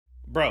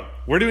Bro,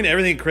 we're doing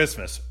everything at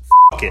Christmas.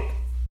 F*** it.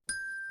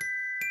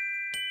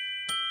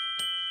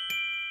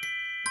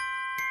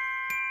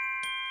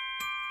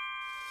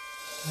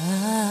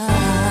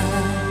 I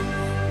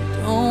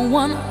don't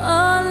want a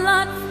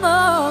lot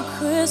for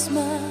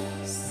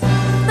Christmas.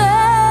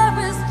 There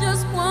is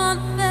just one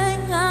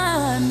thing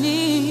I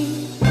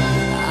need.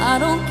 I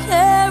don't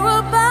care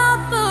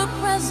about the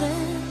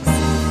presents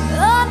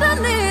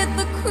underneath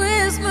the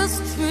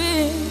Christmas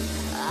tree.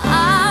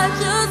 I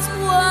just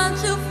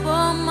want you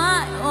for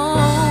my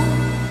own,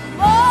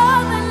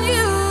 more than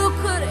you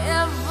could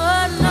ever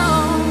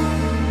know.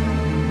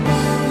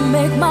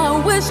 Make my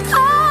wish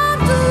come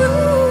true.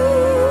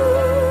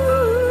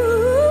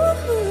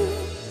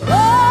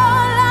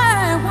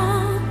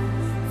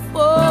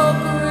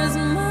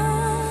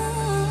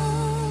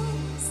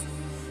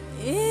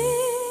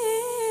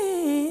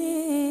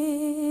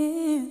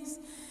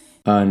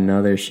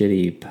 Another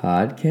shitty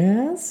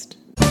podcast?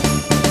 I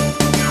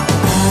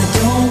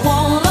don't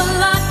want a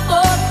lot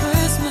for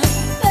Christmas.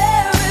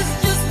 There is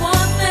just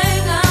one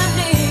thing I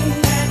need.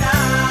 And I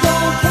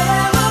don't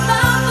care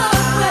about the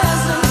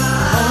presents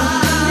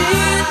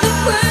underneath the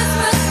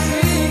Christmas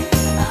tree.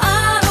 I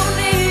don't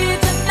need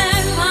to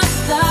hang my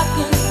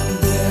stocking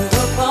there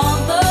upon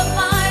the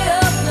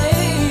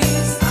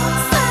fireplace.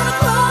 Santa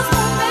Claus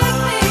will make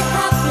me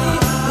happy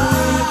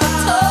with a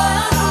toy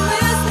on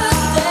Christmas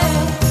Day.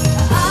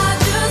 I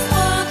just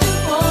want you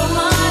for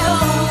my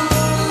own,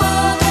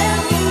 more than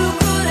you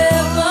could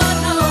ever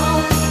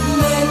know.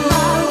 Make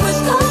my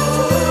wish come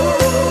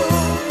true.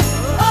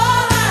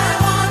 All I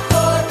want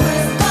for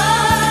Christmas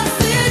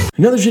is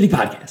Another shitty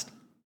podcast.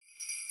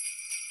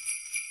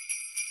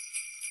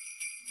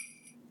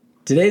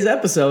 Today's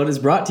episode is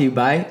brought to you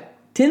by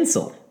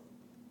Tinsel.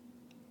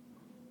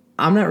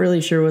 I'm not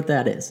really sure what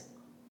that is.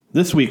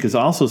 This week is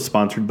also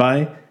sponsored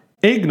by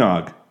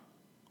eggnog.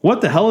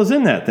 What the hell is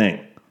in that thing?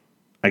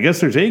 I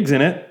guess there's eggs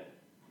in it.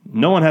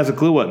 No one has a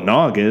clue what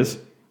nog is,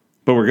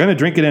 but we're going to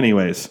drink it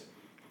anyways.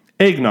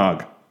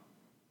 Eggnog.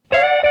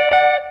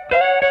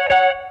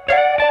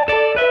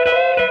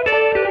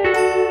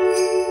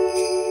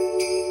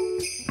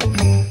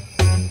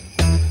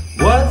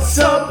 What's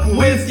up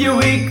with your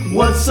week?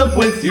 What's up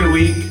with your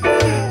week?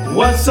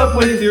 What's up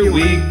with your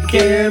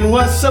weekend?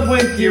 What's up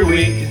with your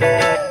week?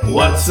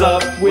 What's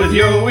up with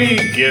your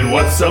weekend?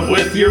 What's up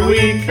with your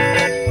week?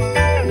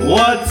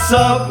 What's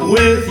up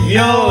with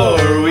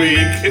your week?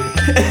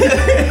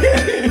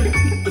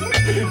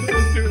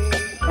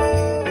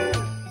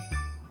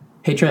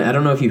 Hey Trent, I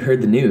don't know if you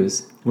heard the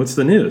news. What's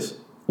the news?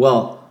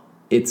 Well,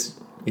 it's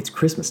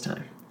Christmas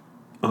time.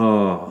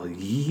 Oh,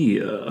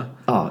 yeah.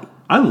 Oh,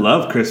 I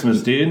love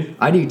Christmas, dude.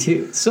 I do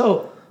too.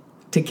 So,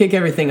 to kick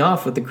everything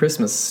off with the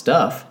Christmas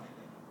stuff,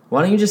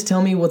 why don't you just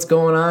tell me what's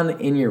going on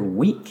in your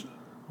week?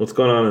 What's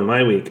going on in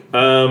my week?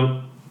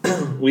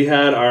 We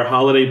had our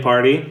holiday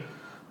party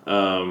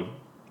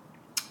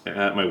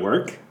at my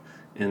work,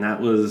 and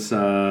that was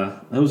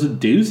a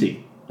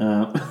doozy.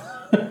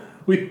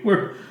 We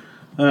were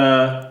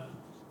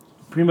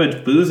pretty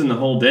much boozing the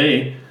whole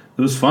day.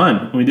 It was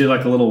fun. We did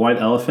like a little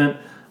white elephant.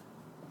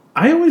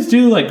 I always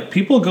do like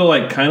people go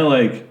like kind of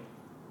like.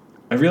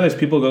 I realize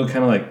people go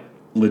kind of like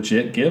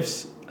legit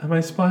gifts at my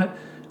spot.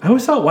 I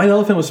always thought white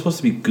elephant was supposed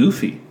to be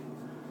goofy.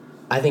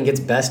 I think it's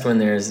best when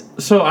there's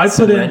So I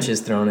some put in wrenches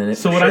thrown in it.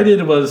 So what I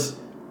did was,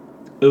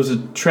 it was a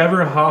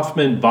Trevor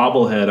Hoffman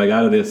bobblehead I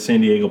got at the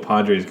San Diego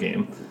Padres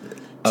game.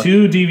 Okay.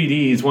 2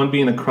 DVDs, one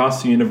being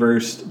Across the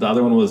Universe, the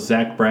other one was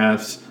Zach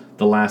Braff's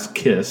The Last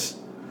Kiss.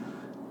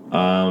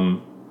 A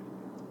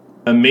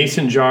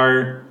mason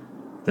jar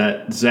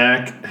that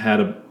Zach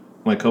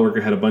my coworker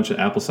had a bunch of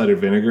apple cider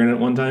vinegar in it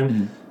one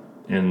time,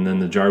 and then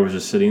the jar was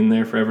just sitting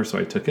there forever, so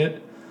I took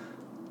it.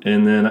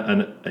 And then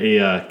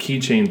a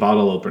keychain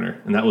bottle opener,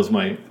 and that was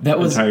my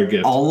entire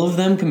gift. All of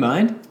them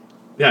combined?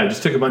 Yeah, I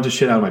just took a bunch of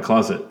shit out of my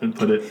closet and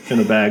put it in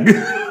a bag.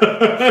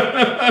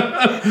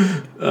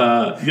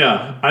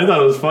 Yeah, I thought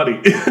it was funny.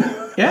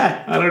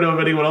 Yeah. I don't know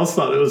if anyone else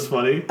thought it was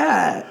funny.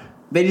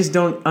 They just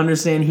don't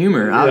understand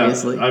humor,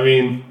 obviously. Yeah, I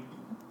mean,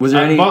 was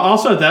there any? But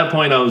also at that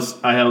point, I was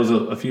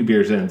a few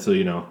beers in, so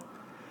you know.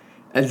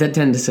 That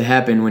tends to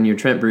happen when you're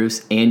Trent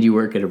Bruce and you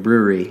work at a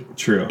brewery.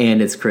 True.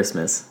 And it's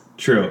Christmas.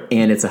 True.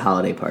 And it's a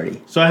holiday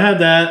party. So I had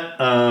that.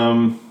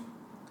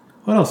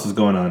 What else is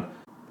going on?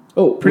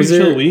 Oh, pretty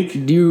chill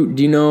week. Do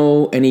you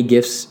know any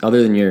gifts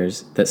other than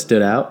yours that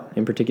stood out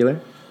in particular?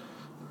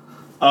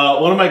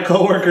 One of my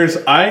coworkers,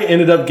 I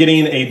ended up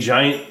getting a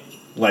giant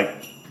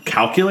like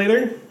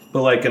calculator,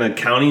 but like an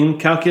accounting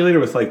calculator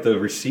with like the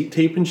receipt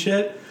tape and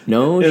shit.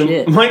 No and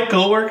shit. My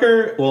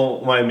coworker,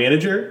 my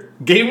manager,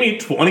 gave me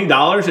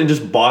 $20 and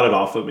just bought it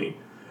off of me.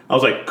 I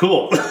was like,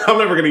 cool. I'm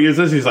never going to use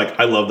this. He's like,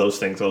 I love those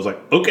things. I was like,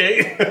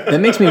 okay. That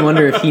makes me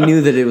wonder if he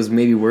knew that it was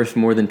maybe worth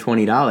more than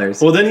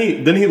 $20. Well, then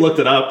he looked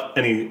it up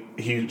and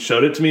he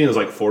showed it to me. And it was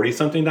like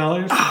 $40-something.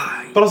 But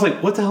I was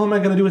like, what the hell am I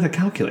going to do with a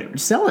calculator?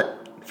 Sell it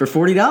for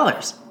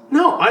 $40.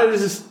 No, I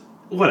was just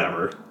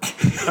whatever.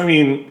 I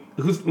mean,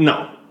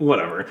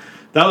 whatever.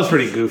 That was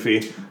pretty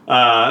goofy. So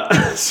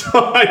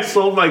I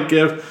sold my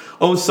gift.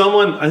 Oh,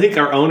 someone, I think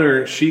our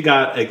owner, she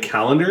got a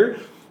calendar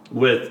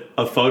with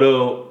a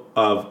photo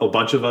of a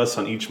bunch of us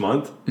on each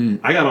month.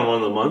 I got on one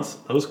of the months.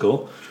 That was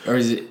cool. Or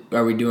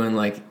are we doing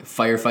like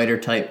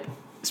firefighter type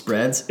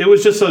spreads? It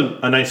was just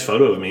a nice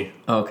photo of me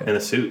in a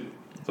suit.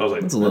 So I was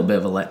like, It's a little bit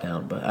of a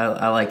letdown, but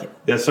I like it.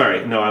 Yeah,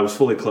 sorry. No, I was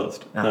fully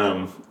clothed.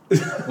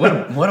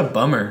 What a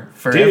bummer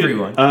for Dude,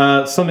 everyone.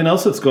 Something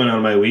else that's going on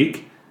in my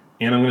week,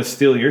 and I'm going to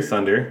steal your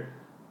thunder.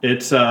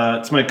 It's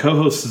my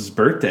co-host's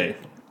birthday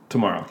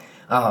tomorrow.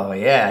 Oh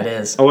yeah, it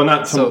is. Oh,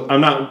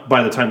 I'm not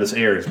by the time this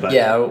airs, but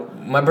Yeah,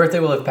 my birthday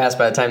will have passed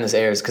by the time this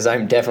airs because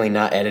I'm definitely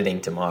not editing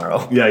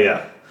tomorrow.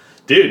 yeah,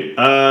 dude.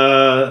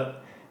 2-9.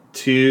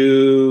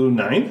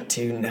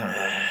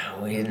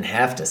 2-9. We didn't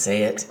have to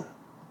say it,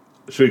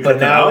 Should we cut but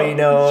that now out? we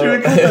know. Should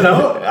we cut that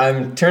out?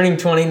 I'm turning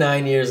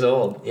 29 years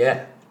old.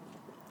 Yeah.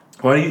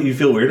 Why do you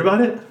feel weird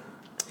about it?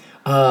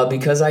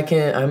 Because I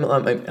can't.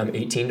 I'm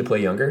 18 to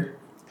play younger.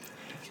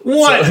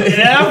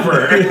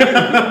 Whatever.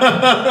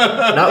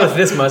 Not with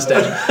this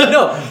mustache.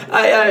 No,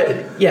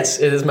 yes,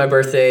 it is my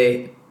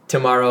birthday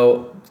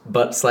tomorrow,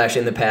 but /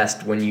 in the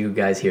past when you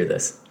guys hear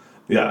this.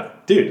 Yeah,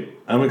 dude,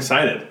 I'm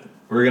excited.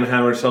 We're gonna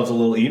have ourselves a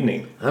little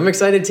evening. I'm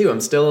excited too.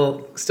 I'm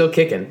still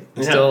kicking.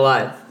 I'm still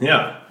alive.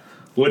 Yeah.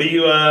 What are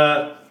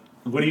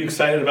you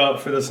excited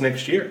about for this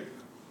next year?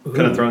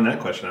 Kind of throwing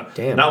that question out.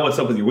 Damn. Not what's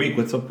up with your week.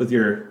 What's up with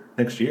your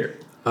next year?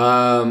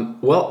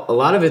 Well, a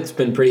lot of it's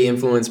been pretty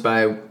influenced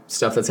by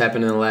stuff that's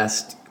happened in the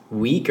last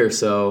week or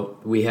so.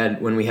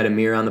 When we had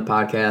Amir on the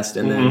podcast,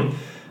 and then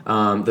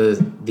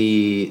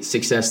the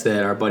success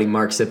that our buddy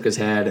Mark Sipka's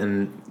had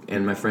and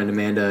my friend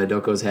Amanda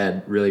Doko's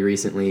had really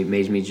recently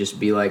made me just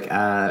be like,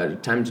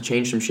 time to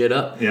change some shit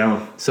up.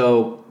 Yeah.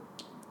 So,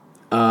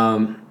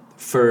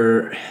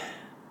 Sorry,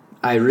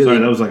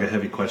 that was like a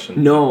heavy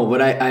question. No,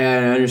 but I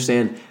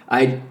understand.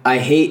 I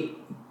hate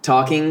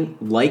talking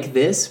like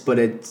this, but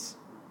it's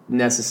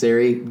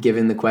necessary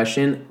given the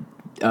question.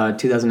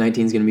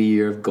 2019 is going to be a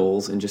year of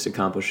goals and just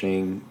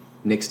accomplishing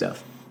Nick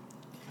stuff.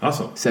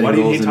 Awesome. Setting Why do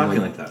you goals hate and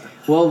talking like- like that?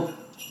 Well,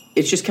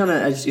 it's just kind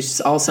of, it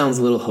just all sounds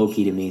a little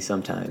hokey to me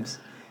sometimes.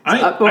 I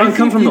I come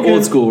think from the you old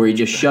can- school where you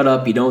just shut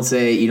up, you don't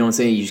say,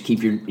 you just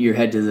keep your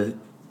head to the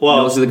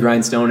nose to the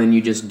grindstone, and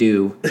you just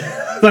do.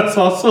 That's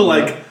also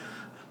like,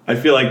 I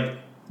feel like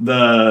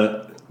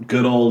the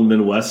good old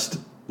Midwest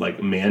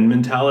like man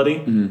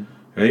mentality,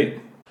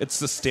 right? It's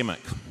systemic.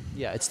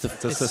 Yeah, it's the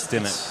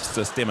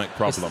Systemic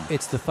problem.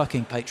 It's the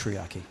fucking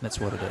patriarchy. That's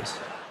what it is.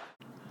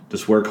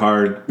 Just work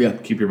hard. Yeah.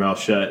 Keep your mouth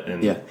shut.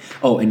 And Yeah.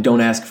 Oh, and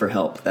don't ask for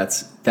help.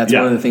 That's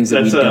Yeah, one of the things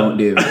that we that's don't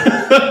do.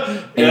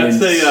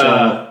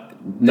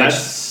 That's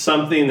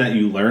something that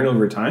you learn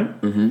over time,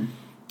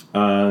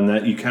 and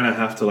that you kind of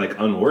have to like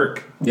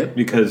unwork. Yep.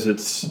 Because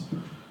it's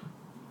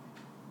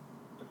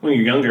when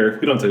you're younger.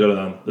 We don't have to go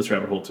down this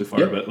rabbit hole too far,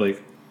 Yep. but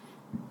like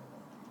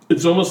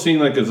it's almost seen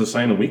like as a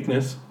sign of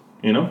weakness.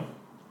 You know,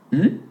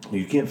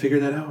 you can't figure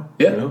that out.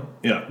 Yeah. You know?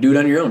 Yeah. Do it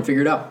on your own.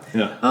 Figure it out.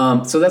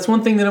 Yeah. So that's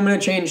one thing that I'm going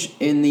to change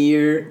in the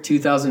year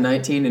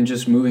 2019 and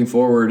just moving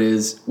forward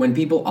is when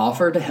people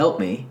offer to help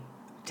me,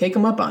 take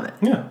them up on it.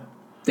 Yeah.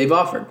 They've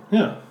offered.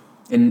 Yeah.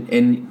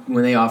 And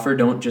when they offer,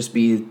 don't just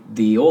be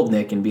the old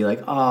Nick and be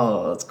like,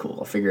 oh, that's cool.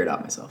 I'll figure it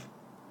out myself.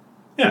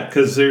 Yeah,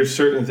 because there's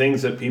certain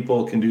things that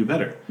people can do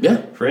better.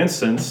 Yeah. For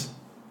instance,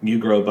 you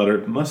grow a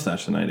better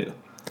mustache than I do.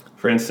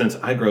 For instance,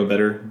 I grow a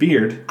better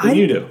beard than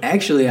you do.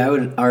 Actually, I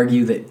would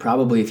argue that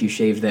probably if you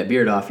shaved that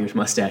beard off, your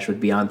mustache would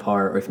be on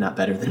par or if not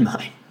better than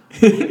mine.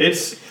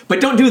 But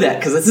don't do that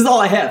because this is all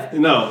I have.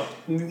 No,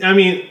 I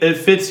mean it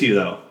fits you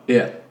though.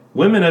 Yeah.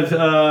 Women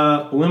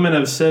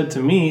have said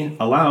to me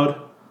aloud,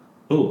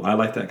 "Oh, I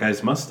like that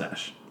guy's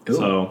mustache." Ooh.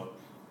 So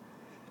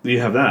you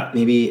have that.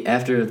 Maybe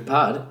after the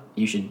pod,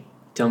 you should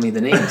tell me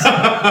the names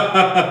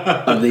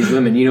of these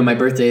women. You know, my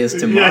birthday is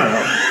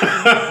tomorrow.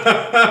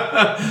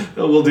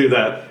 We'll do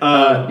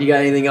that. You got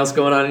anything else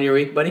going on in your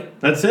week, buddy?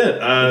 That's it.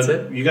 That's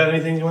it? You got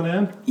anything you want to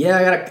add?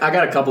 Yeah, I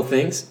got a couple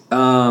things.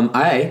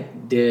 I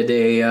did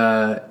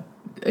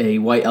a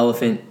white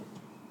elephant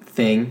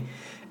thing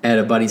at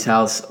a buddy's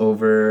house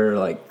over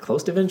like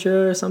close to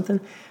Ventura or something.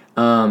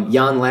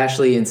 Jan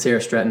Lashley and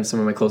Sarah Stratton, some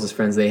of my closest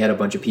friends, they had a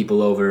bunch of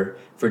people over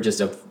for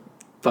just a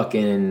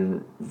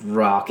fucking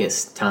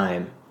raucous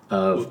time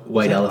of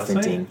white that last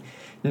elephanting.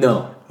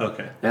 No,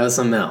 Okay. that was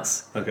something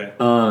else. Okay.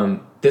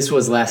 This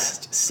was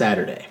last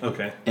Saturday.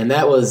 Okay. And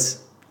that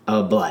was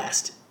a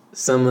blast.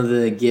 Some of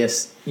the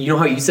gifts, you know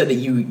how you said that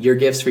your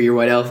gifts for your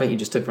white elephant you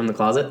just took from the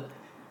closet?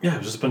 Yeah, it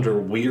was just a bunch of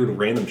weird,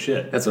 random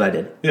shit. That's what I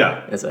did.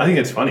 Yeah, That's I think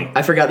it's funny.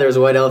 I forgot there was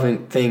a white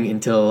elephant thing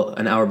until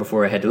an hour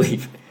before I had to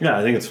leave. Yeah,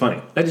 I think it's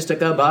funny. I just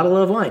took a bottle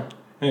of wine,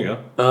 There you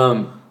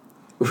go.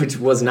 which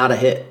was not a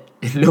hit.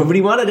 Nobody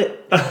wanted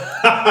it,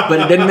 but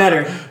it didn't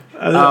matter.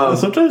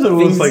 Sometimes it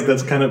looks things- like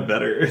that's kind of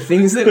better.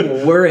 Things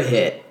that were a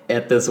hit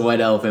at this white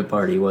elephant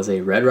party was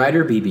a Red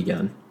Ryder BB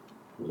gun.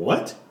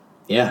 What?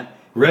 Yeah,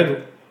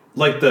 Red,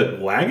 like the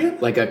wagon?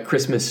 like a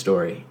Christmas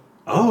story.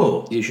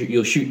 Oh,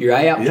 You'll shoot your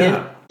eye out, yeah. No,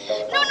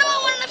 I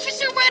want an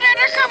official Red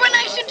Ryder carbine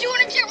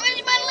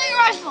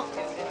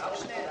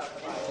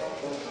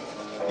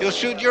You'll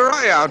shoot your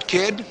eye out,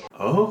 kid.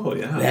 Oh,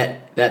 yeah.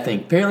 That thing.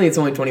 Apparently, it's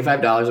only $25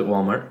 at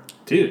Walmart.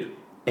 Dude.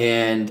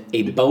 And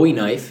a Bowie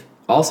knife,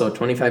 also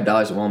 $25 at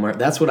Walmart.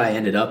 That's what I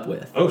ended up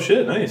with. Oh,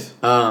 shit. Nice.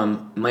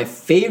 My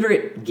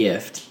favorite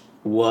gift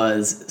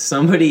was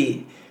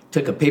somebody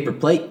took a paper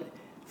plate,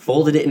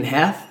 folded it in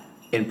half,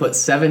 and put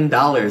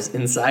 $7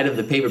 inside of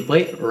the paper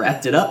plate,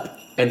 wrapped it up,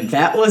 and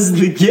that was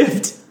the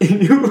gift.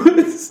 And it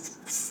was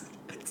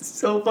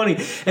so funny.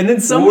 And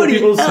then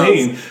somebody What were people else,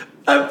 saying?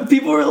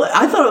 People were like,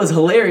 I thought it was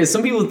hilarious.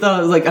 Some people thought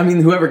it was like, I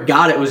mean, whoever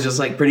got it was just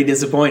like pretty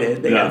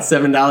disappointed. They got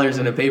 $7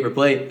 in a paper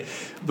plate.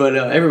 But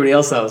everybody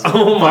else thought it was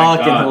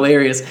fucking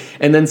hilarious.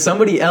 And then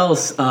somebody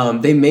else,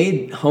 they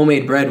made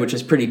homemade bread, which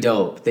is pretty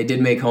dope. They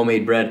did make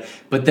homemade bread.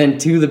 But then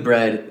to the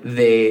bread,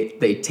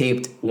 they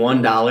taped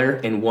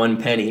 $1 and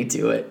 1 penny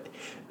to it.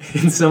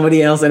 And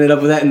somebody else ended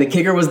up with that. And the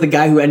kicker was the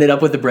guy who ended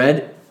up with the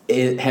bread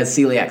has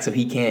celiac, so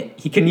he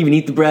couldn't even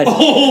eat the bread.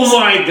 Oh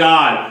my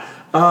God.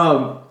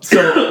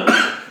 So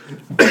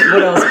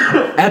what else?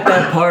 At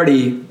that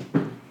party,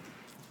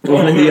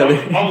 one of the other...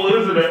 I'm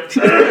losing it.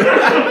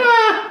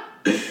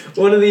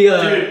 One of the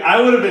Dude,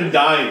 I would have been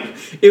dying.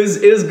 it was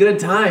a good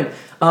time.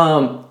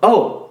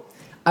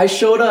 I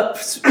showed up.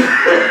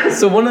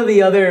 So one of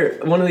the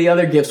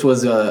other gifts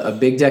was a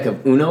big deck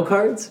of Uno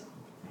cards.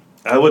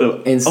 I would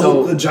have. And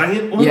so the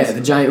giant ones? Yeah,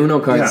 the giant Uno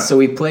cards. Yeah. So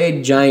we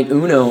played giant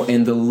Uno,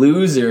 and the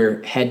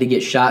loser had to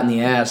get shot in the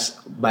ass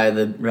by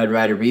the Red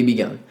Ryder BB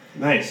gun.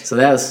 Nice. So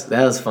that was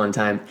a fun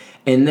time.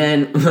 And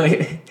then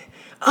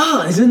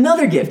there's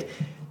another gift.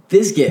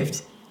 This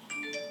gift,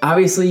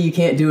 obviously you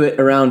can't do it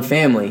around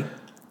family,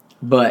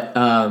 but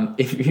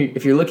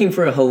if you're looking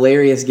for a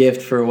hilarious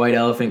gift for a white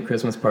elephant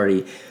Christmas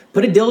party,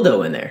 put a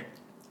dildo in there.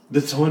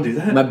 Did someone do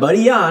that? My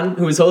buddy Jan,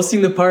 who was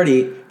hosting the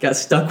party, got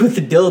stuck with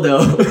the dildo.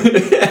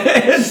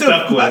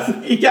 Stuck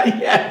with?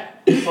 Yeah.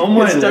 Oh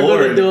my Got stuck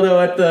Lord. with the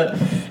dildo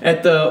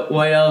at the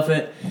white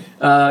elephant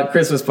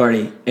Christmas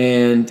party.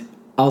 And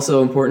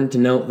also important to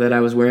note that I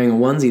was wearing a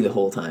onesie the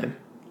whole time.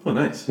 Oh,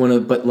 nice. One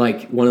of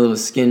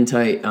those skin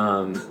tight,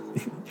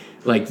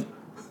 like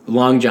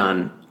long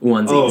john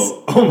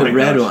onesies. Oh my the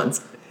red gosh.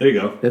 ones. There you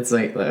go. That's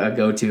like a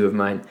go-to of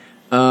mine.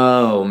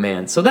 Oh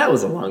man, so that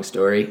was a long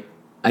story.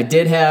 I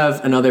did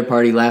have another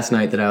party last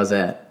night that I was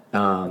at.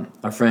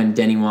 Our friend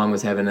Denny Wong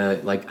was having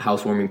a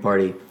housewarming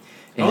party.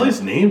 And All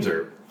these names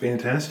are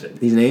fantastic.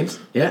 these names,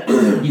 yeah,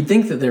 you'd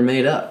think that they're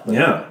made up. But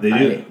Yeah, they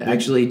do. I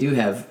actually do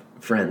have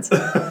friends,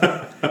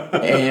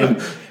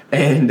 and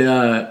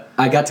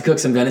I got to cook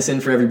some venison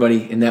for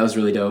everybody, and that was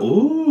really dope.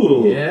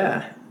 Ooh.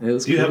 Yeah, it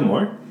was. Do you cool. have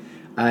more?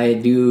 I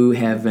do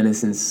have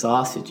venison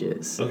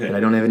sausages, Okay. but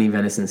I don't have any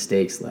venison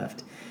steaks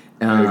left.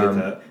 I get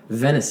that.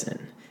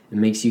 Venison. It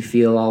makes you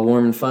feel all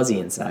warm and fuzzy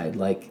inside,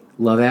 like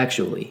Love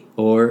Actually,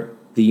 or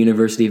the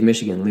University of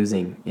Michigan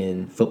losing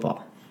in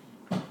football.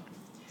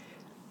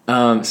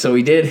 So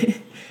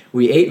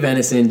we ate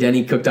venison.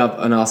 Denny cooked up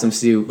an awesome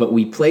stew, but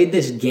we played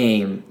this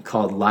game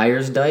called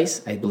Liar's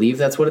Dice. I believe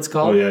that's what it's Oh,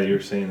 called. yeah, you were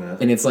saying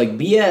that. And it's like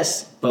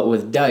BS, but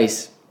with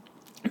dice.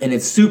 And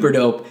it's super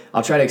dope.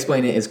 I'll try to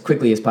explain it as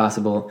quickly as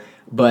possible.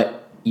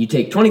 But you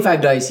take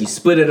 25 dice, you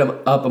split it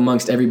up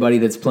amongst everybody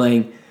that's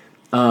playing.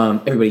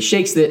 Everybody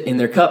shakes it in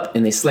their cup,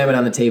 and they slam it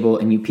on the table,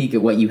 and you peek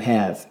at what you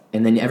have.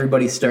 And then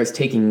everybody starts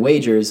taking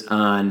wagers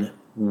on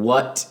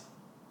what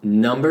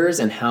numbers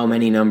and how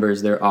many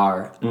numbers there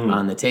are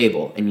on the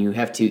table. And you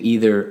have to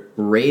either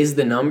raise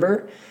the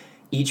number,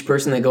 each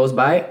person that goes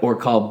by, or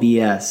call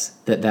BS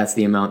that's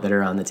the amount that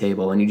are on the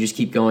table. And you just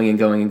keep going and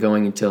going and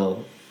going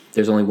until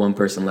there's only one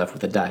person left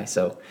with a die.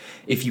 So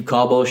if you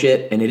call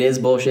bullshit and it is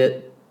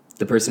bullshit,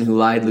 the person who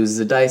lied loses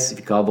a dice. If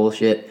you call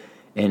bullshit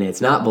and it's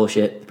not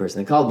bullshit, the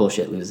person that called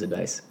bullshit loses a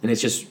dice. And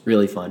it's just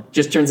really fun.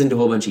 Just turns into a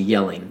whole bunch of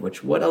yelling,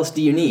 which what else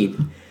do you need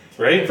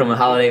Right? from a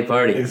holiday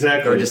party?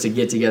 Exactly. Or just a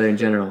get together in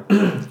general.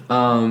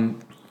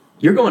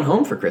 You're going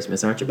home for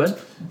Christmas, aren't you, bud?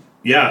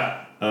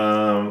 Yeah.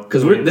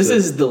 Because this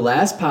is the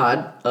last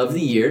pod of the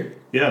year.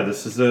 Yeah,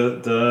 this is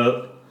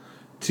the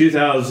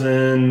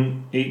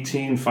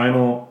 2018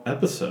 final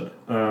episode.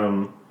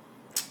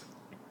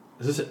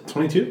 Is this it?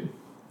 22?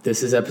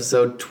 This is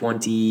episode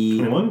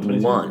 21.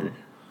 21?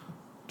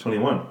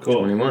 21. Cool.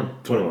 21.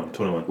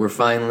 21. We're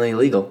finally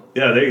legal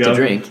Yeah, there you go. to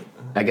drink.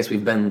 I guess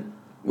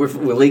we're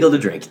legal to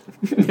drink.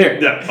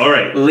 There. Yeah, all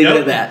right. We'll leave Yep.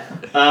 it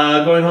at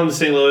that. Going home to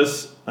St.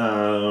 Louis.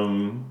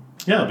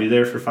 I'll be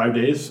there for 5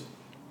 days.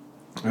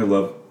 I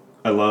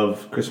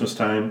love Christmas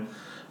time.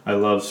 I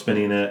love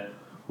spending it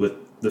with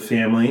the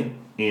family.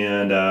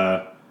 And,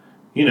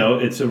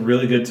 it's a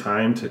really good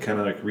time to kind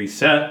of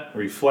reset,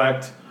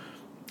 reflect.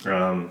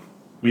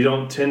 We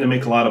don't tend to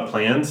make a lot of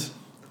plans.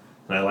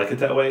 And I like it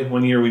that way.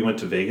 One year we went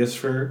to Vegas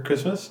for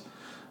Christmas.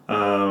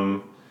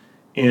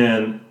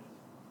 And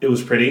it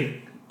was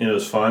pretty. And it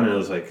was fun. And it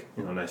was like,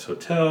 a nice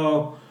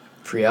hotel.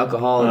 Free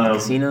alcohol at the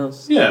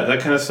casinos. Yeah, that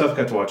kind of stuff.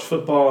 Got to watch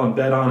football and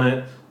bet on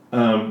it.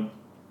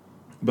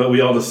 But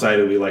we all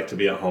decided we like to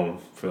be at home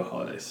for the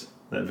holidays.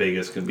 That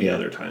Vegas can be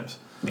other times.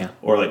 Yeah.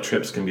 Or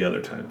trips can be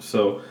other times.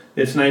 So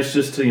it's nice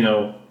just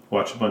to,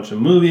 watch a bunch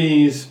of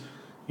movies,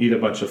 eat a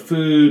bunch of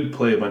food,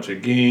 play a bunch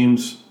of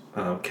games,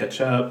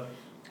 catch up,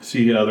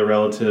 see other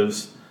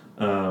relatives.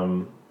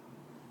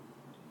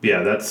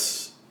 Yeah,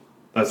 that's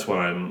what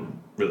I'm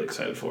really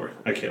excited for.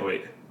 I can't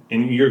wait.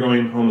 And you're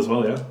going home as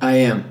well, yeah? I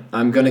am.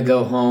 I'm going to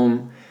go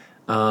home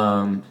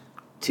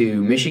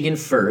to Michigan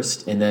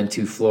first and then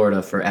to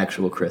Florida for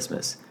actual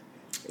Christmas.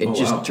 It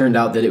just turned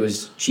out that it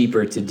was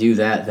cheaper to do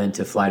that than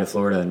to fly to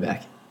Florida and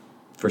back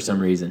for some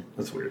reason.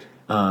 That's weird.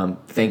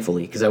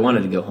 Thankfully, because I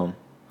wanted to go home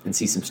and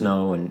see some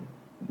snow and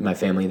my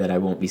family that I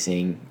won't be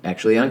seeing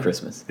actually on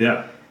Christmas.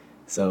 Yeah.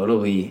 So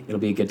it'll be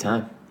a good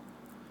time.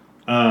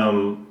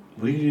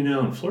 What do you do now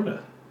in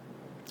Florida?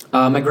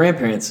 My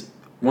grandparents,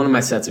 one of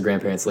my sets of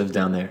grandparents lives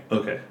down there.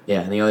 Okay.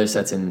 Yeah, and the other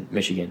set's in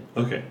Michigan.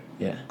 Okay.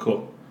 Yeah.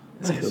 Cool.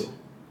 That's Nice. cool.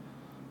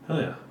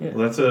 Hell yeah. Yeah.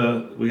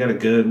 Well, we got a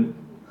good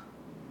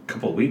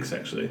couple of weeks,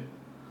 actually.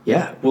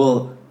 Yeah,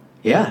 well,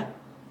 yeah.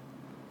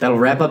 That'll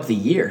wrap up the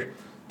year.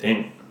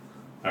 Dang.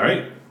 All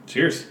right.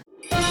 Cheers.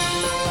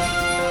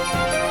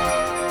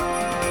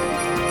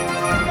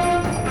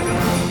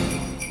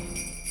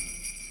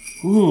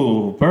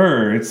 Ooh,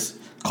 Burr, it's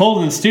cold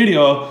in the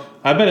studio.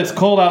 I bet it's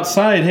cold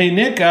outside. Hey,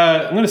 Nick,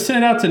 I'm going to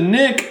send it out to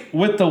Nick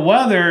with the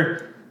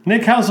weather.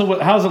 Nick, how's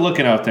it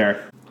looking out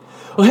there?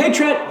 Well, hey,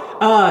 Trent.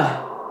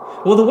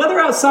 Well, the weather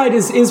outside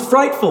is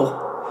frightful,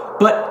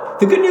 but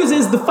the good news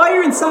is the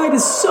fire inside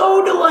is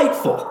so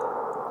delightful.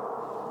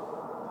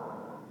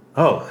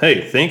 Oh,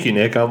 hey, thank you,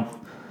 Nick. I'm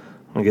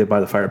going to get by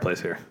the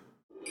fireplace here.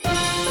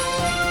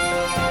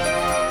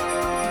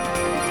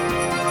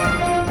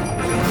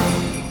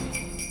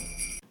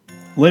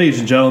 Ladies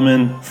and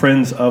gentlemen,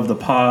 friends of the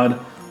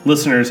pod,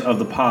 listeners of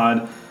the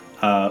pod,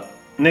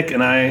 Nick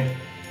and I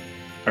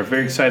are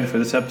very excited for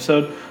this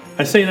episode.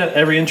 I say that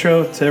every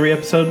intro to every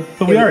episode,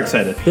 but we are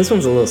excited. This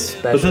one's a little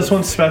special. But this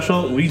one's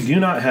special. We do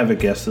not have a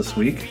guest this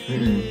week.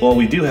 Well,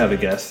 we do have a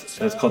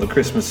guest. It's called the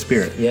Christmas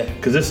Spirit. Yeah.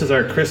 Because this is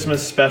our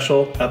Christmas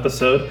special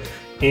episode.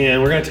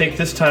 And we're going to take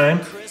this time,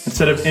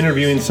 instead of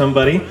interviewing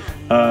somebody,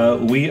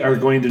 we are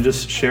going to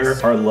just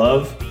share our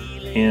love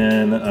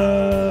and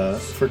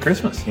for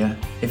Christmas. Yeah.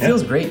 It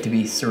feels great to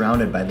be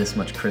surrounded by this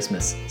much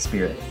Christmas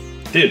spirit.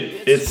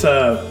 Dude, it's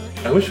I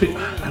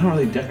don't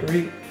really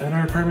decorate in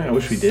our apartment. I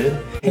wish we did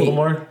a little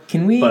more.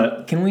 Can we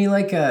But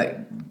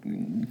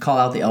call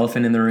out the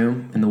elephant in the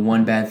room and the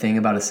one bad thing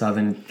about a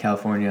Southern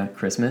California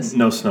Christmas?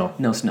 no snow.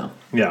 No snow.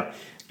 Yeah.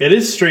 It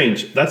is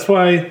strange. That's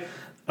why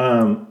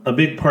a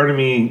big part of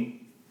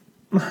me,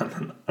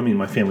 I mean,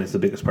 my family's the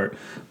biggest part,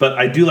 but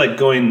I do like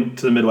going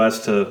to the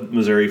Midwest, to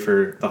Missouri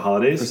for the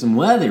holidays. For some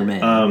weather,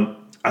 man.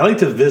 I like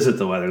to visit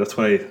the weather. That's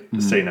what I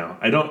say now.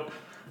 I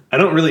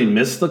don't really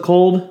miss the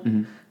cold,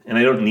 and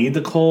I don't need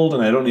the cold,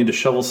 and I don't need to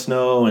shovel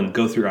snow and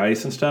go through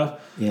ice and stuff.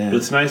 Yeah. But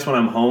it's nice when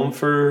I'm home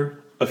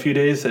for a few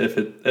days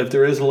if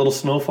there is a little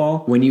snowfall.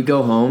 When you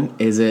go home,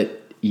 is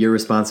it your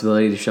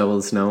responsibility to shovel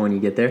the snow when you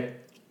get there?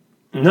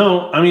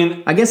 No, I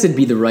mean, I guess it'd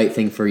be the right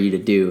thing for you to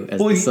do as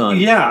the son.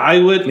 yeah, I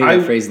would. Maybe I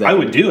phrased that I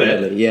would do it.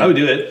 badly, yeah. I would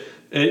do it.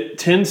 It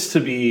tends to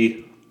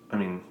be. I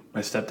mean, my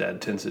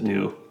stepdad tends to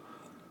do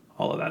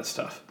all of that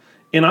stuff.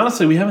 And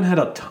honestly, we haven't had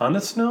a ton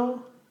of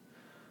snow.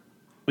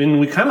 I mean,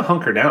 we kind of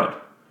hunker down.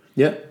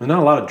 Yeah. There's not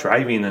a lot of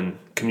driving and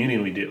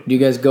commuting we do. Do you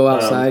guys go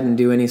outside and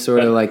do any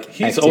sort of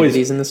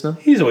activities in the snow?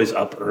 He's always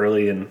up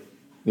early and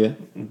Yeah.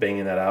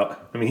 banging that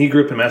out. I mean, he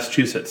grew up in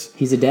Massachusetts.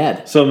 He's a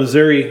dad. So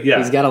Missouri, yeah.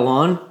 He's got a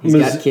lawn. He's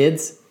got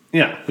kids.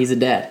 Yeah. He's a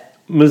dad.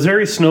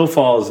 Missouri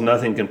snowfall is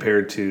nothing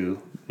compared to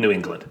New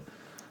England.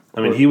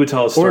 I mean, he would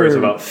tell us stories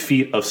about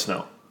feet of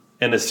snow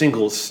and a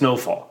single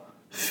snowfall.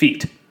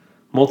 Feet.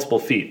 Multiple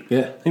feet.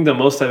 Yeah. I think the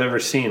most I've ever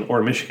seen,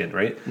 or Michigan,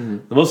 right?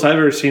 The most I've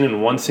ever seen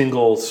in one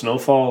single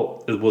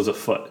snowfall was a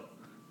foot.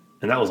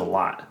 And that was a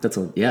lot.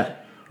 Yeah.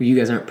 You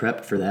guys aren't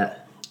prepped for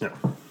that.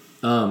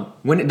 No.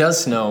 When it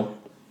does snow,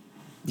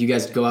 do you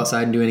guys go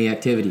outside and do any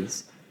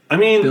activities? I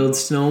mean, Build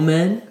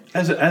snowmen?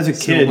 as a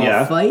kid, Snowball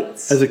yeah.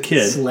 fights? As a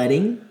kid.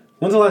 Sledding?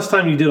 When's the last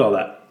time you did all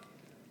that?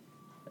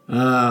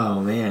 Oh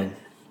man,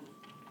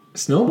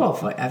 snowball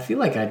fight. I feel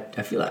like I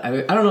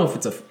don't know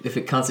if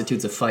it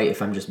constitutes a fight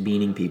if I'm just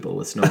beating people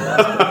with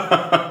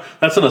snowballs.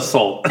 That's an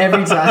assault.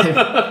 Every time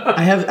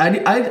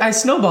I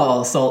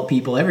snowball assault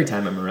people every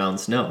time I'm around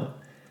snow.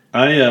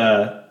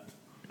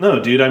 No,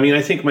 dude. I mean,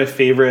 I think my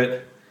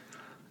favorite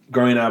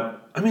growing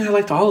up. I mean, I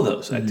liked all of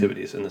those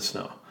activities in the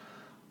snow.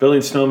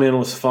 Building snowman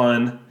was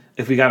fun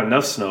if we got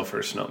enough snow for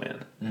a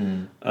snowman.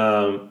 And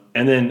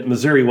then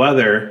Missouri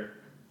weather.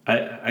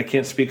 I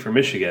can't speak for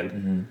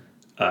Michigan,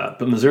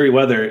 but Missouri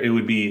weather, it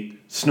would be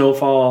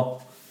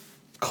snowfall,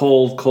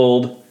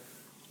 cold,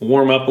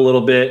 warm up a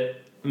little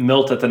bit,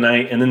 melt at the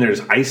night, and then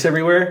there's ice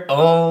everywhere.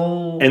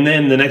 Oh, And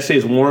then the next day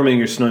is warm and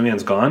your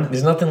snowman's gone.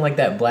 there's nothing like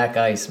that black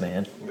ice,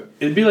 man.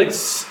 It'd be like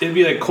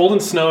cold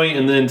and snowy,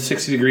 and then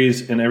 60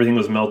 degrees, and everything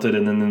was melted,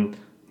 and then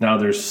now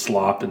there's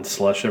slop and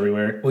slush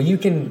everywhere. Well, you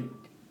can.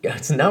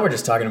 So now we're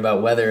just talking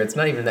about weather. It's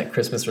not even that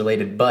Christmas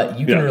related, but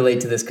you can relate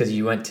to this because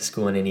you went to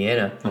school in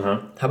Indiana.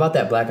 How about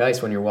that black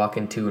ice when you're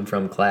walking to and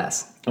from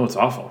class? Oh, it's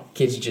awful.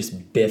 Kids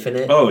just biffing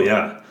it. Oh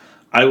yeah,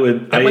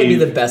 That might be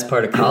the best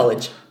part of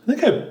college. I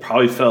think I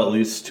probably fell at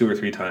least 2 or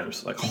 3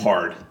 times, like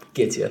hard.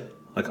 Gets you.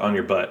 like on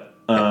your butt.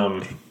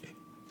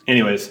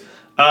 Anyways,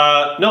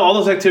 no, all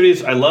those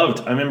activities I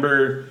loved. I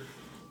remember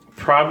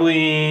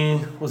probably,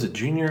 what was it,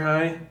 junior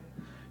high?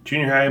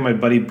 Junior high, my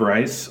buddy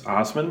Bryce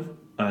Osman,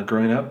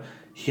 growing up,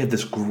 he had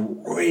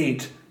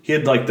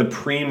like the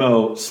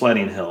primo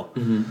sledding hill.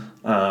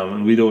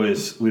 And we'd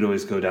always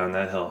go down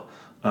that hill.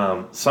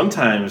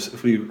 Sometimes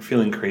if we were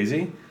feeling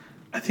crazy,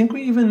 I think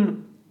we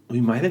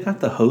might have got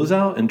the hose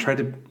out and tried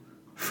to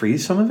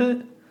freeze some of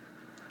it.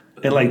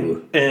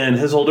 And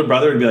his older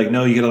brother would be like,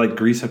 no, you gotta like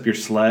grease up your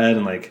sled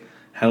and like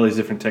had all these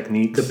different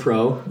techniques. The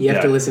pro. You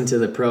have to Yeah. listen to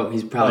the pro.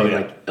 He's probably Oh, yeah.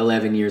 like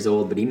 11 years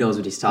old, but he knows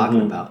what he's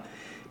talking about.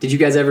 Did you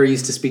guys ever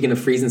used to, speaking of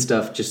freezing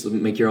stuff, just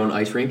make your own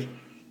ice rink?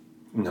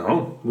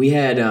 No. We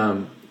had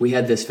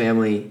this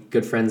family,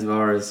 good friends of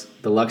ours,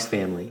 the Lux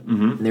family,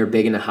 and they were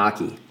big into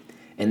hockey,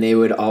 and they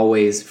would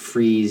always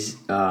freeze.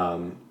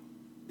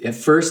 At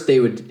first, they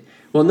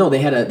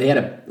had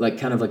a like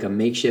kind of like a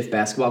makeshift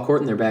basketball court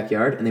in their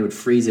backyard, and they would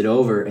freeze it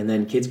over, and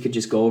then kids could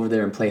just go over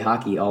there and play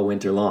hockey all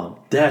winter long.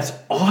 That's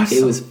awesome.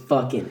 It was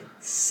fucking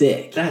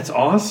sick. That's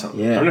awesome.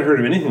 Yeah. I've never heard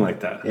of anything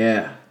like that.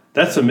 Yeah,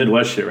 That's some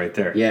Midwest shit right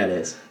there. yeah, it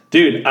is.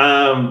 Dude,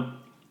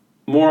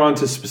 more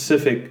onto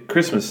specific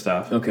Christmas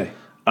stuff. Okay,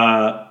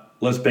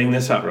 Let's bang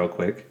this out real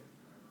quick.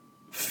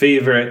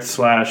 Favorite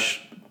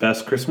 /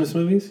 best Christmas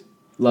movies?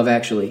 Love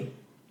Actually,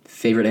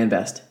 favorite and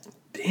best.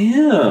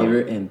 Damn.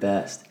 Favorite and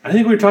best. I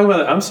think we were talking about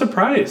that. I'm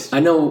surprised. I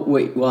know.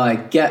 Wait, well,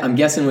 I'm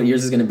guessing what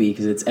yours is going to be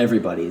because it's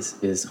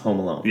everybody's. Is Home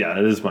Alone. Yeah,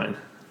 it is mine.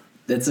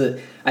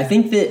 I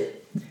think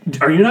that.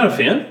 Are you not a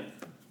fan?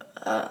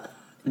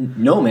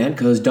 No, man,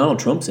 because Donald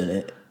Trump's in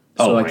it,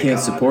 so Oh I my can't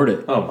God. support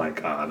it. Oh my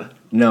God.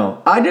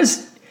 No, I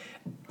just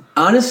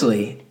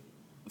honestly,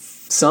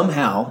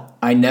 somehow,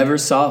 I never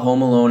saw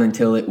Home Alone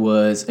until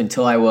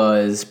I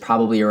was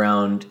probably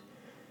around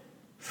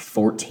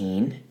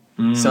 14.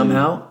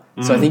 Somehow,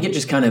 so I think it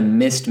just kind of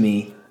missed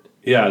me.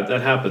 Yeah,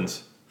 that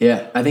happens.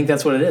 Yeah, I think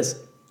that's what it is.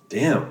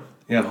 Damn.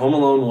 Yeah, Home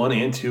Alone 1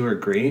 and 2 are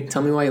great.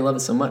 Tell me why you love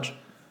it so much.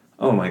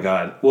 Oh my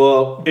God.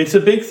 Well, it's a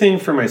big thing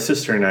for my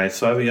sister and I.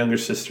 So I have a younger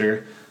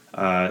sister. You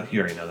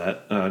already know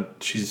that.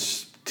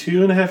 She's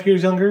 2.5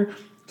 years younger.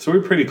 So we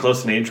were pretty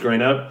close in age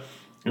growing up.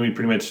 And we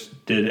pretty much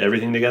did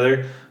everything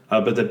together.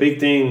 But the big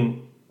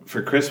thing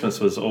for Christmas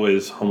was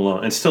always Home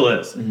Alone. And still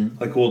is.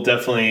 Like, we'll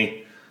definitely...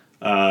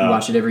 You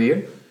watch it every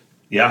year?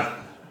 Yeah.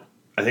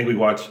 I think we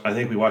watch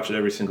it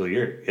every single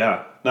year.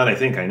 Yeah. Not I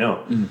think, I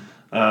know.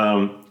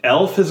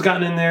 Elf has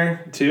gotten in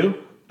there, too.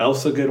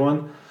 Elf's a good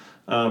one.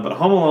 But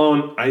Home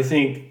Alone, I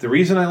think the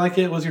reason I like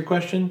it was your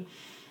question.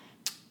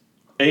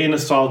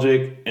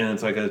 Nostalgic, and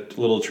it's like a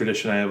little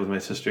tradition I have with my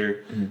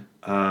sister.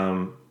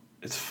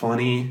 It's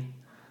funny,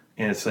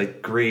 and it's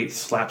like great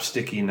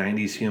slapsticky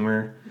 90s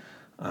humor.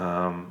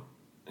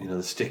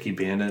 The Sticky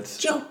Bandits.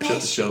 Joe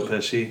Pesci. Joe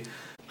Pesci.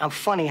 I'm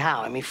funny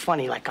how? I mean,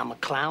 funny like I'm a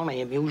clown. I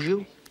amuse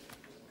you.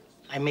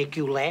 I make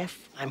you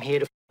laugh. I'm here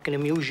to fucking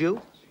amuse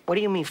you. What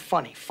do you mean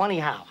funny? Funny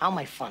how? How am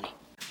I funny?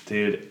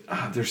 Dude,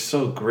 they're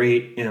so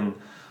great in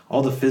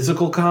all the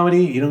physical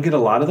comedy. You don't get a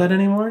lot of that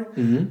anymore.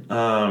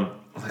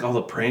 Like all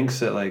the pranks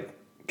that like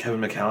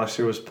Kevin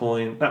McAllister was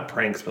pulling. Not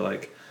pranks, but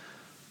like,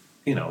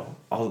 hitting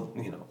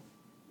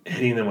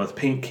them with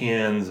paint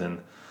cans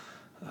and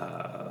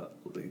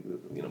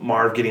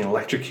Marv getting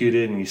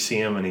electrocuted, and you see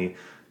him and he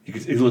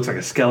looks like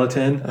a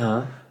skeleton.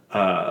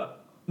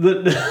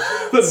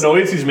 The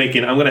noise he's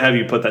making, I'm gonna have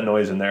you put that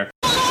noise in there.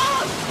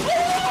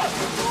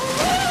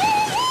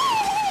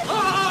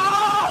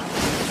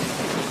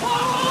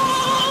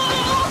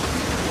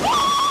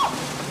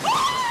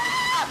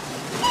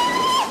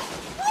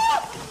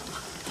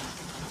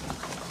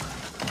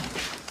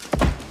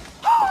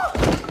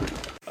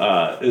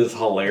 Is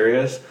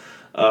hilarious.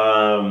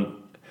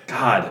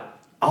 God,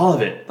 all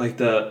of it, like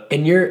the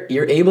And you're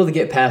able to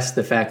get past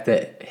the fact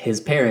that his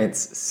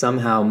parents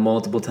somehow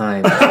multiple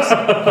times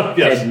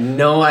yes. had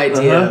no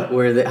idea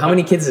where how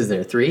many kids is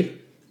there? 3?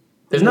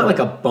 There's not like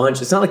a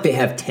bunch. It's not like they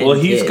have 10 Well,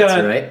 kids, he's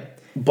got right?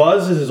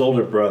 Buzz is his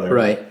older brother,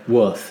 Right.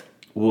 Woof.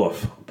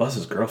 Woof.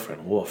 Buzz's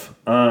girlfriend, Woof.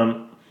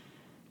 I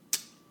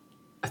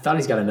thought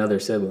he's got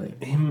another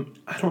sibling,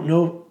 I don't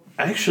know.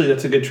 Actually,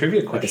 that's a good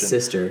trivia like a question.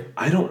 sister.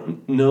 I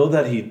don't know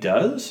that he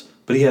does,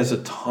 but he has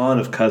a ton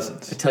of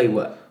cousins. I tell you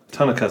what,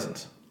 Ton of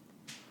cousins.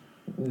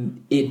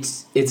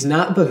 it's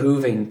not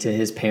behooving to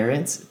his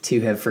parents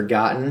to have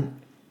forgotten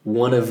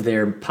one of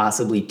their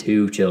possibly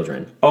 2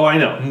 children Oh, I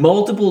know.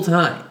 multiple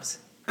times.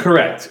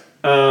 Correct.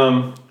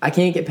 I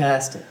can't get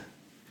past it.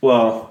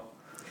 Well,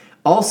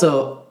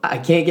 Also, I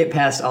can't get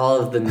past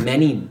all of the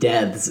many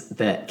deaths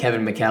that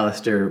Kevin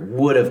McAllister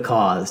would have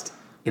caused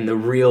in the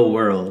real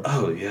world.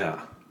 oh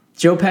yeah.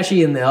 Joe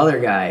Pesci and the other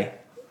guy,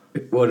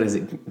 what is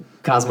it,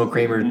 Cosmo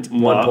Kramer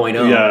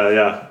 1.0.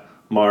 Yeah.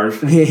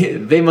 Marv.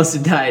 They must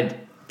have died.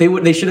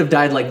 They should have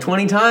died like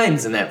 20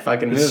 times in that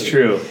fucking movie. It's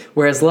true.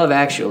 Whereas Love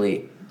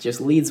Actually just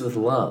leads with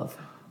love.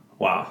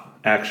 Wow.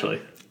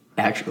 Actually.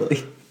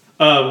 Actually.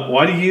 Tell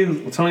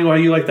me why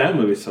you like that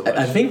movie so much?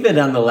 I think that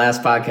on the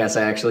last podcast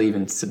I actually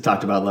even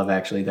talked about Love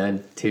Actually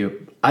then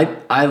too.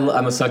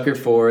 I'm a sucker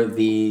for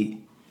the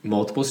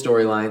multiple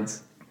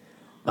storylines.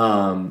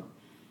 All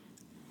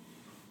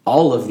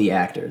of the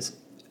actors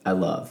I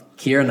love.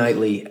 Keira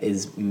Knightley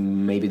is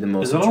maybe the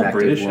most Is it all attractive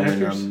British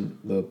woman actors? on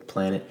the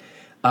planet.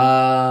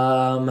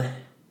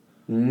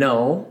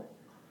 No.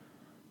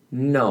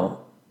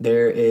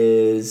 There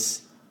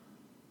is...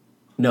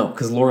 No,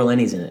 because Laura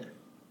Linney's in it.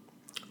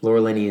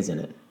 Laura Linney is in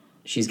it.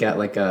 She's got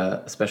like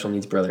a special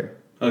needs brother.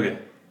 Okay.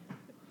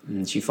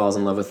 And she falls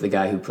in love with the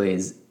guy who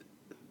plays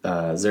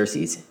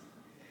Xerxes.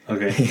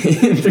 Okay.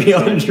 in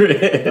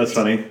 300. That's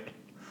funny.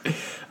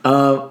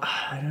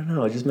 I don't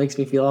know. It just makes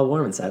me feel all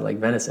warm inside, like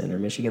venison or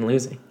Michigan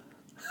losing.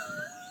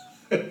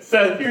 Is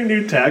that your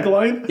new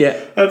tagline? Yeah.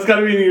 That's got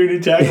to be your new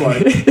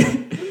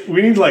tagline.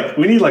 we need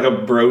like a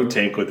bro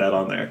tank with that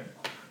on there.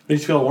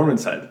 Makes you feel warm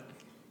inside.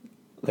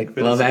 Like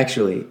Venison. Love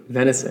Actually,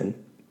 venison.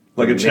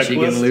 Like a Michigan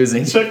checklist.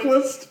 losing.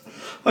 Checklist.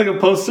 Like a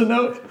post-it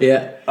note.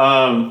 Yeah.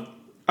 All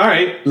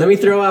right. Let me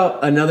throw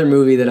out another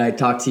movie that I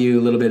talked to you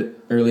a little bit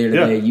earlier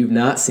today. Yeah. You've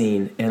not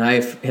seen, and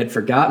I had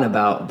forgotten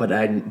about, but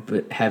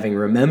having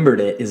remembered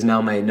it is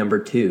now my number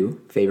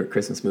 2 favorite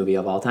Christmas movie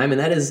of all time,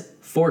 and that is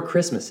Four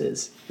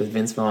Christmases with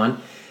Vince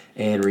Vaughn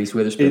and Reese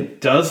Witherspoon.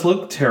 It does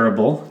look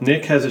terrible.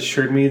 Nick has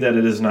assured me that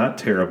it is not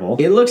terrible.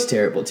 It looks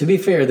terrible. To be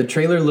fair, the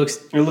trailer looks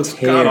god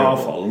terrible.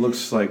 awful. It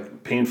looks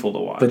like painful to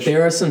watch. But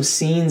there are some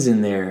scenes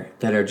in there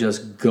that are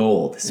just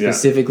gold.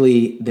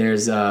 Specifically,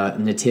 there's a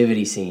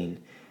nativity scene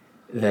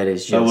that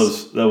is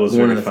just that was one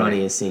very of the funny.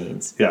 funniest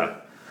scenes. Yeah.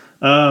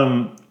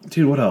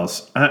 Dude, what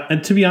else?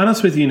 And to be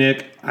honest with you,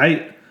 Nick,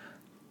 I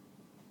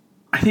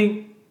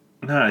think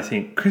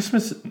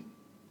Christmas,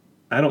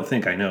 I don't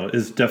think I know,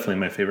 is definitely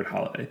my favorite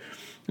holiday.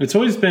 It's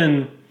always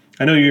been,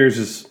 I know yours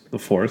is the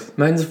 4th.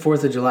 Mine's the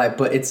 4th of July,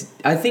 but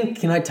I think,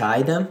 can I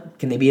tie them?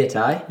 Can they be a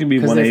tie? It can be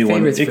 'Cause they're 1A,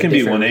 favorites it for can be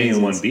different 1A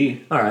and reasons.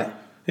 1B. All right.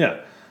 Yeah.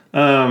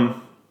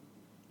 And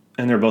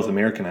they're both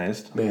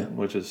Americanized. Yeah.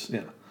 Which is,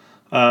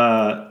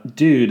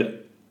 dude,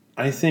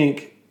 I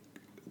think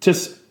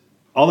just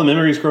all the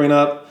memories growing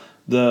up,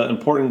 the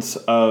importance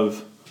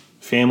of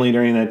family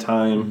during that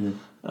time,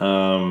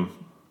 The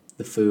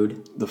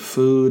food. the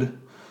food.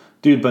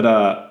 Dude, but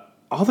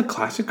all the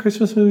classic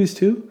Christmas movies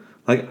too.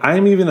 Like,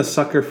 I'm even a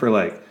sucker for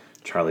like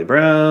Charlie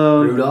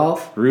Brown.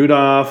 Rudolph,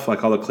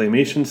 like all the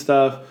claymation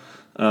stuff.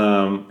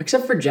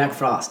 Except for Jack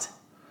Frost.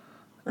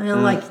 I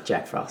don't like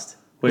Jack Frost.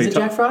 Wait, Is it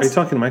Jack Frost? Are you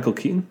talking Michael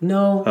Keaton?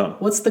 No. Oh.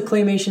 What's the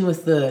claymation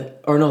with the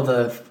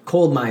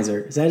cold miser?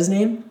 Is that his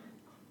name?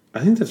 I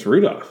think that's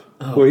Rudolph.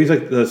 Oh. Where he's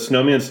like the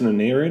snowman's and the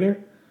narrator.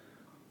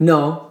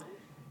 No.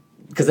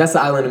 Because that's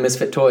the Island of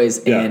Misfit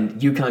Toys, Yeah.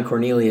 and Yukon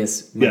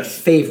Cornelius, my Yes.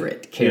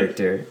 favorite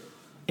character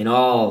in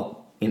all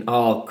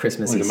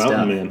Christmassy Like a stuff.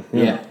 mountain man.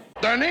 Yeah.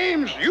 The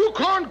name's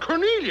Yukon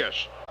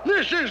Cornelius.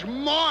 This is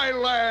my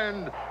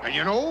land. And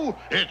you know,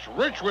 it's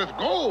rich with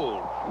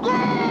gold.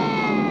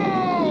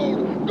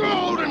 Gold!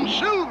 Gold and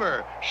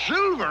silver.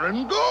 Silver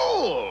and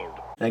gold.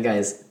 That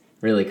guy's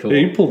really cool. Yeah,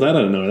 you pulled that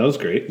out of nowhere. That was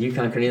great.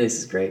 Yukon Cornelius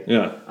is great.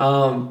 Yeah.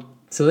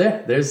 So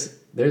yeah,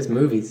 there's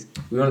movies.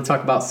 We want to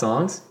talk about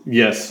songs?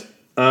 Yes.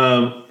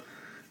 Oh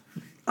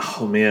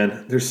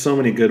man, there's so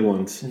many good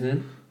ones.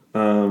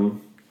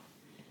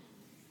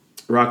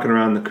 Rocking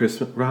around the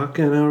Christmas.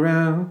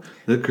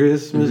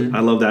 I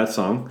love that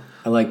song.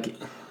 I like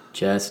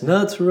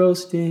chestnuts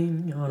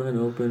roasting on an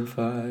open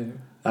fire.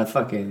 I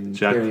fucking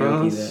Jack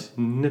karaoke Frost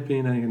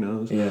nipping at your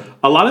nose. Yeah.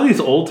 A lot of these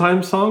old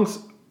time songs,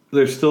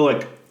 they're still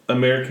like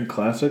American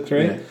classics,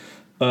 right?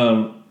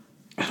 I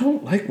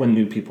don't like when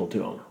new people do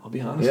them. I'll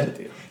be honest with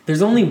you.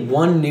 There's only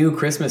one new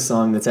Christmas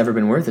song that's ever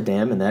been worth a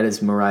damn, and that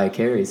is Mariah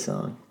Carey's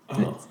song.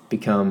 And it's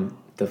become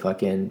the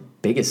fucking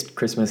biggest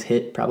Christmas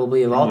hit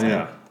probably of all time.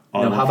 Yeah.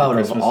 No, how about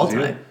of all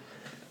time?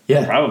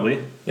 Yeah.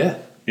 Probably. Yeah.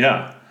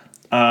 Yeah.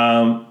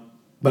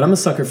 But I'm a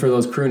sucker for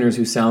those crooners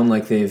who sound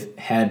like they've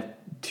had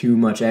too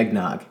much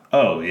eggnog.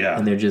 Oh yeah.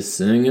 And they're just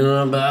singing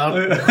about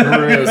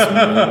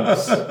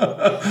Christmas.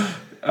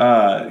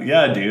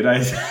 Yeah, dude.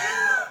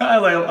 I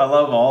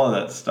love all of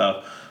that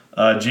stuff.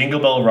 Jingle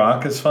Bell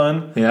Rock is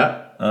fun.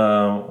 Yeah.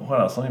 What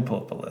else? Let me pull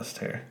up a list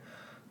here.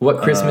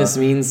 What Christmas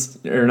means,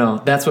 or no,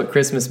 That's What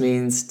Christmas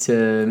Means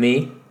to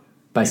Me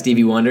by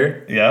Stevie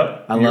Wonder.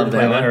 Yep. I You were love that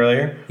playing one.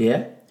 earlier.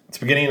 Yeah. It's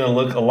beginning to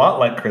look a lot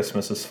like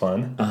Christmas is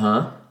fun.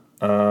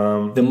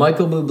 The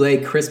Michael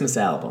Bublé Christmas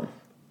album.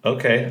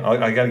 Okay,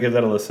 I gotta give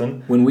that a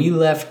listen. When we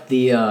left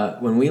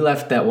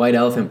that White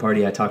Elephant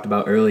party I talked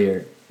about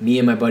earlier, me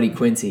and my buddy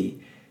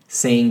Quincy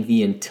sang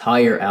the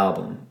entire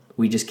album.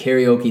 We just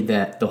karaoke'd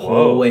that the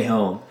whole way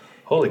home.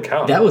 Holy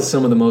cow! That was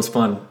some of the most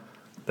fun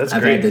That's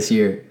I've great. had this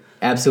year.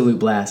 Absolute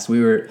blast.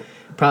 We were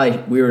a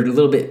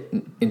little bit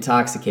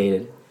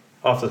intoxicated.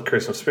 Off the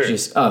Christmas spirit.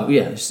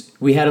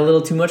 We had a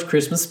little too much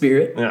Christmas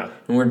spirit. Yeah.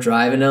 And we're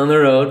driving down the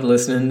road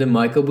listening to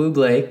Michael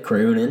Bublé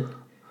crooning.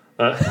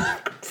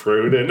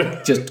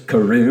 Crooning. Just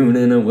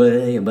crooning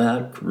away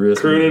about Christmas.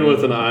 Crooning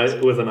with an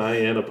I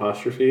and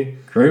apostrophe.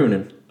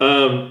 Crooning.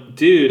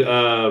 Dude,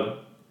 I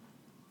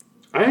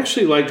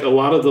actually liked a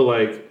lot of the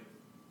I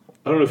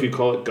don't know if you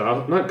call it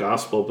not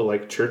gospel, but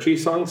like churchy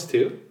songs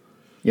too.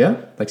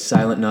 Yeah, like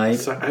Silent Night.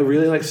 So I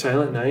really like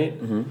Silent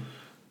Night.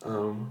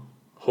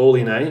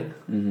 Holy Night.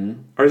 Mm-hmm.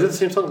 Or is it the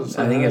same song?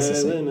 I think it's the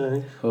same.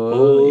 Night.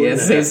 Oh, yeah,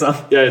 it's the same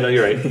song. Yeah, no,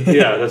 you're right.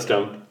 Yeah, that's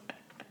dumb.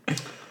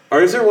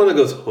 Or is there one that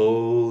goes,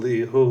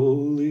 Holy,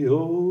 holy,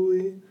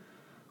 holy,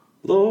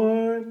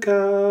 Lord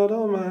God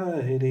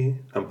Almighty?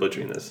 I'm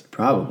butchering this.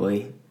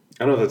 Probably.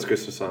 I don't know if that's a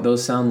Christmas song.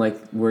 Those sound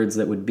like words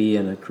that would be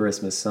in a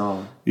Christmas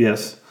song.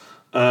 Yes.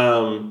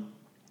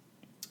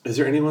 Is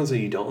there any ones that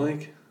you don't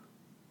like?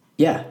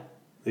 Yeah.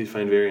 That you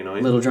find very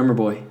annoying? Little Drummer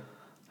Boy.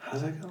 How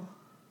does that go?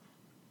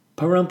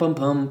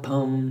 Pum-pum-pum-pum.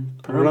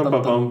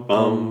 Pum-pum-pum-pum.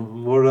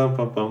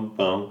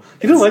 Pum-pum-pum-pum.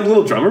 You don't like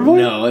Little Drummer Boy?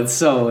 No, it's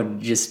so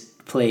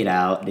just played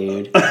out,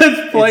 dude.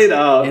 It's played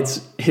out.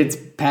 It's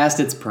past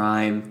its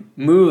prime.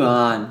 Move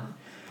on.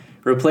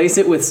 Replace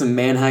it with some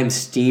Mannheim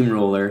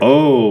Steamroller.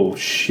 Oh,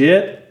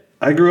 shit.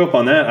 I grew up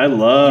on that. I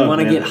love You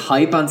want to get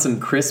hype on some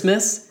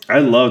Christmas? I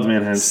loved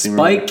Mannheim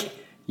Steamroller. Spike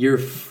your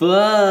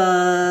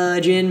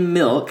fudging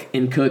milk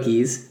and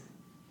cookies.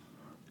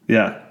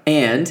 Yeah.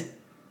 And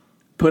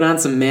put on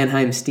some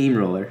Mannheim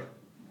Steamroller.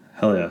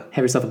 Hell yeah.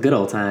 Have yourself a good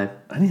old time.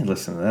 I need to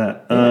listen to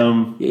that.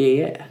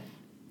 Yeah.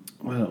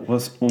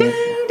 What's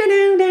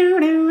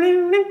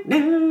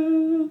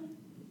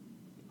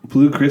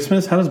Blue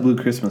Christmas? How does Blue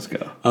Christmas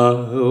go?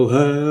 I'll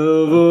have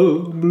a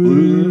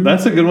blue.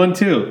 That's a good one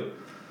too.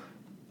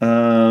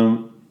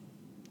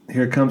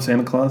 Here Comes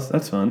Santa Claus.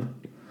 That's fun.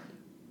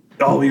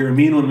 Oh, you're a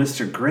mean one,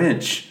 Mr.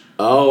 Grinch.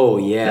 Oh,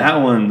 yeah. That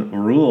one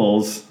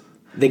rules.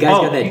 The guy's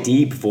got that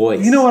deep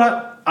voice. You know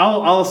what?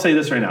 I'll say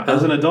this right now.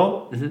 As an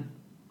adult,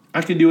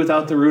 I could do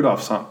without the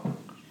Rudolph song.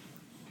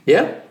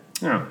 Yeah?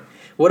 Yeah.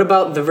 What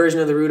about the version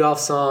of the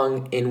Rudolph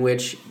song in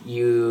which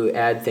you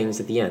add things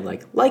at the end,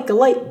 like a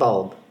light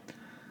bulb,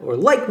 or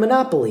like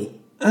Monopoly?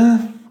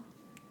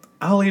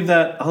 I'll leave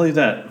that. I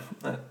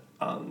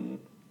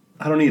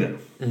don't need it.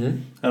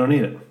 I don't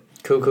need it.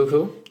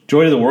 Cool.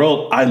 Joy to the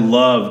World. I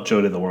love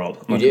Joy to the World.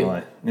 I'm You not do? gonna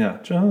lie. Yeah.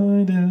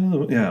 Joy to the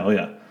World. Yeah. Oh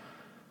yeah.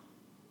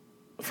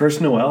 First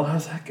Noel.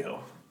 How's that go?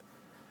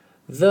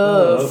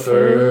 The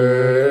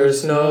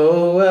first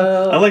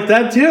Noel. I like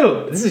that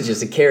too. This is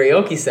just a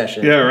karaoke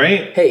session. Yeah.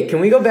 Right. Hey,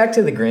 can we go back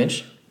to the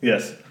Grinch?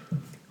 Yes.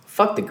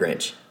 Fuck the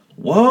Grinch.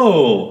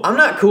 Whoa. I'm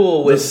not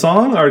cool The with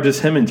song or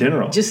just him in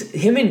general? just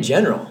him in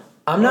general.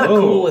 I'm not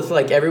cool with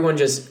like everyone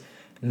just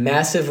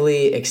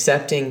massively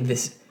accepting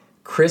this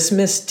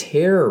Christmas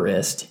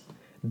terrorist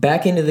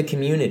back into the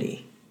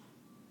community.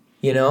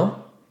 You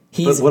know?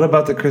 But what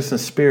about the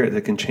Christmas spirit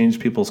that can change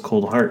people's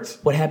cold hearts?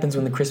 What happens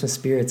when the Christmas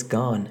spirit's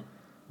gone?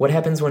 What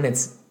happens when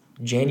it's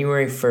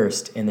January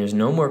 1st and there's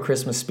no more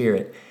Christmas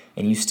spirit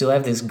and you still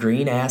have this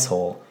green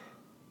asshole?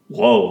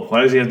 Whoa,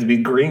 why does he have to be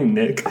green,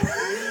 Nick?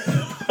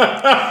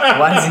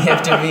 Why does he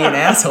have to be an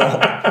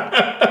asshole?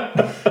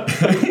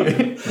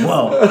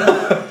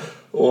 Whoa.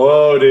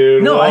 Whoa,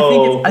 dude. No,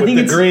 Whoa. I think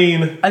it's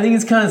green. I think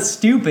it's kind of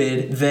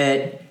stupid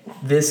that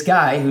this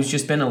guy who's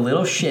just been a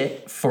little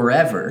shit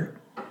forever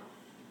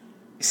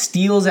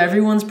steals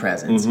everyone's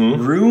presents,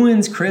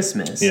 ruins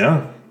Christmas,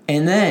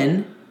 and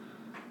then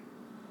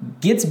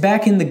gets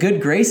back in the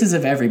good graces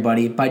of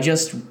everybody by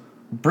just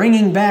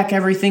bringing back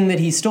everything that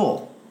he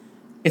stole.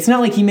 It's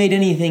not like he made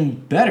anything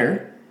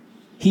better.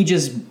 He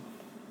just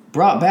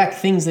brought back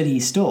things that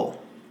he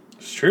stole.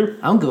 It's true.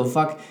 I don't give a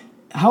fuck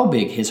how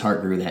big his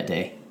heart grew that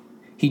day.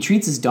 He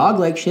treats his dog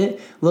like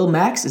shit. Lil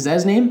Max, is that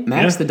his name?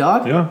 Max the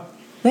dog? Yeah.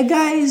 That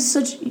guy is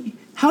such...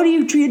 How do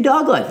you treat a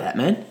dog like that,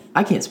 man?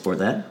 I can't support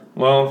that.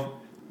 Well,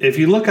 if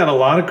you look at a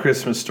lot of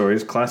Christmas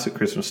stories, classic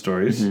Christmas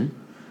stories,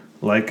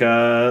 like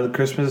the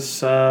Christmas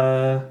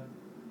Story?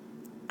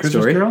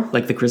 Carol?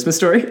 Like the Christmas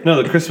story?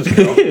 No, the Christmas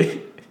Carol.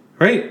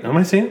 Right? Am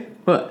I saying it?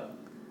 What?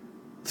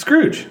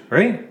 Scrooge,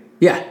 right?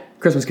 Yeah,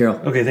 Christmas Carol.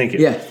 Okay, thank you.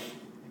 Yeah.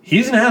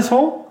 He's an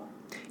asshole.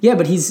 Yeah,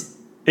 but he's...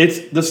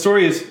 The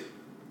story is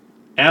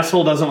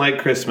asshole doesn't like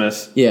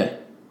Christmas. Yeah.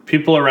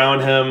 People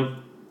around him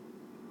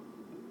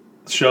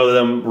show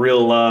them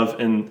real love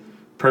and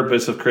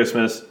purpose of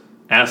Christmas.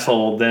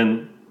 Asshole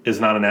then is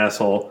not an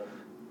asshole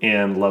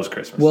and loves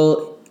Christmas.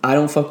 Well, I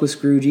don't fuck with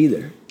Scrooge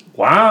either.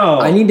 Wow.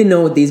 I need to know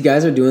what these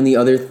guys are doing the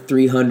other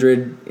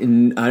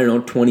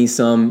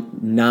 320-some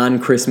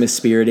non-Christmas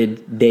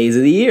spirited days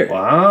of the year.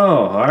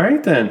 Wow. All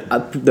right, then.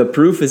 The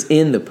proof is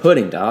in the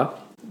pudding, Doc.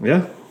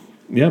 Yeah.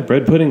 Yeah,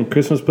 bread pudding,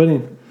 Christmas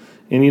pudding.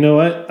 And you know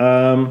what?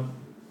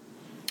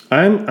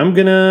 I'm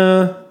going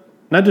to,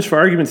 not just for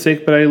argument's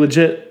sake, but I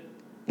legit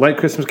like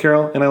Christmas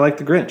Carol and I like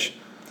The Grinch.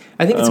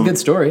 I think it's a good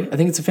story. I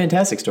think it's a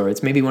fantastic story.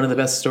 It's maybe one of the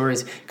best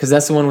stories because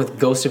that's the one with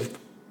ghosts of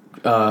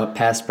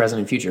past, present,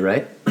 and future,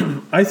 right?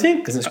 I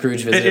think... Isn't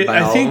Scrooge visited by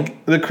all I of them?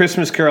 think The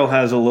Christmas Carol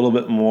has a little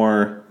bit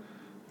more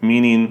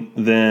meaning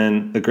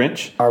than The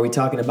Grinch. Are we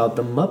talking about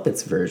the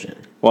Muppets version?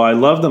 Well, I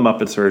love the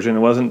Muppets version. It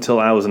wasn't until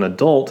I was an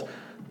adult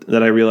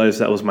that I realized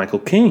that was Michael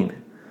Caine.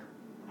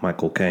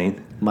 Michael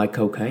Caine.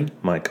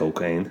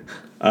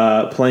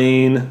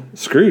 Playing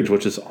Scrooge,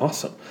 which is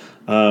awesome.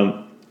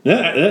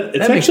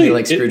 It's makes me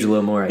like Scrooge a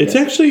little more, I guess.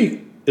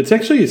 It's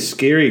actually a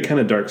scary, kind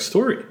of dark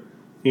story,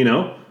 you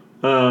know?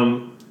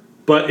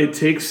 But it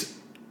takes,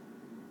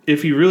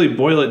 if you really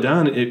boil it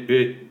down,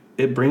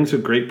 it brings a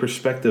great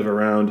perspective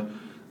around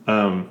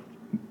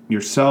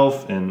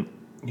yourself and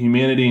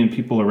humanity and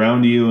people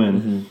around you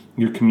and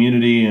your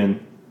community and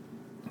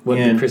What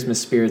the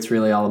Christmas spirit's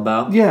really all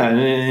about. yeah,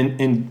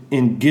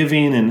 and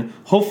giving, and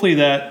hopefully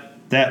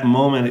that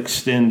moment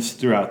extends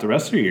throughout the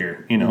rest of the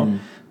year. You know,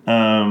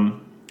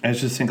 I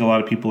just think a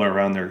lot of people are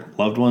around their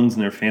loved ones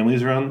and their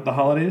families around the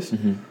holidays,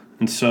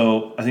 and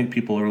so I think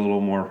people are a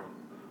little more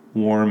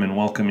warm and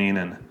welcoming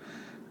and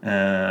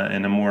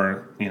in a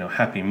more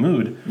happy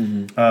mood.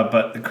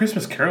 But the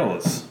Christmas Carol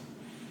is,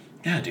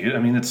 yeah, dude. I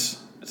mean, it's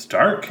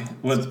dark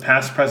with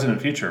past, present, and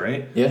future,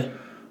 right? Yeah.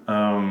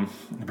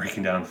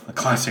 Breaking down the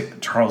classic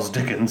Charles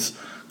Dickens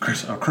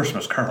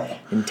Christmas Carol.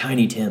 And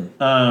Tiny Tim.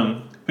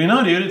 But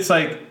dude, it's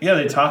like, yeah,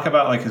 they talk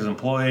about like his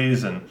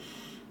employees and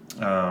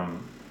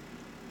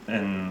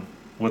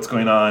what's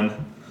going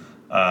on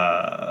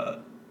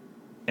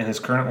in his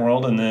current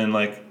world, and then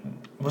like,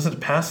 was it a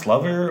past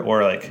lover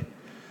or like,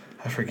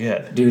 I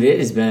forget. Dude, it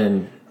has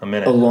been a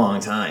minute, a long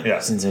time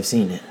since I've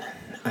seen it.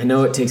 I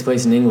know it takes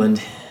place in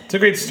England. It's a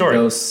great story.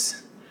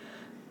 Ghosts.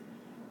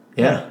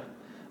 Yeah.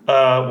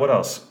 What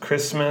else?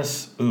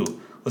 Christmas.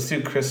 Ooh, let's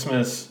do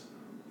Christmas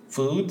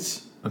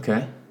foods.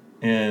 Okay.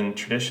 And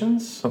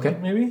traditions. Okay.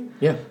 Maybe.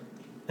 Yeah.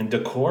 And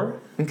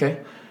decor. Okay.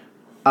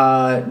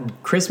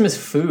 Christmas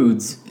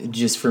foods,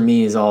 just for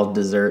me, is all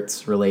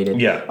desserts related.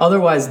 Yeah.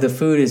 Otherwise, the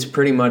food is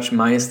pretty much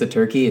minus the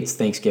turkey. It's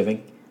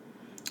Thanksgiving.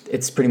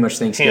 It's pretty much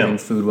Thanksgiving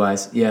food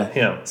wise. Yeah.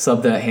 Ham.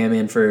 Sub that ham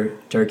in for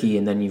turkey,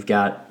 and then you've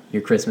got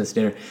your Christmas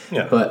dinner.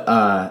 Yeah.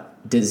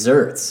 But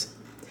desserts,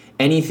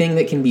 anything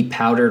that can be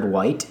powdered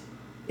white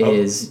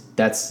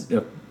that's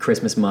a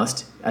Christmas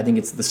must. I think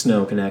it's the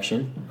snow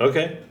connection.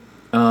 Okay.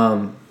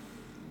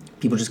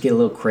 People just get a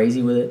little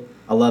crazy with it.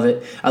 I love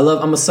it.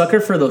 I'm a sucker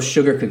for those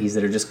sugar cookies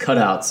that are just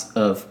cutouts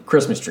of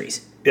Christmas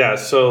trees. Yeah,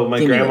 so my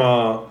Give me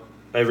grandma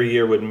every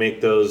year would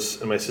make those,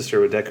 and my sister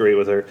would decorate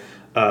with her,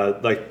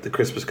 like the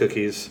Christmas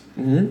cookies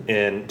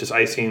and just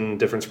icing,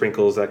 different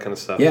sprinkles, that kind of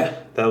stuff. Yeah.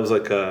 That was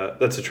like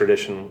that's a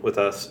tradition with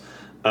us.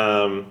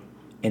 And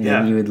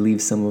then you would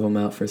leave some of them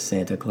out for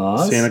Santa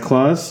Claus. Santa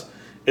Claus.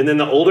 And then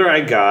the older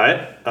I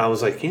got, I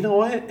was like, you know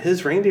what?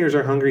 His reindeers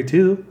are hungry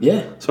too.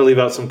 Yeah. So I leave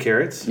out some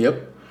carrots.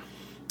 Yep.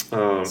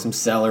 Some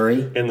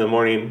celery. In the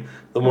morning,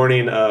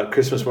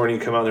 Christmas morning,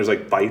 you come out and there's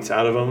like bites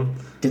out of them.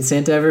 Did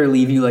Santa ever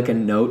leave you like a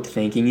note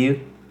thanking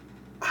you?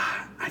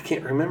 I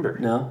can't remember.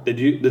 No.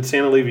 Did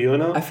Santa leave you a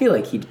note? I feel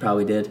like he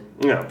probably did.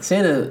 No.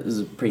 Santa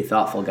is a pretty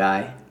thoughtful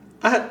guy.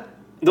 The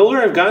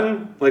older I've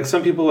gotten, like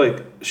some people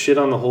like shit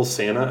on the whole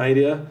Santa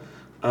idea.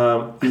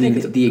 I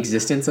think the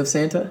existence of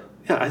Santa?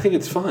 Yeah, I think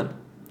it's fun.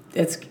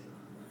 It's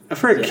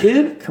for a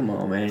kid. Come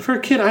on, man. For a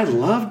kid, I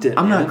loved it.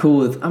 I'm not cool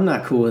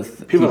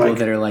with people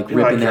that are like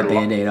ripping that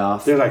Band-Aid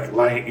off. They're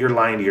like, you're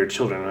lying to your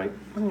children. I'm like,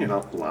 well, you're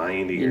not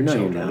lying to your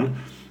children. You're not.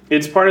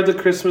 It's part of the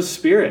Christmas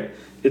spirit.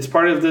 It's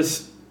part of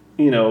this,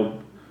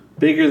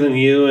 bigger than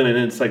you, and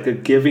it's like a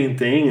giving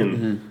thing,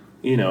 and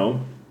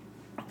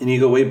and you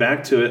go way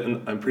back to it,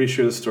 and I'm pretty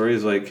sure the story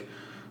is like,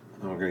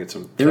 we're gonna get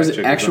some. There's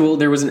an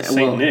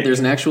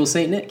actual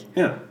Saint Nick.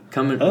 Yeah,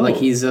 coming like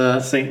he's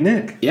Saint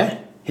Nick. Yeah,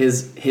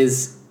 his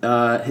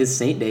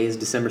saint day is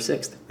December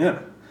 6th. Yeah,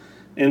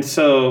 and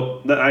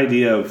so the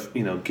idea of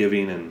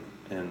giving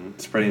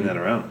and spreading that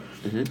around,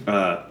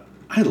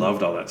 I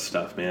loved all that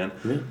stuff, man.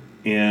 Yeah.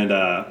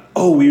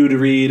 And we would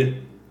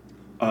read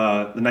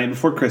the night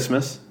before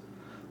Christmas.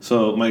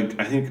 So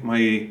I think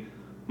my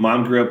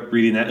mom grew up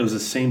reading that. It was the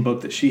same book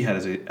that she had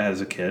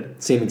as a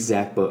kid. Same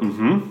exact book.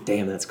 Mm-hmm.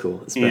 Damn, that's cool.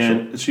 That's special.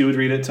 And she would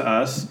read it to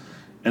us.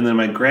 And then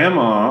my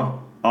grandma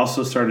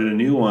also started a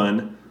new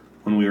one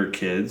when we were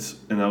kids,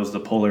 and that was the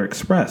Polar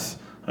Express.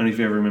 I don't know if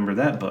you ever remember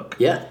that book.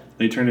 Yeah.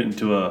 They turned it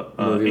into a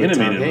Tom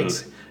animated movie.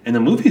 And the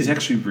movie's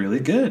actually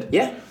really good.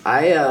 Yeah.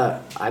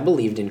 I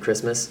believed in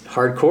Christmas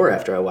hardcore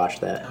after I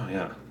watched that. Oh,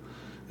 yeah.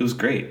 It was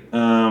great.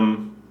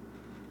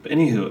 But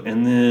anywho,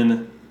 and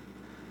then...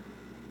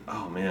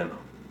 Oh, man.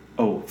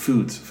 Oh,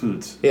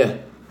 foods. Yeah.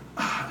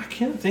 I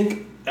can't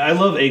think... I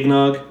love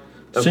eggnog.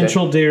 Okay.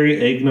 Central Dairy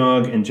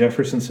Eggnog in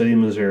Jefferson City,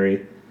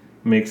 Missouri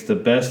makes the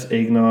best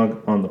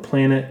eggnog on the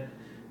planet.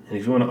 And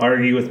if you want to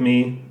argue with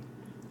me,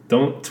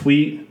 don't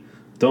tweet,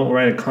 don't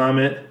write a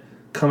comment,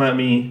 come at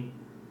me,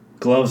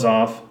 gloves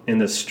off, in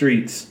the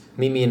streets.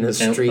 Meet me in the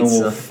streets. And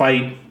we'll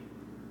fight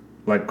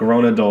like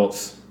grown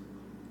adults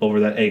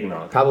over that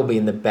eggnog. Probably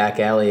in the back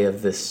alley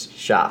of this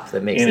shop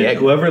that makes the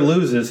eggnog. Whoever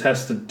loses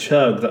has to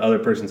chug the other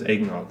person's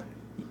eggnog.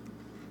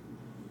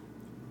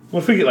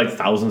 What if we get like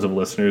thousands of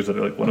listeners that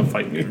are like, want to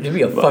fight you? It'd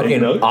be a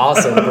fucking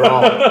awesome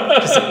brawl.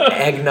 Just an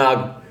eggnog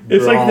brawl.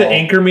 It's like the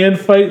Anchorman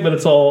fight, but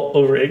it's all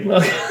over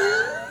eggnog.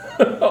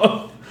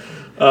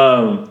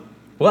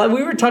 Well,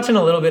 we were touching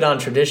a little bit on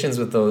traditions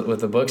with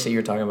the books that you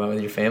were talking about with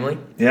your family.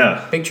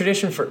 Yeah. Big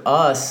tradition for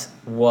us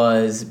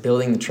was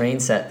building the train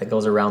set that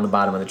goes around the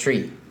bottom of the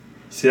tree.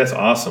 See, that's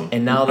awesome.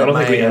 And now that I don't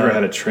think we ever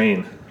had a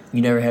train.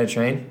 You never had a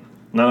train?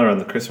 Not around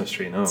the Christmas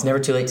tree, no. It's never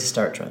too late to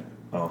start, Trent.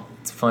 Oh.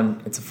 It's a fun.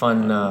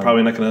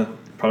 Probably not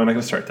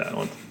gonna start that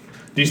one.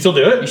 Do you still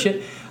do it? You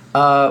should.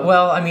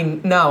 Well, I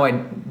mean, now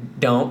I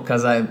don't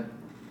because I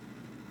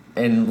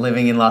am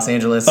living in Los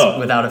Angeles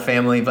without a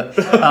family, but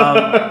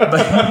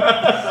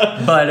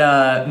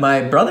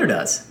my brother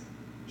does.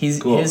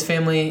 Cool. His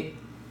family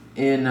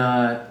in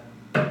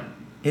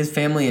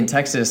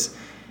Texas.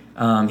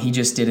 He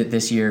just did it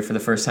this year for the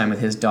first time with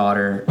his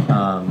daughter.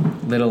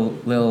 Little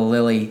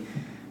Lily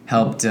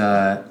helped.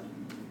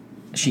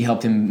 She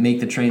helped him make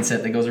the train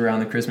set that goes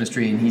around the Christmas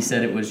tree, and he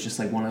said it was just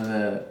like one of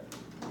the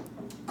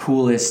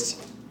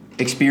coolest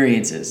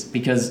experiences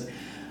because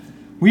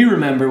we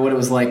remember what it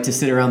was like to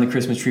sit around the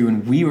Christmas tree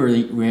when we were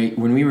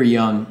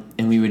young,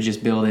 and we would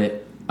just build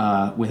it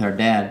with our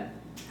dad.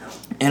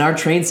 And our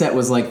train set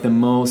was like the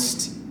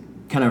most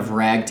kind of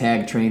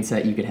ragtag train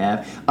set you could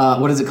have.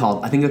 What is it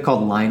called? I think they're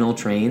called Lionel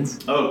trains.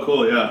 Oh,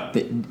 cool, yeah.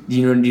 Do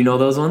you know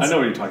those ones? I know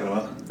what you're talking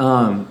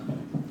about.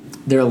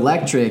 They're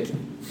electric,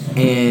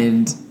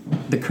 and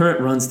the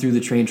current runs through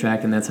the train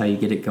track, and that's how you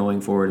get it going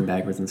forward and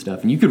backwards and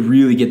stuff. And you could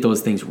really get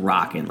those things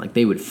rocking. Like,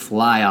 they would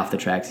fly off the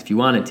tracks if you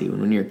wanted to.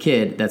 And when you're a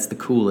kid, that's the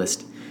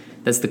coolest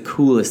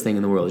thing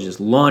in the world, is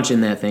just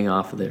launching that thing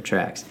off of their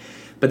tracks.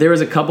 But there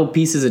was a couple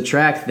pieces of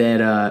track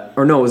that, it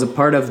was a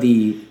part of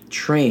the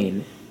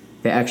train,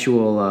 the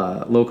actual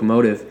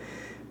locomotive,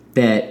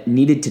 that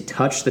needed to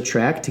touch the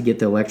track to get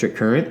the electric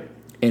current.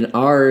 And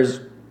our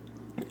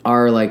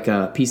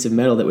piece of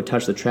metal that would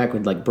touch the track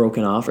would like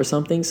broken off or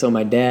something. So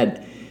my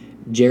dad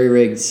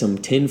jerry-rigged some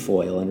tin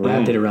foil and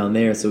wrapped it around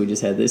there. So we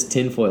just had this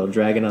tin foil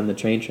dragging on the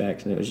train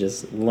tracks, and it was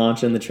just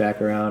launching the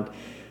track around.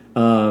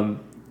 And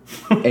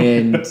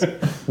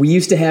we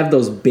used to have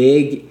those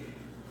big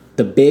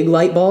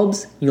light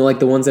bulbs, like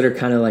the ones that are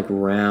kind of like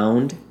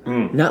round,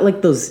 not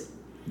like those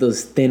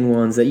thin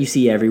ones that you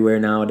see everywhere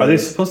nowadays. Are they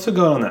supposed to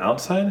go on the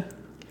outside?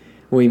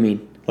 What do you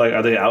mean? Like,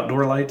 are they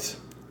outdoor lights?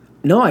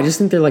 No, I just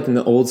think they're like in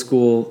the old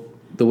school,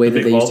 the way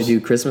that they used to do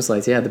Christmas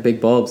lights. Yeah, the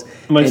big bulbs.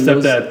 My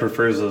stepdad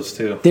prefers those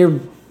too. They're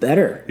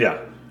better. Yeah.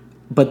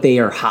 But they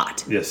are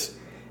hot. Yes.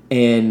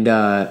 And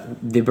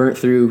they burnt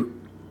through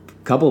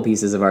a couple of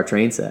pieces of our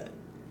train set.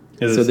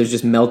 So there's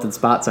just melted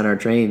spots on our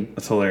train.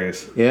 That's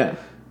hilarious. Yeah.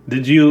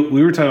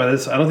 We were talking about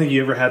this, I don't think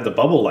you ever had the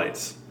bubble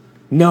lights.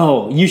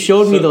 No, you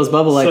showed me those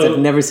bubble lights. I've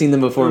never seen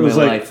them before in my life.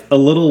 It was like a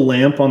little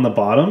lamp on the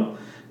bottom,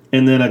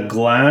 and then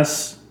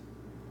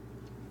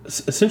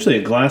essentially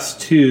a glass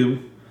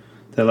tube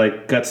that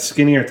like got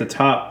skinnier at the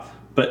top,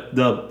 but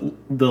the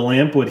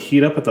lamp would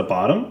heat up at the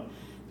bottom,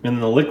 and then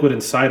the liquid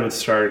inside would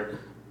start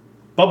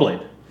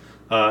bubbling,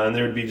 and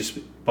there would be just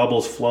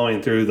bubbles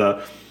flowing through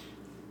the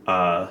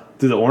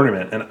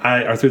ornament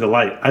or through the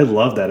light. I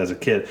loved that as a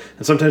kid,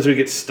 and sometimes we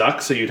get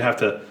stuck, so you'd have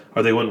to,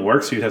 or they wouldn't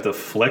work, so you'd have to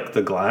flick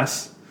the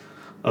glass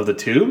of the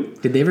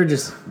tube. Did they ever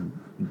just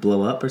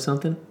blow up or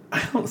something?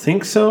 I don't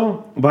think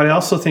so, but I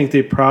also think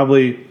I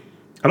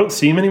don't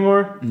see them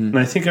anymore, and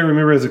I think I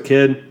remember as a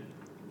kid,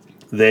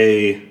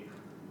 they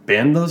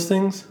banned those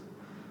things.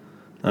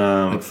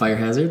 Like fire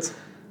hazards?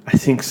 I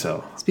think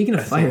so. Speaking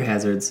of fire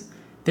hazards,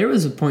 there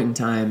was a point in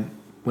time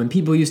when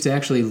people used to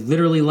actually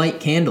literally light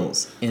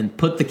candles and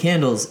put the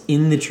candles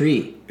in the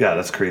tree. Yeah,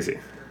 that's crazy.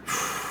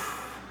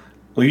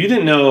 Well, you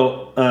didn't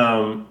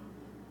know...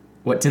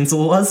 what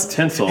tinsel was?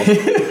 Tinsel.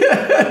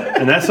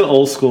 And that's an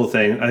old school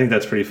thing. I think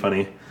that's pretty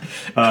funny.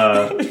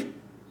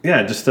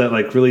 Yeah, just that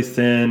like really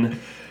thin,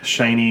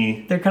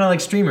 shiny... They're kind of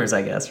like streamers,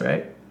 I guess,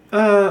 right?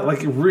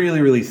 Like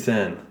really, really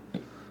thin.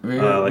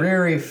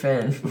 Very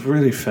thin.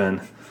 Really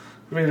thin.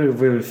 Really,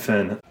 really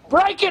thin.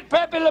 Break it,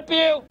 Pepe Le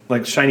Pew!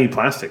 Like shiny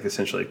plastic,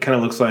 essentially. Kind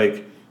of looks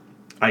like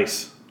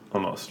ice,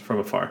 almost, from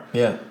afar.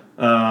 Yeah.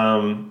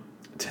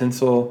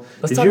 Tinsel.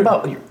 Let's talk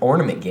about your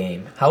ornament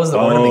game. How was the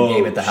ornament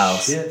game at the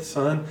house? Shit,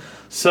 son.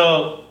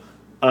 So,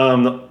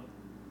 when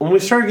we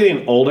started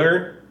getting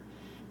older,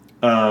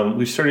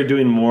 we started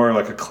doing more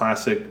like a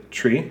classic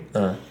tree.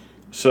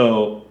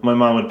 So my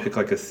mom would pick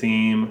like a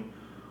theme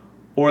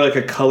or like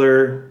a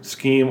color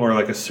scheme or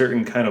like a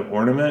certain kind of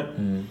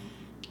ornament.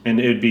 And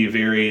it would be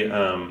very,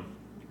 not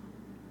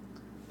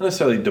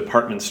necessarily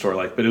department store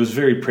like, but it was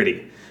very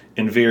pretty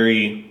and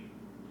very...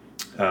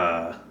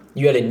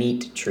 you had a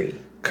neat tree.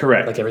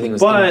 Correct. Like everything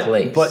was in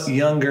place. But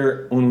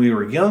when we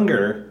were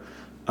younger,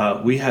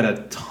 we had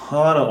a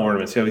ton of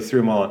ornaments. Yeah, we threw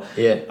them all on.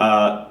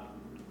 Yeah.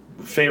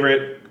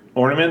 Favorite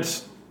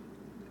ornaments?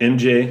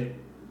 MJ.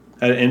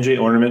 Had an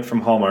MJ ornament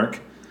from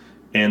Hallmark.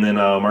 And then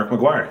Mark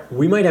McGuire.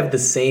 We might have the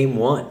same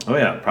one. Oh,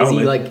 yeah, probably.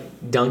 Is he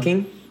like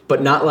dunking?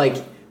 But not like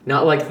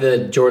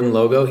the Jordan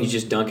logo. He's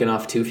just dunking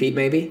off 2 feet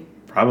maybe?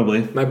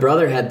 Probably. My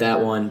brother had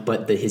that one,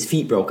 but his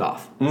feet broke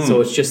off.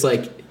 So it's just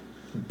like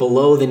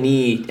below the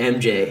knee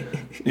MJ.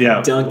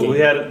 Yeah. Dunking. We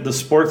had the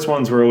sports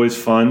ones were always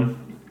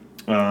fun.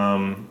 I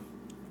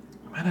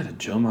might have had a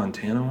Joe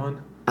Montana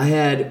one. I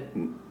had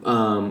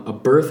a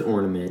birth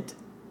ornament.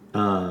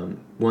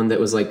 One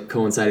that was like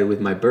coincided with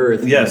my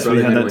birth. Yes, my brother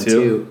we had that one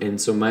too. And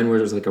so mine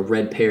was like a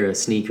red pair of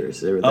sneakers.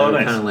 They were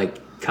nice. kind of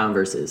like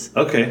Converses.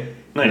 Okay,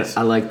 nice.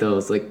 I like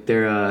those. Like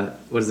they're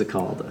what is it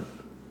called?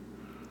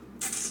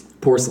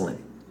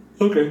 Porcelain.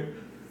 Okay.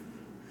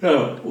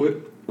 Yeah,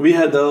 we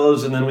had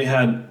those, and then we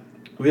had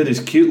these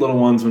cute little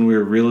ones when we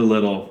were really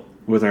little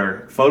with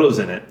our photos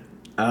in it.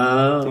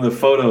 Oh. The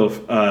photo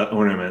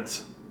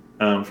ornaments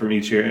from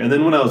each year. And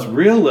then when I was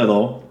real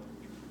little,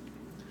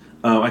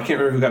 I can't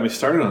remember who got me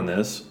started on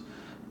this.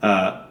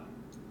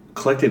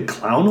 Collected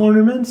clown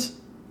ornaments.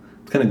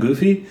 It's kind of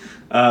goofy,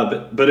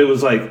 but it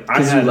was like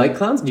Because you like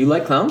clowns? Do you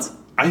like clowns?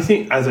 I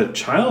think as a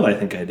child, I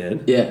think I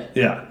did. Yeah.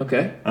 Yeah.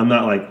 Okay. I'm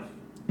not like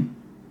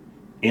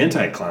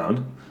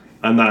anti-clown.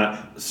 I'm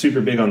not super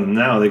big on them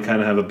now. They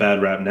kind of have a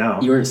bad rap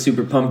now. You weren't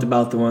super pumped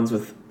about the ones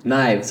with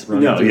knives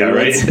running No, through yeah, the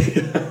right.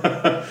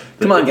 woods.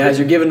 Come on, guys,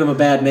 you're giving them a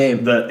bad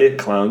name. The it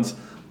clowns.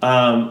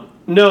 No,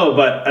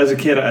 but as a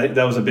kid,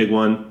 that was a big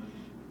one.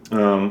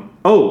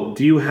 What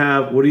do you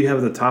have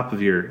at the top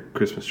of your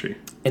Christmas tree?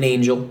 An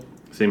angel.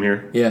 Same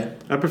here. Yeah.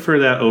 I prefer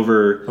that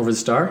over the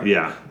star?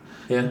 Yeah.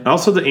 Yeah.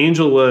 Also, the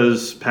angel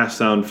was passed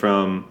down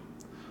from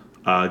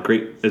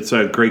great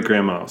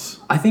grandma's.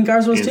 I think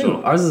ours was angel.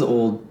 too. Ours is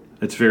old.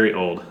 It's very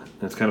old.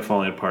 And it's kind of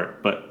falling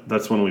apart, but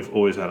that's one we've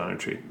always had on our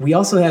tree. We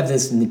also have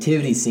this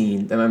nativity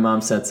scene that my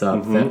mom sets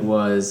up Mm-hmm. that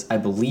was, I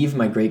believe,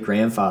 my great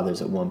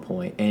grandfather's at one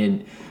point,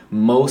 and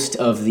most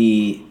of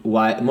the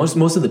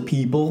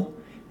people,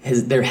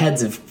 their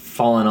heads have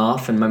fallen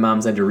off, and my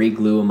mom's had to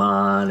re-glue them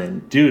on.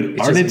 And dude,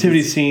 it's our just-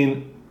 nativity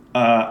scene.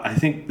 I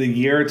think the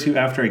year or two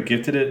after I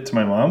gifted it to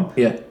my mom,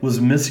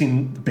 was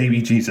missing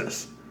baby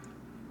Jesus.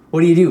 What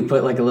do you do?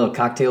 Put like a little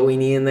cocktail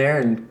weenie in there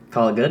and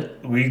call it good?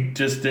 We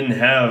just didn't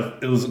have.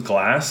 It was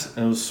glass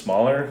and it was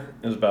smaller.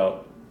 It was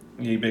about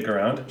yay big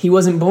around. He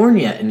wasn't born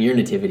yet in your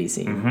nativity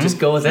scene. Mm-hmm. Just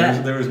go with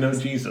that. There was no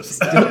Jesus.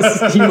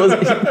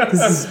 This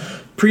is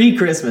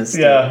pre-Christmas.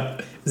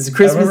 Yeah. This is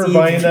Christmas I remember Eve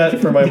buying that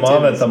for my mom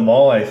at nativities. the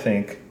mall, I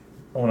think,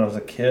 when I was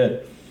a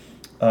kid.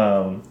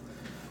 But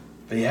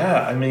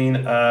yeah, I mean,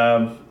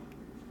 I'm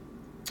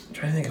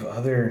trying to think of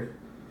other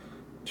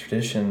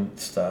tradition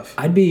stuff.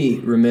 I'd be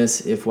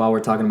remiss if, while we're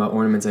talking about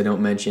ornaments, I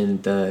don't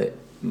mention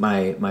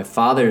my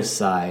father's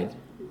side,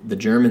 the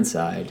German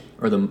side,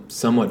 or the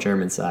somewhat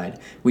German side.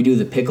 We do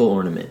the pickle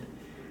ornament,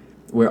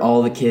 where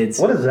all the kids.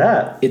 What is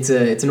that? It's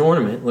an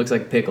ornament. It looks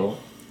like a pickle.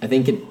 I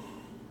think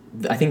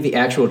the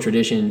actual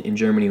tradition in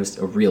Germany was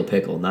a real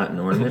pickle, not an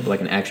ornament, but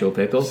like an actual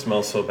pickle. It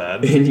smells so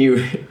bad. And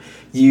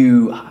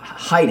you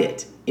hide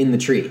it in the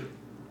tree.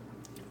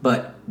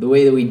 But the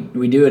way that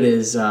we do it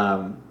is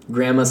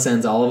Grandma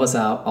sends all of us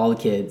out, all the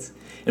kids,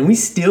 and we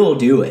still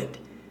do it.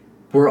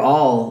 We're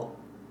all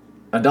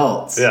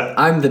adults. Yeah.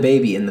 I'm the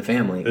baby in the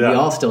family. Yeah. We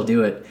all still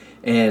do it.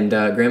 And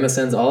Grandma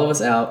sends all of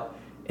us out,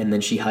 and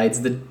then she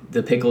hides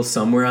the pickle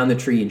somewhere on the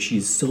tree, and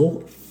she's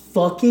so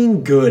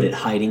fucking good at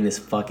hiding this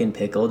fucking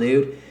pickle,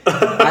 dude.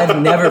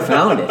 I've never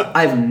found it.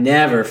 I've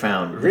never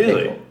found the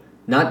Really? pickle.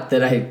 Not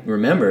that I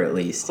remember, at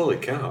least. Holy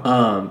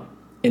cow.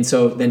 And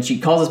so then she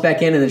calls us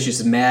back in, and then she's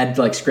just mad,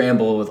 like,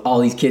 scramble with all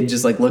these kids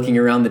just, like, looking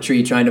around the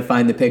tree trying to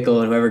find the pickle,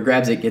 and whoever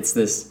grabs it gets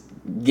this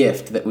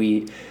gift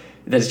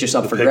that's just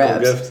up for pickle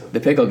grabs. gift?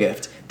 The pickle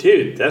gift.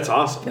 Dude, that's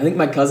awesome. I think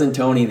my cousin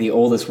Tony, the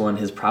oldest one,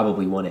 has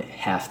probably won it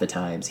half the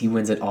times. He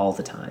wins it all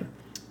the time.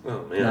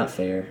 Oh, man. Not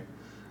fair.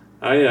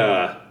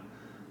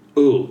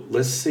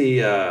 Let's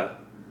see,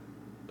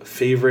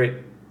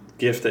 favorite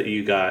gift that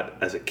you got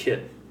as a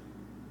kid.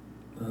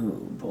 Oh,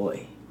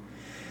 boy.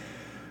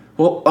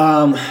 Well,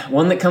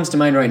 one that comes to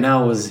mind right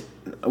now was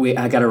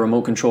I got a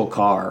remote control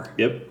car.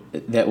 Yep.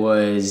 That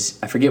was,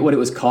 I forget what it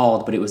was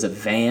called, but it was a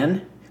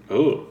van.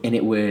 Oh. And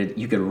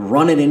you could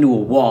run it into a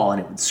wall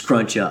and it would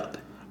scrunch up.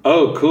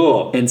 Oh,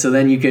 cool. And so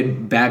then you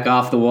could back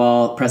off the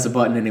wall, press a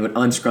button, and it would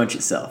unscrunch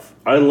itself.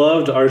 I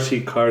loved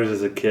RC cars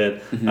as a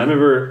kid. Mm-hmm. I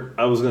remember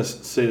I was going to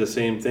say the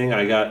same thing.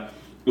 It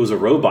was a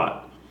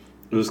robot.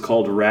 It was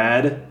called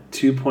Rad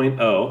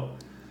 2.0.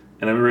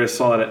 And I remember I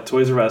saw it at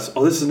Toys R Us.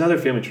 Oh, this is another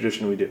family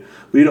tradition we do.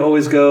 We'd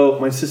always go,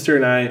 my sister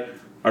and I,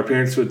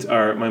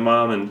 my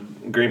mom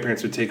and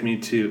grandparents would take me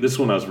to, this is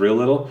when I was real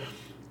little,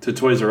 to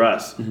Toys R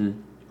Us. Mm-hmm.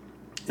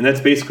 And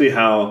that's basically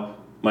how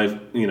my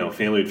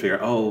family would figure,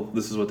 oh,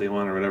 this is what they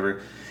want or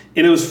whatever.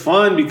 And it was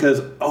fun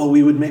because,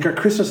 we would make our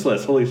Christmas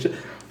list. Holy shit.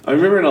 I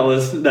remember all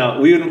this. Now,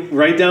 we would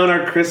write down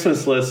our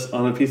Christmas list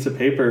on a piece of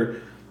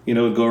paper,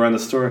 would go around the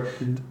store.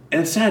 Mm-hmm.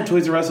 And it's sad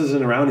Toys R Us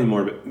isn't around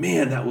anymore, but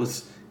man, that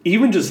was,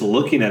 even just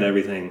looking at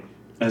everything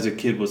as a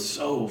kid was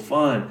so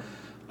fun.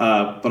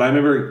 But I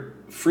remember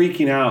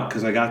freaking out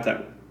because I got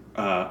that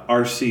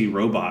RC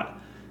robot.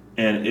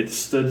 And it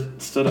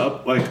stood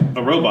up like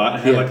a robot.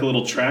 It had like a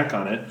little track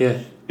on it. Yeah.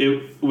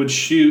 It would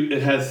shoot.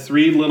 It had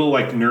 3 little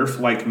like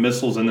Nerf-like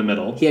missiles in the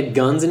middle. He had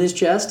guns in his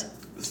chest?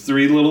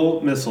 3 little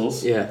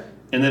missiles. Yeah.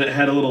 And then it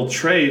had a little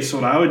tray. So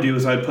what I would do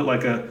is I'd put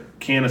like a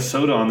can of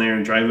soda on there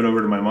and drive it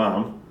over to my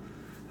mom.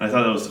 I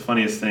thought that was the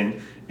funniest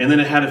thing. And then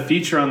it had a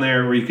feature on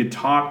there where you could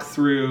talk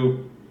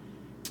through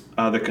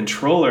the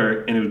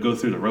controller and it would go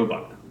through the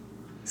robot.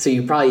 So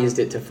you probably used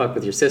it to fuck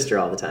with your sister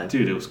all the time.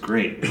 Dude, it was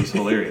great. It was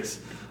hilarious.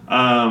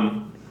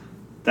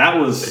 That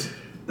was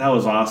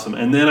awesome.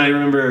 And then I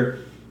remember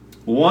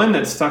one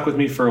that stuck with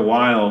me for a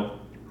while.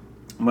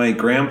 My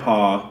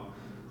grandpa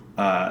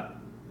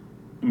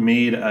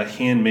made a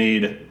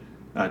handmade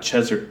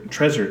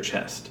treasure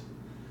chest,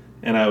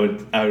 and I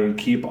would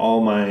keep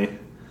all my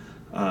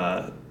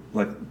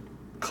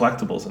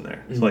collectibles in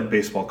there. So like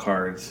baseball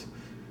cards,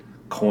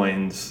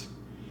 coins,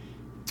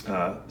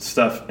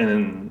 stuff,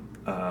 and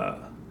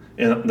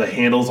the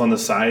handles on the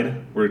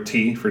side were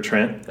T for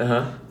Trent.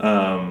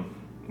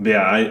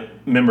 Yeah, I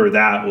remember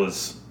that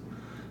was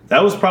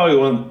probably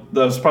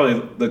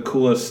the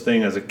coolest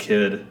thing as a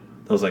kid.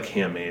 That was like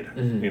handmade,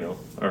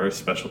 or a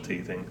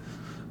specialty thing.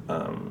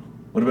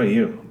 What about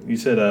you? You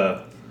said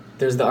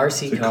there's the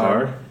RC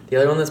car. The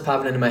other one that's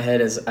popping into my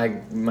head is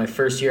my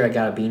first year I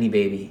got a Beanie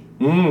Baby.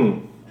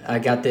 I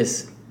got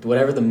this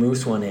whatever the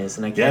moose one is,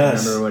 and I can't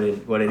remember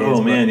what it is.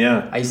 Oh man,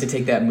 yeah. I used to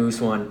take that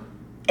moose one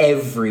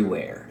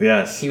everywhere.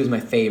 Yes. He was my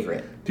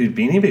favorite. Dude,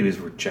 Beanie Babies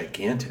were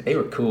gigantic. They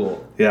were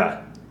cool.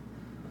 Yeah.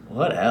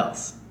 What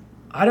else?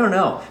 I don't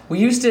know.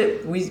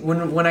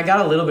 When I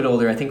got a little bit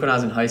older, I think when I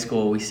was in high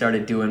school, we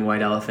started doing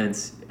white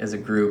elephants as a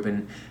group,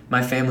 and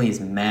my family is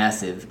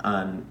massive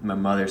on my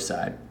mother's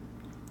side.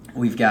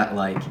 We've got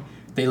like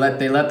they let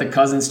the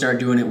cousins start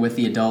doing it with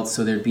the adults,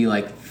 so there'd be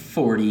like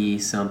 40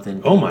 something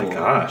people Oh my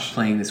gosh.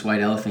 playing this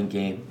white elephant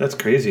game. That's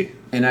crazy.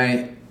 And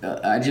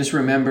I just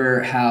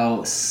remember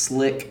how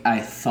slick I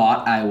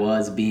thought I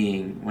was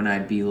being when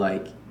I'd be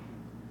like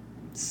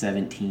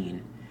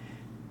 17.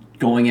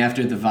 Going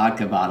after the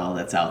vodka bottle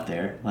that's out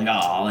there. Like, oh,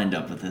 I'll end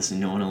up with this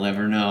and no one will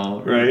ever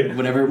know. Right.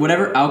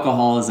 Whatever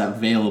alcohol is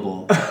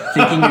available.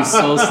 Thinking you're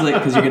so slick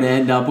because you're going to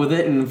end up with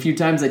it. And a few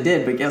times I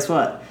did, but guess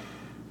what?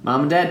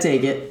 Mom and Dad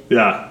take it.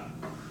 Yeah.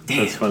 Damn.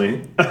 That's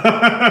funny.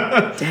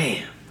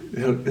 Damn.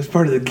 It's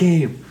part of the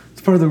game.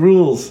 It's part of the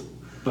rules.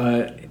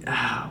 But,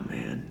 oh,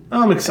 man.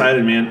 Oh, I'm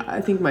excited, man.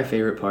 I think my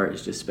favorite part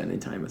is just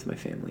spending time with my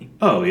family.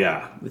 Oh,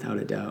 yeah. Without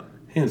a doubt.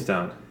 Hands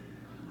down.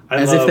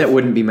 If that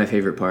wouldn't be my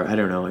favorite part. I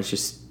don't know. It's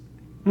just...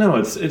 No,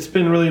 it's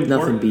been really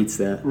important. Nothing beats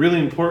that. Really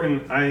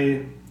important.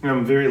 I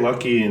am very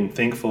lucky and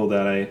thankful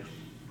that I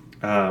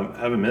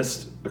haven't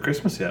missed a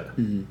Christmas yet.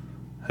 Mm-hmm.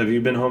 Have you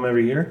been home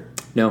every year?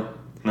 No.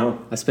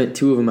 I spent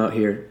 2 of them out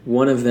here.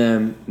 One of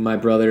them, my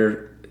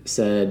brother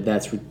said,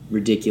 that's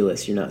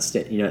ridiculous. You're not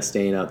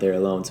staying out there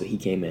alone, so he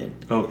came in.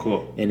 Oh,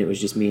 cool. And it was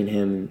just me and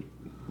him.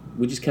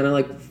 We just kind of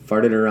like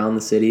farted around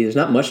the city. There's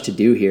not much to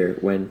do here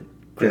when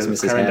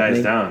Christmas is happening. It kind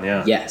of dies down,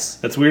 yeah. Yes.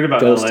 That's weird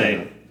about Ghost LA.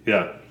 town.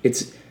 Yeah.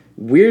 It's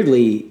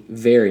weirdly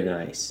very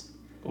nice.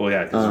 Well,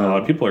 yeah, because a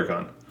lot of people are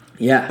gone.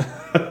 Yeah.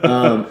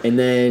 And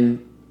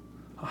then...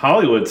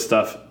 Hollywood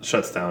stuff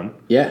shuts down.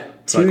 Yeah.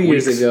 2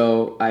 years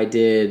ago, I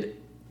did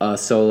a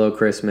solo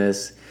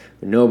Christmas.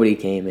 Nobody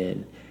came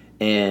in.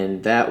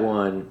 And that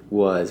one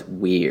was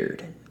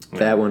weird. Yeah.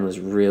 That one was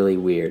really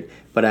weird.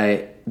 But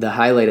the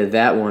highlight of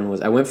that one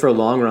was I went for a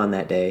long run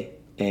that day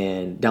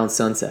and down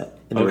Sunset.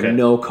 And there were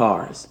no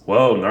cars.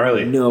 Whoa,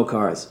 gnarly. No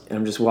cars. And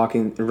I'm just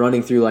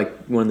running through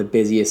like one of the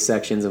busiest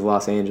sections of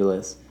Los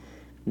Angeles.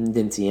 And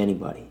didn't see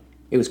anybody.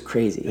 It was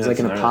crazy. It was like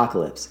an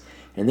apocalypse.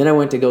 And then I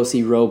went to go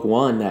see Rogue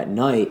One that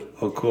night.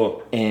 Oh,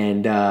 cool.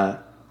 And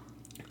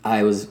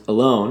I was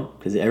alone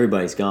because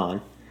everybody's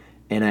gone.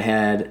 And I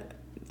had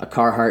a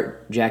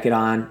Carhartt jacket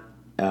on,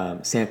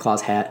 Santa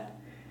Claus hat,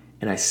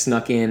 and I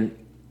snuck in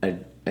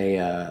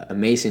a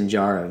mason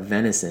jar of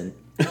venison.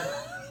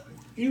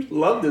 You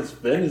love this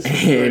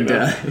venison.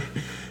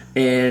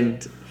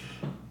 And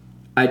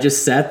I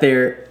just sat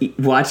there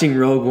watching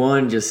Rogue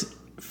One, just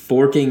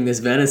forking this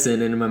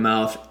venison into my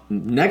mouth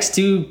next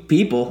to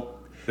people.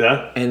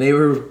 Yeah. And they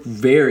were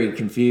very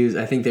confused.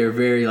 I think they were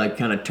very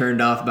kind of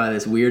turned off by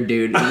this weird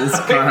dude in this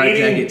Carhartt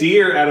jacket. Eating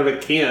deer out of a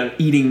can.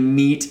 Eating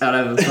meat out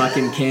of a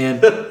fucking can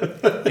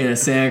in a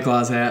Santa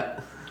Claus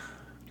hat.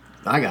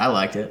 I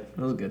liked it.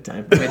 It was a good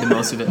time. I made the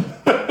most of it.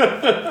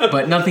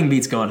 But nothing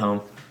beats going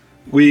home.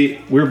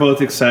 We're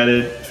both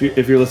excited.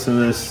 If you're listening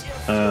to this,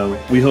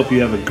 we hope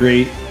you have a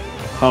great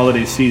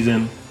holiday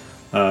season.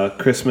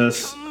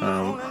 Christmas,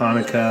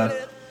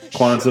 Hanukkah,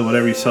 Kwanzaa,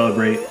 whatever you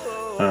celebrate.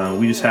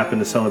 We just happen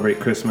to celebrate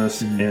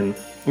Christmas, and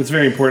it's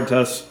very important to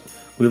us.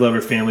 We love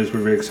our families.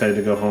 We're very excited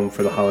to go home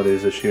for the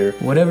holidays this year.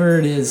 Whatever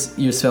it is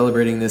you're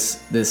celebrating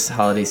this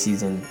holiday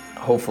season,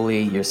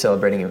 hopefully you're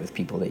celebrating it with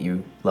people that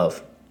you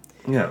love.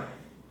 Yeah.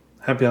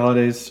 Happy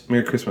holidays.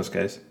 Merry Christmas,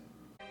 guys.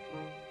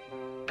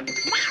 Merry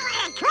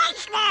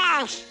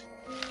Christmas!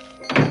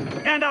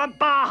 And a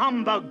bah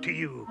humbug to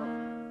you.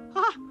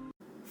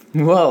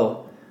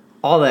 Whoa.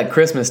 All that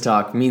Christmas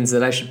talk means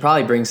that I should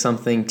probably bring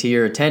something to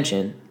your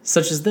attention,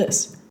 such as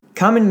this.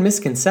 Common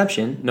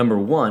misconception, number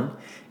 1,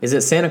 is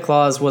that Santa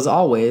Claus was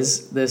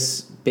always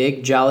this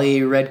big,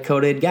 jolly,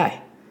 red-coated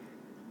guy.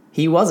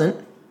 He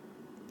wasn't.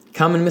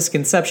 Common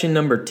misconception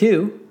number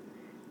 2,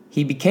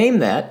 he became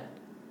that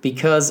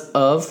because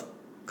of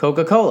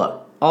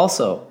Coca-Cola.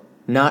 Also,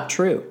 not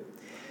true.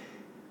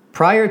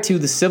 Prior to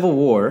the Civil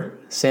War,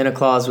 Santa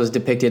Claus was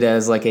depicted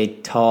as like a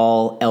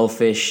tall,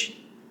 elfish,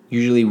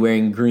 usually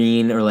wearing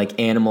green or like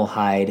animal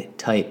hide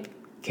type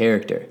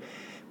character.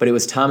 But it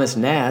was Thomas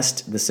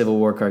Nast, the Civil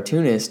War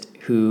cartoonist,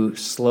 who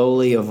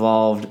slowly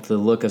evolved the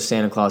look of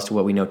Santa Claus to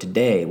what we know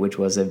today, which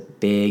was a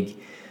big,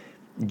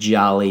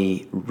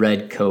 jolly,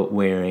 red coat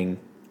wearing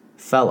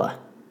fella.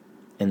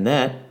 And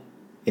that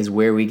is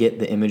where we get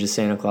the image of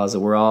Santa Claus that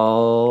we're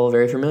all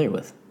very familiar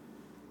with.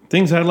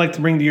 Things I'd like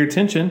to bring to your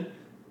attention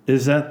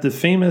is that the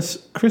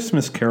famous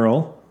Christmas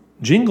carol,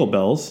 Jingle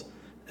Bells,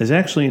 is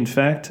actually, in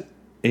fact,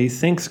 a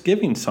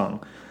Thanksgiving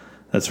song.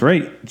 That's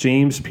right.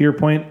 James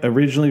Pierpoint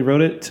originally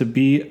wrote it to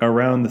be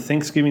around the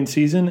Thanksgiving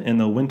season and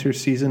the winter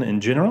season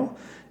in general,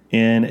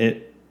 and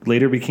it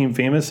later became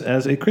famous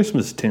as a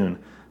Christmas tune.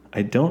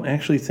 I don't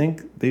actually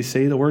think they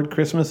say the word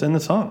Christmas in the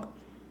song.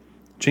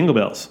 Jingle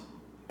Bells,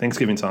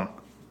 Thanksgiving song.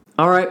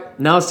 All right,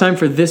 now it's time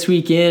for This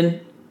Week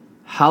In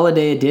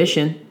Holiday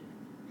Edition.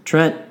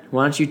 Trent,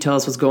 why don't you tell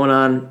us what's going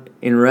on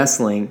in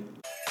wrestling?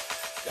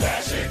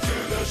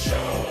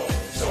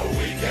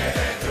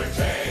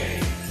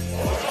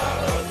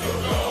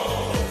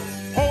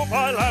 Hope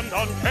I land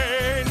on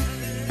Kane.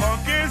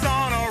 Punk is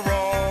on a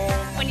roll.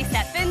 When you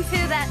step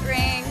into that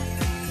ring,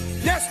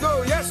 Yes,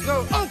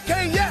 no,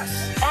 okay,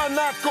 yes. I'm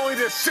not going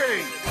to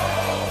sing.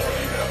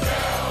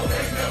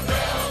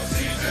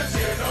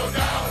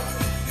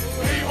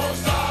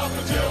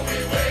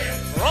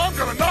 I'm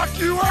gonna knock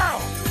you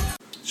out.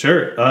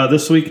 Sure.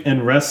 This week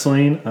in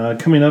wrestling,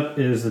 coming up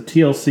is the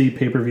TLC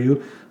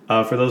pay-per-view.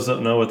 For those that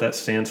don't know what that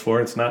stands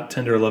for, it's not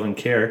Tender Love and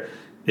Care.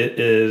 It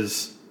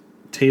is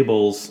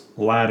tables,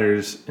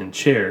 ladders, and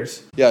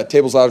chairs. Yeah,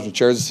 tables, ladders, and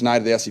chairs is tonight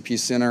at the SCP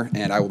Center,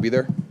 and I will be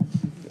there.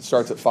 It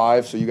starts at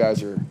 5, so you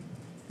guys are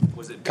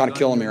kind of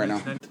killing me right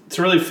now. It's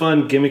a really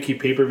fun, gimmicky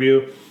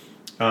pay-per-view.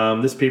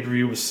 This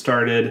pay-per-view was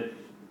started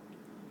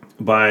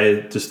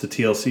by just the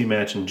TLC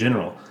match in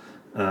general.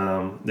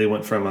 They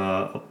went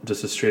from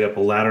just a straight-up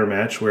ladder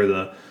match where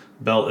the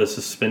belt is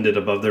suspended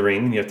above the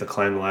ring. You have to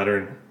climb the ladder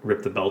and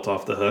rip the belt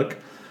off the hook.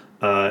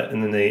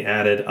 And then they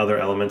added other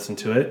elements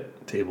into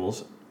it,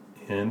 tables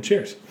and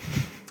chairs.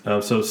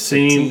 So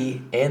same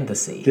T and the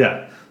C.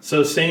 Yeah.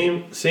 So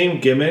same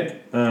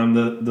gimmick.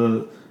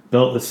 The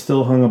belt is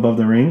still hung above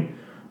the ring.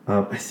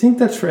 I think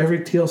that's for every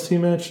TLC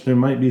match. There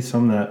might be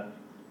some that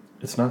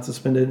it's not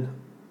suspended.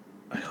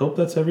 I hope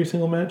that's every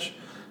single match.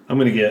 I'm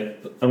gonna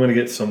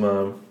get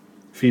some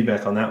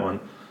feedback on that one.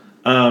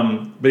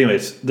 But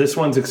anyways, this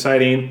one's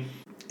exciting.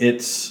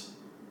 It's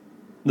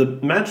the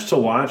match to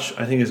watch.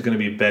 I think is going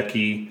to be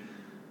Becky,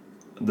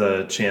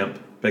 the champ,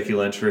 Becky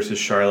Lynch versus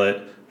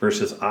Charlotte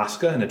versus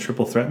Asuka in a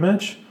triple threat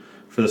match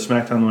for the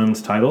SmackDown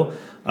Women's title.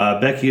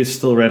 Becky is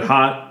still red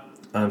hot.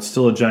 I'm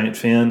still a giant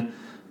fan.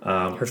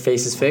 Her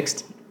face is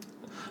fixed?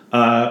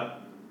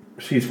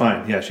 She's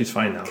fine. Yeah, she's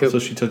fine now. Cool. So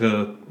she took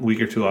a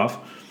week or two off.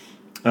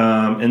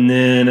 And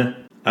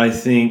then I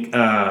think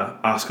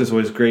Asuka's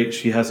always great.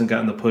 She hasn't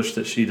gotten the push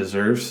that she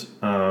deserves.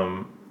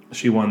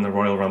 She won the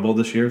Royal Rumble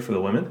this year for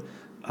the women.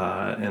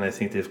 And I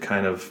think they've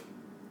kind of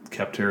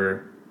kept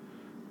her...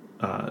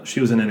 she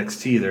was in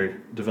NXT,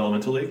 their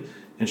developmental league,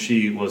 and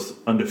she was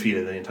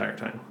undefeated the entire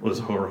time, was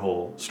her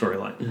whole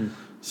storyline. Mm-hmm.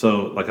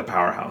 So, like a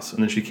powerhouse.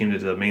 And then she came to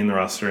the main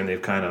roster, and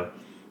they've kind of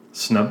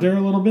snubbed her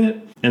a little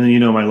bit. And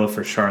then, my love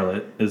for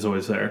Charlotte is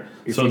always there.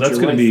 So that's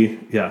going to be,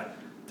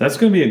 that's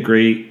going to be a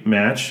great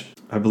match.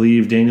 I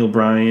believe Daniel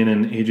Bryan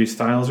and AJ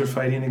Styles are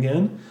fighting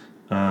again.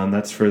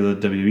 That's for the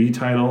WWE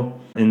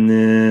title. And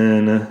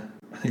then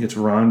I think it's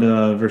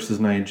Ronda versus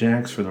Nia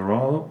Jax for the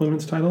Raw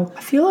Women's title.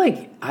 I feel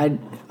like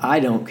I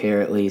don't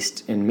care, at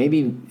least, and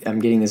maybe I'm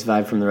getting this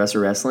vibe from the rest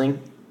of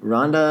wrestling.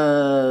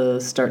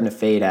 Ronda's starting to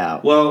fade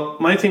out. Well,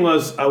 my thing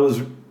was I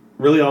was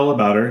really all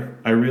about her.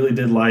 I really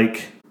did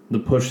like the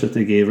push that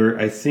they gave her.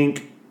 I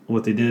think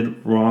what they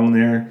did wrong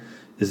there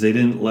is they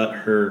didn't let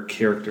her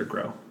character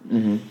grow.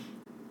 Mm-hmm.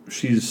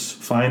 She's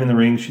fine in the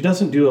ring. She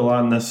doesn't do a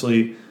lot of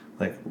necessarily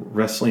like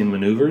wrestling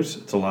maneuvers.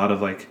 It's a lot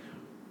of like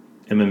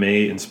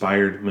MMA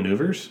inspired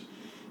maneuvers,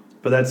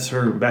 but that's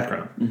her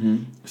background.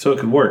 Mm-hmm. So it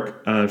could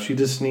work. She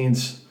just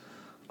needs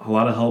a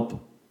lot of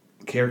help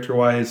character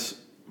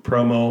wise,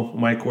 promo,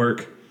 mic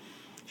work.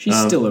 She's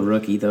still a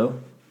rookie though.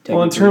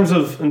 Well, in terms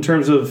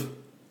of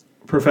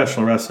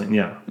professional wrestling,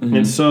 yeah. Mm-hmm.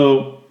 And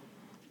so,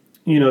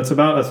 it's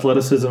about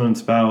athleticism and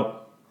it's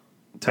about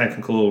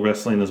technical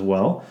wrestling as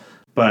well.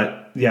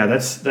 But yeah,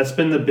 that's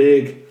been the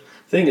big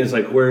thing is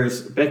like,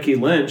 whereas Becky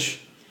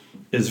Lynch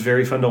is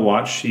very fun to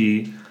watch.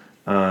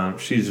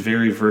 She's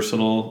very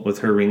versatile with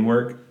her ring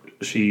work.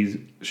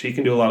 She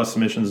can do a lot of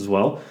submissions as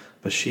well,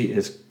 but she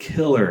is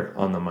killer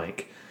on the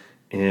mic.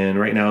 And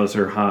right now is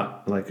her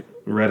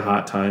red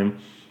hot time.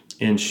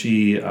 And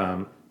she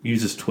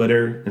uses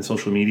Twitter and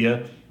social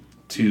media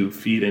to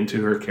feed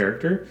into her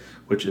character,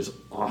 which is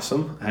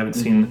awesome. I haven't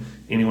seen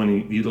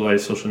anyone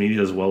utilize social media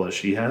as well as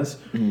she has.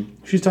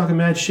 Mm-hmm. She's talking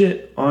mad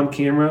shit on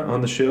camera, on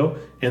the show,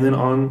 and then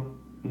on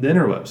the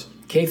interwebs.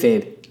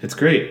 Kayfabe. It's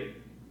great.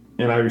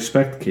 And I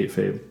respect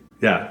kayfabe.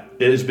 Yeah,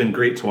 it has been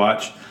great to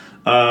watch.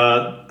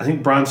 I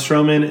think Braun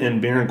Strowman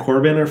and Baron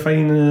Corbin are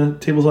fighting in a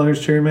tables, ladders,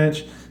 chair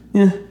match.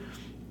 Yeah.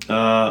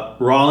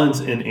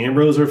 Rollins and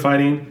Ambrose are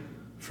fighting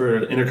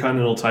for the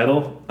Intercontinental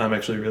title. I'm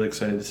actually really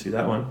excited to see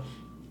that one.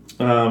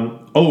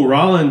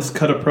 Rollins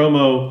cut a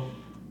promo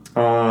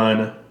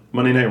on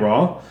Monday Night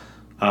Raw,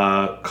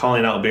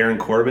 calling out Baron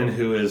Corbin,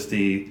 who is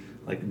the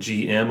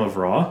GM of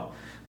Raw.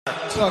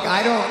 Look,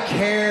 I don't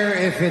care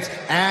if it's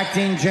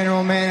acting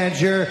general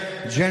manager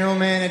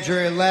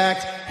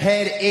elect,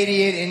 head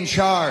idiot in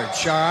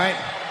charge, all right?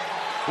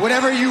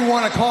 whatever you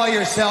want to call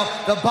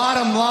yourself, the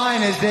bottom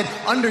line is that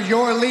under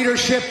your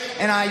leadership,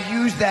 and I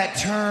use that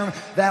term,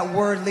 that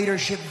word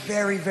leadership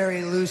very,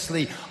 very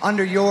loosely,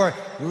 under your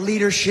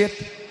leadership,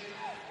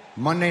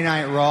 Monday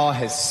Night Raw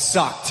has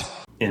sucked.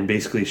 And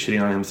basically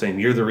shitting on him, saying,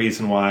 you're the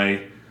reason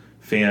why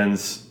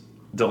fans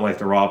don't like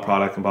the Raw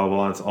product and blah, blah,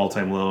 blah. It's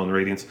all-time low in the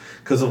ratings.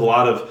 Because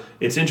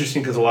it's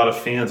interesting because a lot of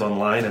fans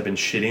online have been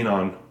shitting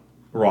on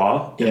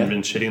Raw and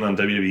been shitting on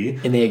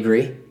WWE. And they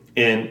agree?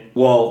 And,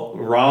 well,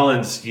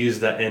 Rollins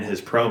used that in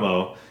his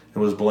promo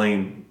and was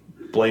blaming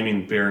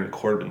Baron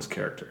Corbin's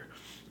character,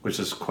 which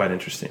is quite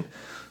interesting.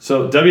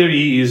 So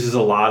WWE uses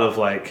a lot of,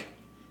 like,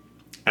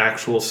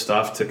 actual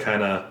stuff to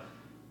kind of,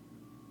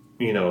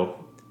 you know...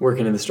 Work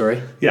into the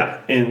story?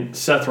 Yeah, and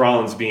Seth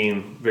Rollins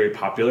being very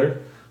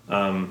popular...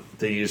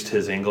 they used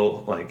his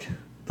angle, like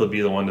they'll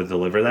be the one to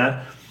deliver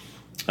that.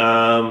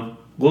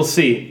 We'll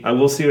see. I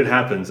will see what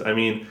happens. I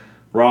mean,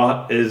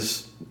 Raw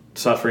is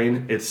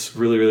suffering. It's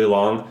really, really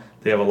long.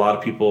 They have a lot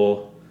of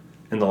people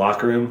in the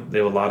locker room. They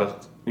have a lot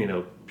of,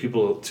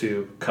 people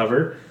to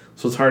cover.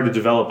 So it's hard to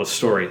develop a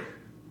story,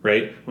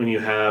 right? When you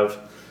have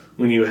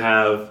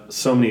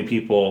so many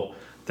people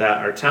that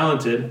are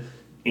talented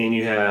and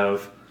you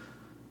have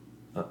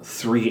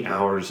 3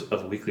 hours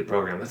of a weekly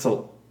program. That's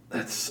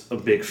a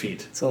big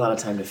feat. It's a lot of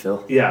time to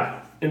fill.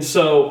 Yeah. And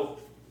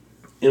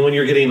when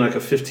you're getting like a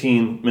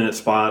 15-minute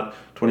spot,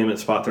 20-minute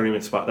spot,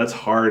 30-minute spot, that's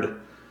hard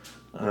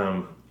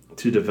to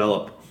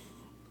develop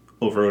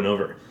over and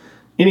over.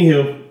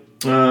 Anywho,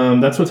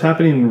 that's what's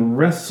happening in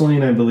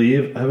wrestling, I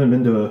believe. I haven't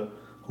been to a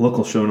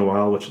local show in a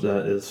while, which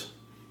that is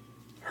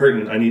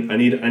hurting. I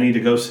need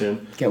to go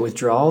soon. Get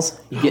withdrawals?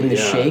 You getting the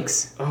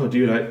shakes? Oh,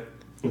 dude,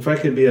 if I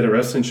could be at a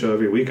wrestling show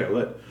every week, I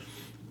would.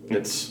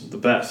 It's the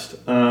best.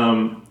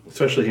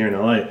 Especially here in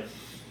LA.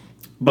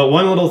 But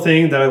one little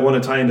thing that I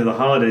want to tie into the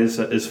holidays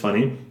that is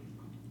funny,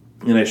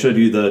 and I showed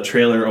you the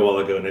trailer a while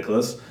ago,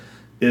 Nicholas,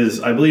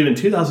 is I believe in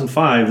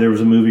 2005 there was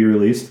a movie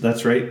released,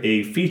 that's right,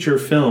 a feature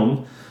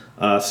film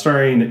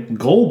starring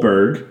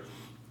Goldberg,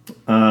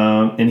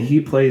 and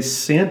he plays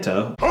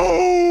Santa.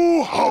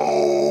 Ho,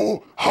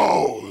 ho,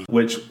 ho!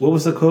 What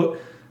was the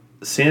quote?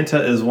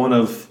 Santa is one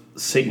of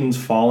Satan's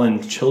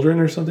fallen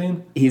children or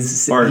something?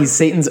 He's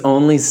Satan's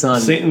only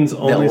son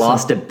that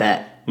lost a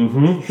bet.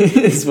 Mm-hmm.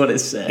 Is what it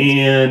said.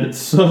 And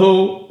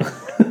so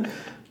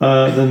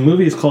the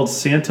movie is called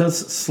Santa's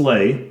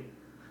Slay.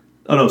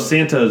 Oh no,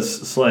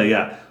 Santa's Slay,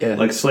 yeah.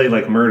 Like slay,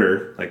 like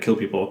murder, like kill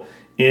people.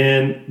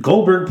 And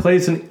Goldberg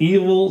plays an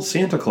evil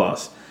Santa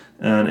Claus.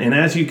 And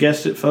as you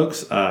guessed it,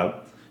 folks,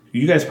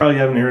 you guys probably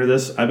haven't heard of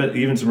this. I bet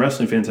even some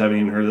wrestling fans haven't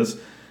even heard of this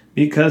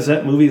because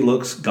that movie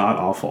looks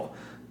god-awful.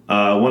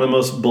 One of the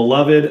most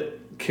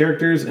beloved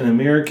characters in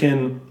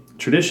American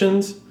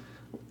traditions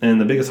and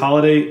the biggest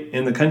holiday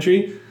in the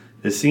country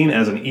is seen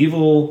as an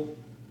evil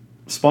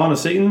spawn of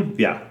Satan.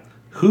 Yeah.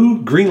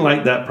 Who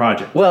greenlight that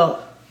project?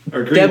 Well,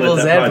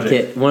 Devil's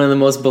Advocate, one of the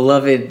most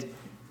beloved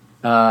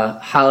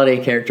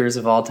holiday characters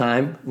of all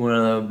time, one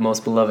of the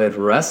most beloved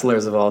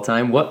wrestlers of all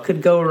time. What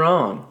could go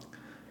wrong?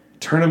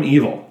 Turn him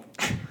evil.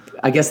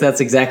 I guess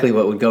that's exactly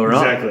what would go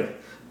wrong. Exactly.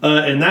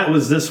 And that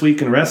was This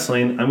Week in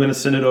Wrestling. I'm going to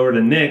send it over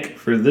to Nick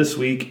for This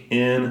Week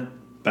in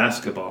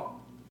Basketball.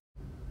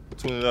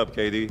 Tune it up,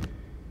 KD.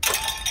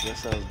 That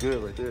sounds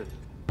good right there.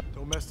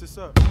 Don't mess this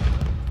up.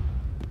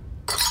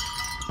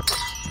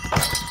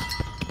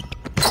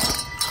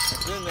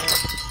 It's in there.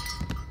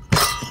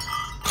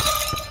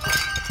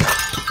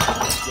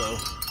 Let's go.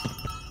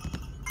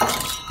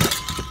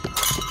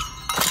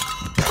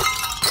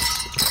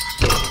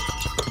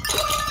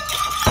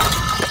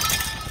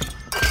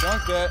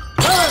 Dunk that.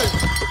 Hey!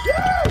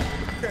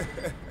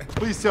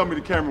 Please tell me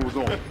the camera was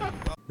on.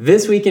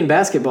 This Week in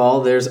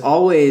Basketball, there's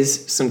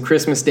always some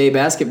Christmas Day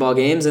basketball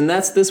games, and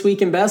that's This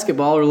Week in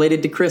Basketball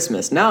related to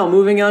Christmas. Now,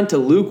 moving on to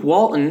Luke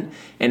Walton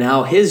and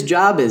how his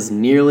job is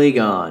nearly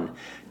gone.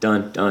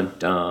 Dun, dun,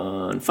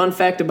 dun. Fun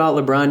fact about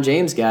LeBron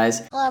James,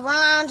 guys.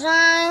 LeBron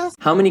James.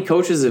 How many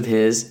coaches of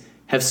his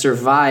have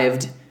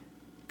survived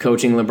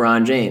coaching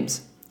LeBron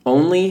James?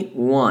 Only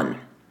one.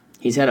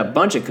 He's had a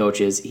bunch of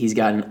coaches. He's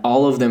gotten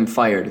all of them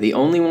fired. The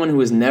only one who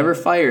was never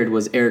fired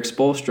was Eric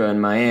Spoelstra in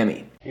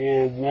Miami.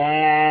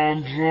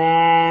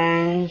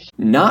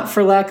 Not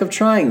for lack of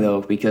trying,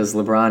 though, because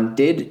LeBron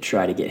did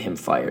try to get him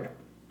fired.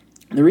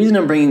 The reason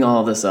I'm bringing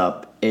all of this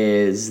up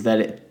is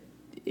that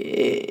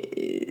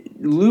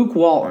Luke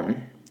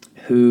Walton,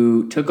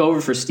 who took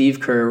over for Steve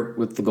Kerr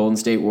with the Golden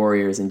State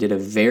Warriors and did a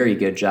very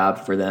good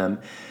job for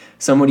them,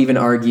 some would even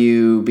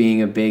argue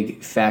being a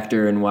big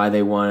factor in why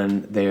they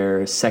won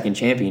their second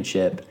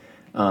championship,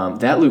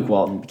 that Luke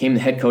Walton became the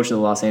head coach of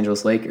the Los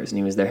Angeles Lakers, and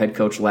he was their head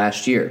coach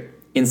last year.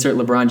 Insert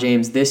LeBron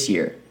James this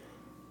year.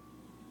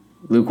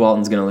 Luke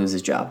Walton's going to lose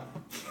his job.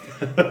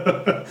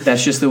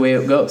 That's just the way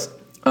it goes.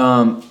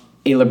 A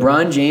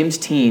LeBron James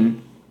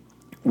team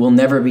will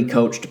never be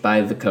coached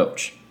by the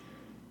coach.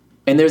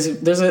 And there's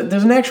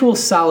an actual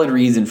solid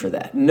reason for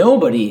that.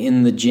 Nobody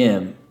in the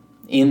gym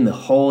in the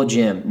whole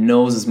gym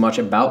knows as much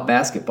about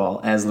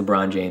basketball as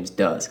LeBron James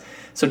does.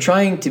 So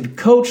trying to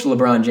coach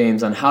LeBron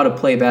James on how to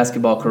play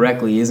basketball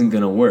correctly isn't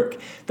going to work.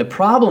 The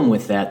problem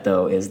with that,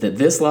 though, is that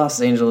this Los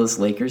Angeles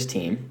Lakers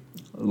team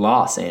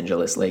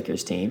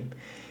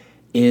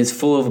is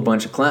full of a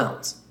bunch of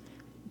clowns.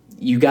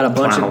 You got a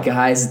bunch of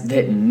guys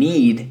that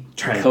need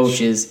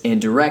coaches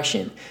and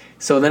direction.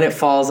 So then it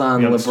falls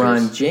on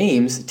LeBron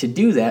James to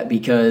do that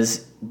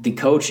because the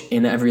coach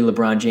in every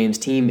LeBron James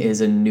team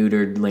is a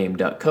neutered lame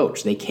duck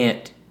coach. They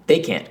can't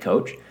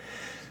coach.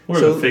 Or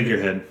the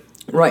figurehead.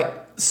 Right.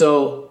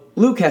 So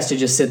Luke has to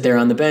just sit there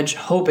on the bench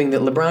hoping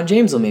that LeBron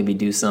James will maybe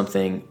do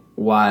something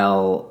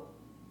while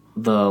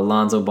the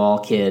Lonzo Ball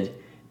kid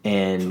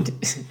and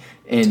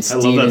Stevens, I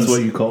love that's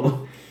what you call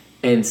him.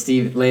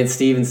 And Lance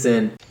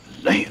Stevenson.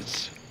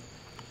 Lance?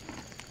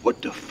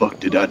 What the fuck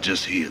did I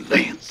just hear,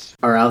 Lance?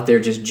 Are out there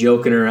just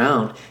joking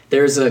around.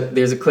 There's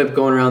a clip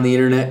going around the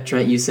internet.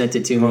 Trent, you sent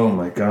it to me. Oh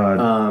my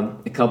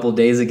god! A couple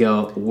days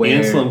ago, where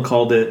Anselm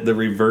called it the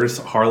reverse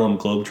Harlem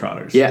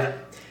Globetrotters. Yeah,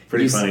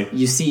 pretty funny.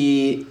 You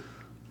see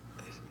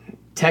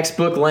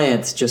textbook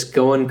Lance just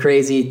going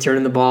crazy,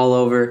 turning the ball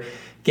over,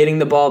 getting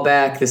the ball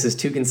back. This is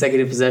 2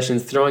 consecutive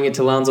possessions, throwing it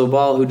to Lonzo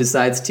Ball, who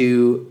decides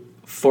to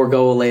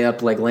forego a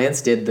layup like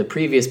Lance did the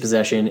previous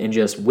possession and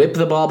just whip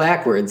the ball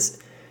backwards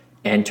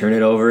and turn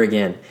it over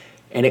again.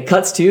 And it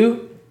cuts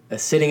to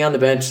sitting on the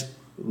bench,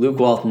 Luke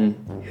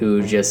Walton,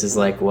 who just is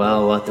like,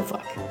 well, what the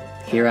fuck?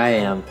 Here I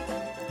am,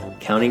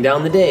 counting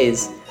down the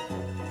days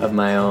of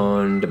my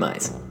own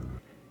demise.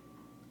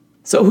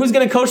 So who's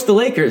going to coach the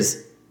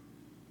Lakers?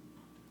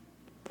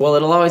 Well,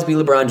 it'll always be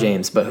LeBron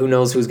James, but who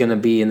knows who's going to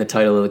be in the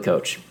title of the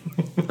coach.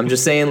 I'm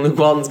just saying Luke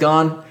Walton's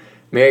gone.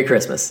 Merry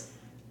Christmas.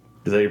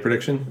 Is that your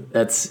prediction?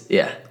 That's,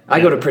 yeah.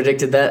 I would have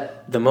predicted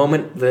that the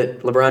moment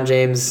that LeBron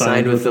James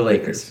signed with the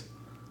Lakers.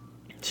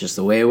 It's just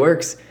the way it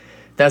works.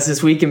 That's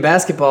This Week in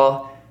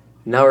Basketball.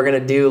 Now we're going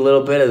to do a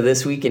little bit of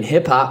This Week in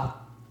Hip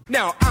Hop.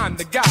 Now I'm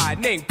the guy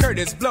named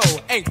Curtis Blow,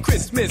 and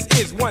Christmas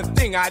is one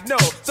thing I know.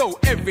 So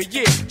every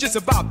year, just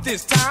about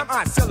this time,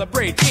 I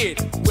celebrate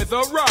it with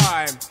a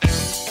rhyme.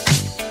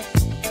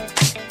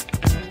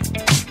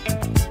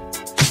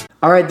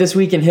 All right, This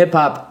Week in Hip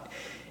Hop.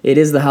 It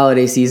is the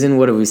holiday season.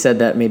 What have we said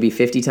that maybe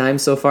 50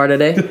 times so far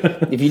today?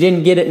 If you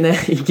didn't get it now,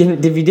 if you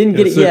didn't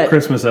get it yet,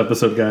 Christmas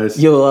episode,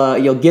 guys.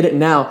 You'll get it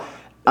now.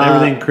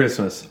 Everything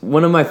Christmas.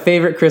 One of my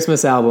favorite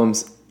Christmas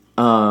albums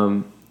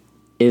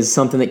is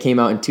something that came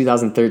out in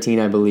 2013,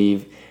 I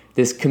believe.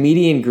 This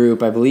comedian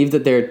group, I believe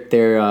that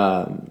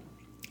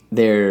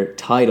their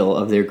title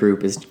of their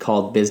group is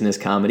called Business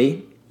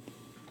Comedy.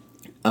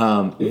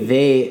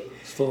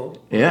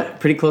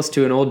 Pretty close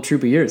to an old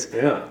troop of yours.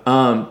 Yeah.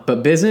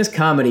 But Business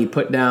Comedy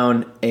put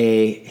down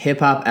a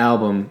hip-hop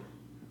album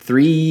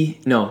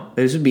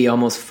this would be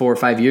almost 4 or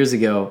 5 years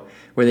ago,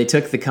 where they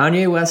took the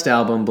Kanye West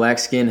album, Black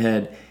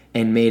Skinhead,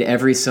 and made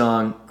every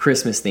song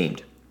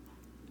Christmas-themed.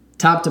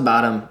 Top to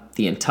bottom,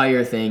 the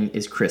entire thing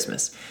is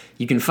Christmas.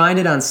 You can find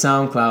it on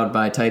SoundCloud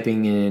by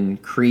typing in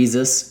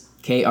Kreezus,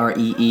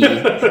 Kreezus.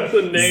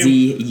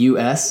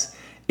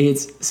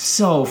 It's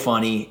so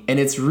funny, and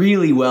it's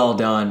really well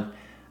done.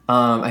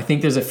 I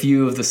think there's a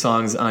few of the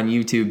songs on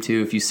YouTube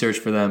too if you search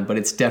for them, but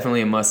it's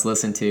definitely a must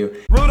listen to.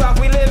 Rudolph,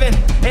 we living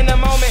in the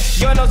moment.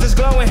 Your nose is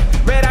glowing.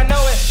 Red, I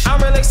know it.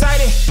 I'm real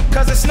excited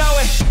because it's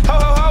snowing. Ho,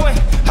 ho, hoing.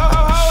 Ho,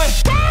 ho, hoing.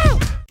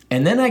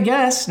 And then I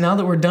guess, now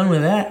that we're done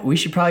with that, we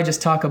should probably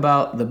just talk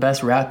about the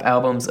best rap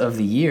albums of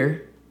the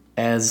year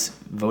as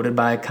voted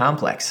by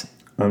Complex.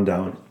 I'm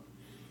down.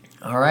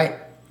 All right.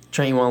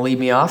 Trent, you want to lead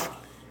me off?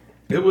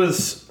 It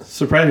was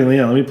surprisingly,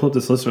 let me pull up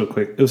this list real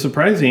quick. It was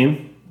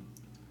surprising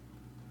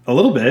a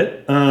little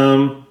bit.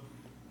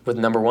 With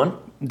number 1?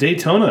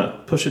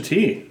 Daytona, Pusha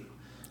T.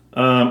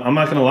 I'm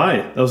not going to lie.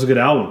 That was a good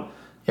album.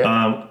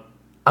 Yeah.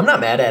 I'm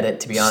not mad at it,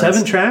 to be honest.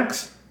 7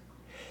 tracks?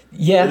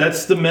 Yeah.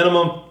 That's the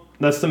minimum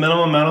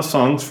amount of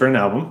songs for an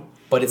album.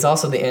 But it's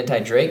also the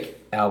anti-Drake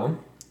album.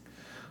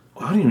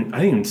 Well, I didn't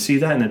even see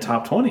that in the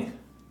top 20.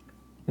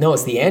 No,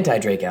 it's the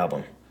anti-Drake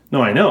album.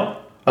 No, I know.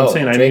 I'm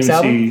saying I Drake's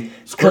didn't even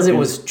see because it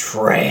was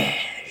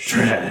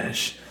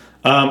trash.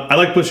 I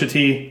like Pusha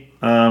T.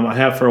 I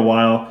have for a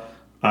while.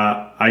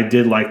 I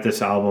did like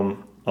this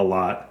album a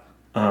lot.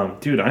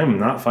 Dude, I am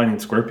not finding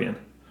Scorpion.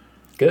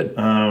 Good.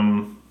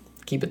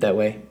 Keep it that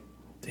way.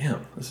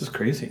 Damn, this is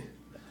crazy.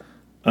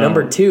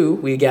 Number 2,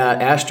 we got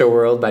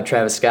Astroworld by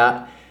Travis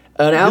Scott.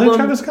 An album. You like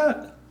Travis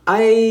Scott?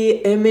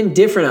 I am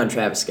indifferent on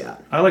Travis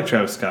Scott. I like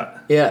Travis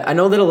Scott. Yeah, I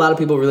know that a lot of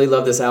people really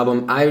love this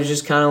album. I was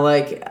just kind of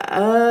like,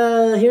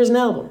 here's an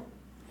album.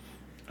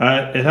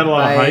 It had a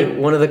lot of hype.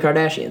 One of the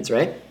Kardashians,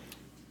 right?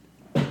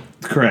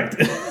 Correct.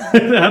 It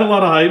had a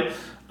lot of hype.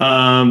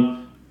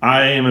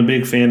 I am a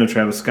big fan of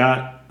Travis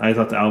Scott. I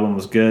thought the album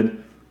was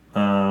good.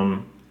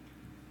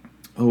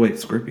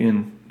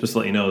 Scorpion, just to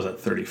let you know, is at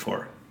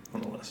 34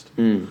 on the list.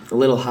 A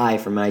little high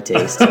for my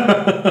taste.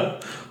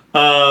 But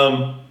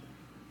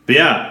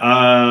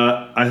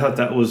yeah, I thought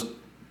that was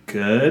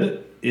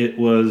good. It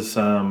was,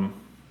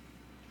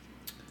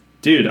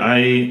 dude,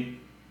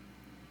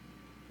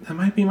 That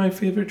might be my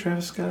favorite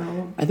Travis Scott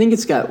album. I think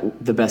it's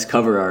got the best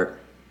cover art.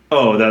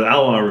 Oh, that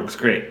album artwork's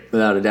great.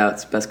 Without a doubt,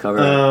 it's best cover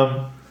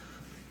art.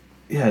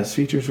 Yeah, his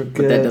features are good.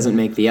 But that doesn't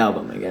make the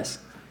album, I guess.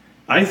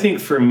 I think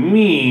for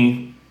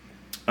me,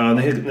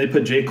 they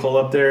put J. Cole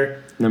up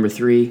there. Number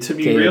 3, To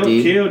be KOD. real,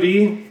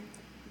 KOD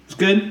was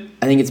good.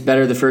 I think it's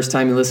better the first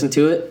time you listen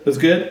to it. It was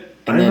good.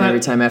 And then every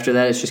time after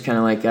that, it's just kind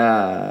of like,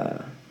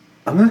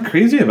 I'm not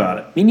crazy about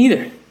it. Me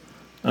neither.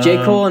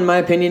 J. Cole, in my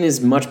opinion, is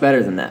much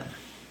better than that.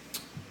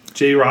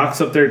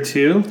 J-Rock's up there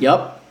too.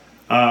 Yep.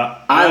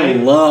 I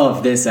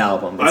love this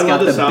album. It's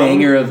got the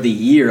banger of the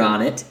year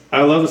on it.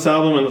 I love this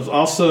album, and it's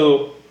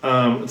also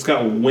it's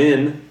got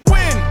Win.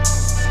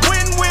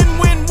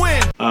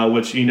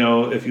 Which, you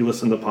know, if you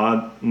listen to the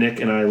pod, Nick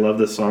and I love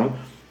this song.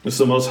 It's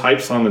the most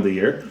hyped song of the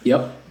year.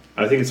 Yep.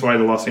 I think it's why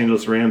the Los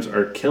Angeles Rams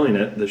are killing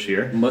it this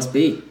year. Must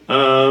be.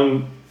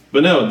 But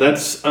no,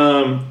 that's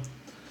the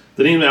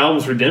name of the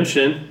album's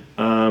Redemption.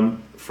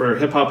 For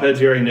hip hop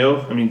heads, you already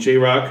know. I mean,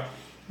 J-Rock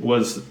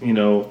was, you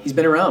know, he's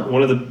been around.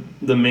 One of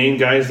the main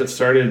guys that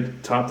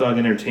started Top Dog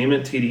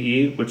Entertainment,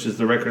 TDE, which is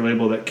the record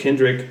label that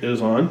Kendrick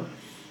is on.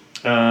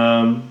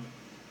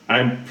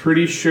 I'm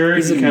pretty sure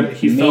he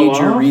fell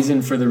off. He's a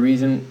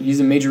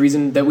major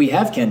reason that we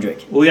have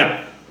Kendrick. Well,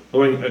 yeah,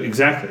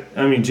 exactly.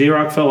 I mean,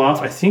 J-Rock fell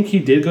off. I think he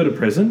did go to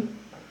prison,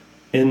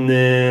 and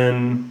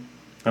then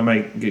I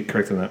might get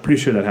corrected on that.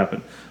 Pretty sure that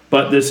happened.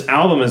 But this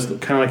album is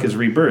kind of like his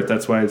rebirth.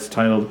 That's why it's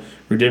titled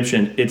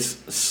Redemption. It's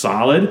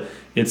solid.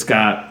 It's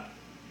got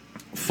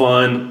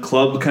fun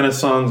club kind of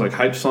songs, like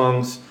hype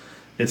songs.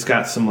 It's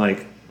got some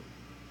like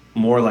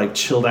more like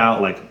chilled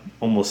out, like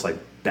almost like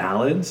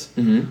ballads.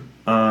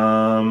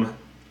 Mm-hmm.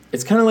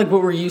 It's kind of like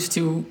what we're used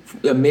to,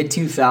 a mid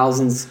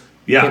 2000s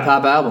hip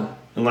hop album,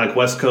 and like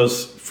West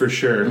Coast for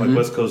sure, like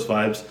West Coast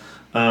vibes.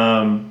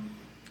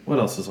 What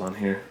else is on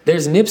here?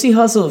 There's Nipsey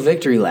Hussle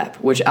Victory Lap,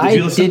 which I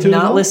did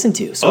not listen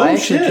to, so I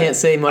actually can't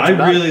say much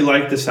about it. I really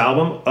like this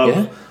album.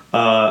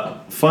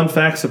 Fun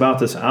facts about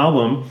this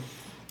album.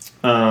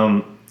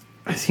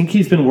 I think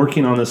he's been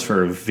working on this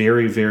for a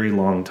very, very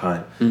long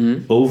time.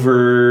 Mm-hmm.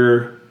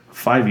 Over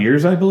 5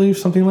 years, I believe,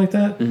 something like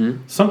that.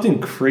 Mm-hmm.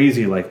 Something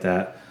crazy like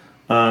that.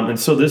 And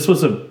so this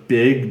was a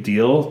big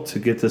deal to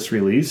get this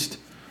released.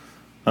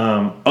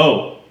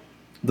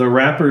 The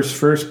rapper's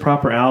first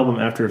proper album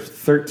after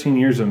 13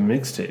 years of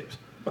mixtapes.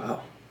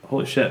 Wow.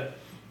 Holy shit.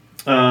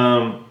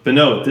 But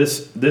no,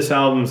 this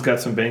album's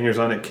got some bangers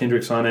on it.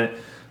 Kendrick's on it.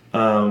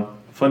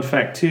 Fun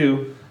fact,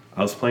 too,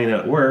 I was playing it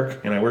at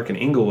work, and I work in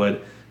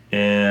Inglewood,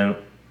 and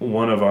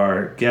one of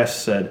our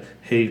guests said,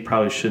 hey, you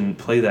probably shouldn't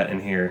play that in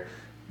here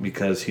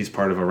because he's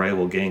part of a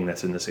rival gang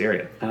that's in this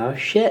area. Oh,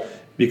 shit.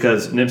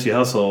 Because Nipsey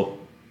Hussle,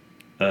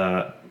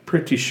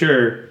 pretty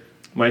sure,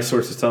 my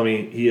sources tell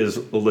me he is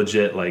a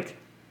legit, like,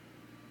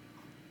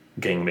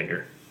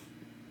 gangbanger.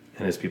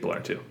 And his people are,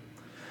 too.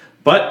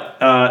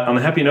 But on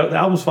a happy note, the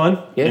album's fun,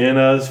 and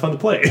it's fun to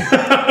play.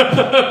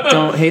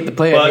 Don't hate the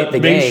player, hate the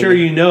game. Make sure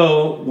you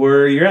know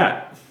where you're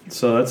at.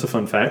 So that's a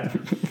fun fact.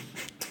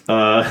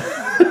 I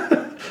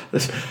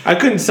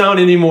couldn't sound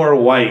any more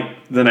white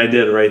than I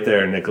did right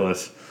there,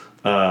 Nicholas.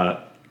 You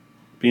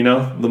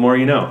know, the more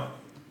you know.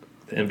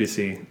 The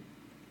NBC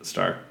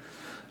star.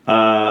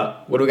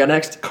 What do we got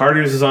next?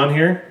 Carter's is on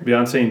here.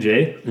 Beyonce and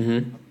Jay.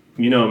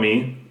 Mm-hmm. You know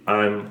me.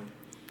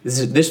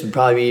 This would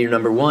probably be your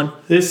number one.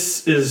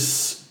 This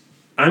is.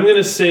 I'm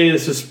gonna say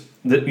this is.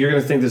 You're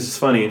gonna think this is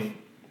funny.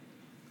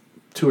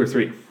 2 or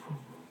 3.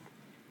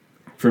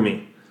 For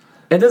me.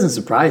 It doesn't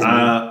surprise me.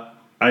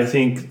 I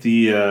think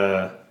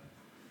the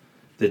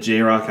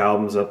J-Rock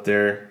album's up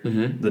there.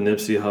 Mm-hmm. The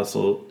Nipsey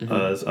Hussle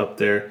is up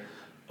there.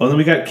 Oh, then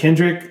we got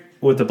Kendrick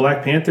with the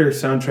Black Panther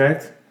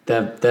soundtrack.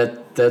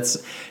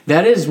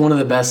 That is one of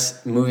the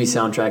best movie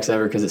soundtracks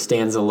ever because it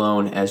stands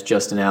alone as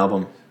just an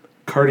album.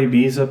 Cardi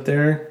B's up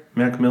there.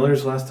 Mac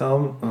Miller's last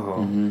album.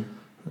 Oh,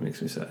 that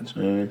makes me sad.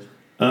 Mm-hmm.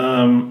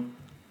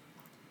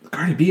 The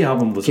Cardi B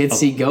album was Kids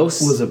See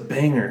Ghosts was a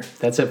banger.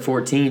 That's at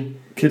 14.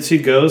 Kids See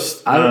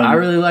Ghosts. I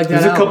really like that.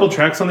 There's album. a couple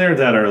tracks on there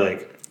that are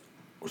like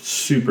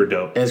super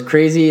dope. As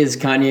crazy as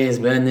Kanye has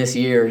been this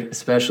year,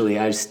 especially,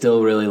 I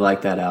still really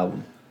like that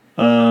album.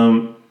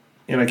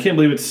 And I can't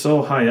believe it's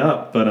so high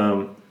up, but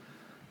I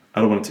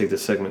don't want to take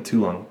this segment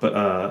too long. But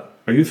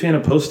are you a fan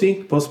of Post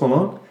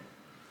Malone?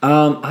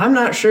 I'm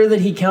not sure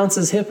that he counts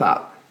as hip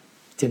hop,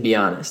 to be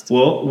honest.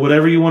 Well,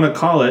 whatever you want to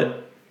call it,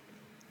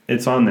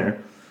 it's on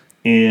there.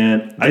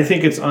 And I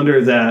think it's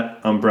under that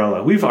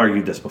umbrella. We've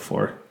argued this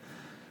before.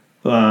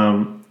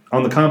 On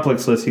the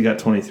Complex list, he got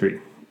 23.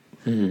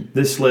 Mm-hmm.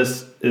 This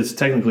list is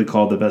technically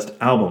called the best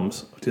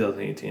albums of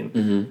 2018.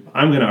 Mm-hmm.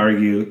 I'm going to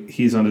argue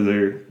he's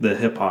under the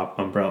hip-hop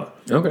umbrella.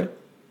 Okay.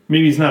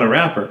 Maybe he's not a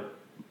rapper,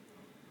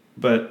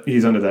 but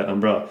he's under that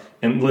umbrella.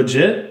 And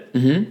legit,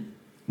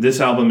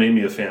 this album made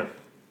me a fan.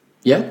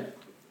 Yeah.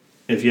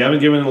 If you haven't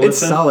given it a listen... It's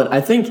solid.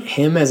 I think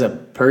him as a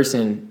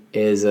person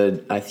is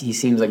he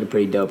seems like a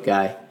pretty dope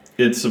guy.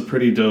 It's a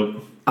pretty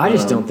dope... I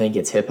just don't think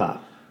it's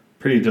hip-hop.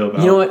 Pretty dope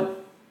album. You know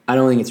what? I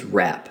don't think it's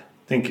rap.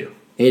 Thank you.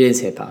 It is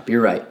hip-hop.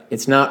 You're right.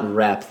 It's not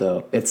rap,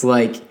 though. It's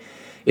like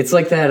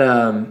that...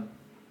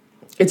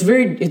 It's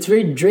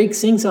very Drake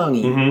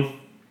sing-songy. Mm-hmm.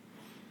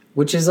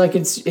 Which is like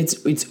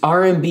it's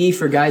R&B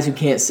for guys who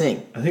can't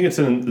sing. I think it's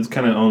in its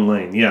kind of own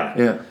lane.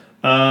 Yeah.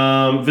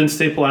 Yeah. Vince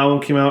Staple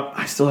album came out.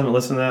 I still haven't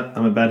listened to that.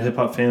 I'm a bad hip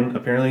hop fan,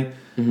 apparently.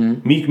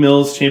 Mm-hmm. Meek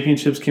Mill's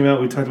Championships came out.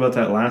 We talked about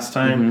that last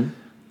time. Mm-hmm.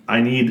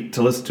 I need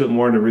to listen to it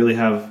more to really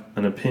have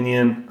an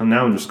opinion.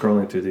 Now I'm just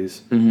scrolling through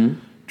these. Mm-hmm.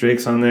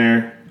 Drake's on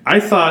there. I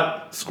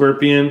thought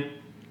Scorpion,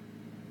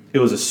 it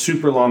was a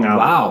super long album.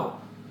 Wow.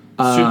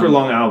 Super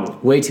long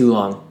album. Way too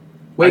long.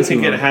 I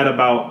think it had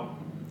about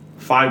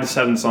 5 to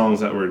 7 songs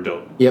that were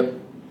dope. Yep.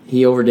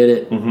 He overdid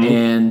it. Mm-hmm.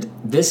 And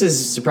this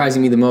is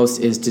surprising me the most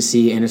is to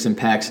see Anderson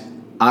 .Paak's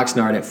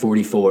Oxnard at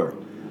 44.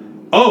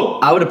 Oh!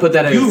 I would have put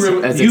that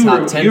as a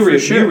top 10 for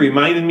sure. You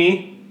reminded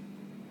me,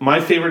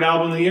 my favorite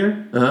album of the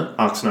year,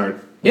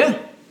 Oxnard. Yeah.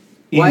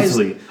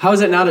 Easily. How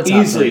is it not a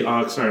top 10?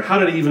 Oxnard. How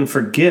did I even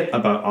forget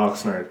about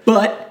Oxnard?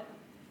 But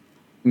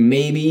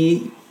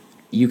maybe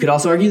you could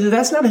also argue that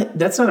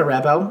that's not a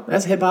rap album.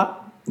 That's hip hop.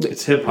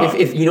 It's hip hop.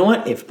 If you know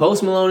what? If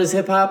Post Malone is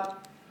hip hop,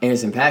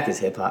 Anderson .Paak is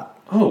hip hop.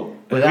 Oh,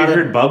 have you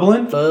heard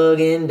Bubblin'?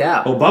 Fucking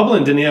doubt. Well,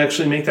 Bubblin' didn't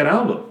actually make that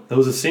album. That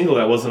was a single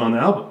that wasn't on the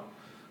album,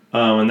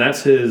 and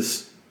that's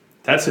his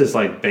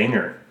like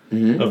banger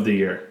of the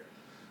year.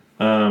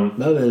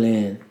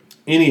 Bubblin'.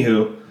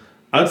 Anywho,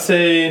 I'd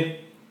say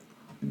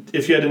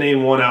if you had to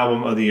name one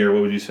album of the year,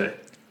 what would you say?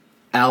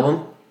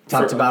 Album.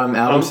 Talked about him.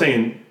 Album. I'm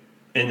saying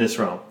in this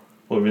realm,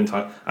 what we've been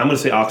talking. I'm going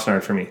to say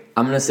Oxnard for me.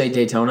 I'm going to say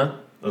Daytona.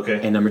 Okay.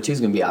 And number 2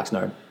 is going to be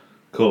Oxnard.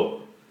 Cool.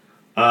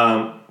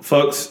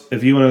 Folks,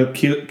 if you want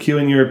to cue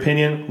in your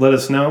opinion, let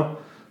us know.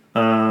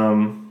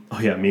 Oh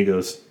yeah,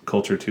 Migos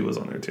Culture 2 was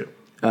on there too.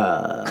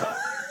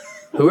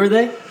 Who are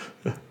they?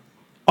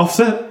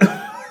 Offset.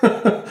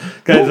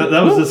 Guys,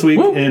 that was this week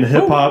in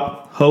hip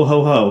hop. Ho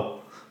ho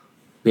ho.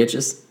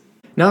 Bitches.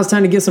 Now it's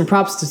time to give some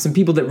props to some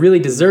people that really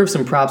deserve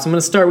some props. I'm going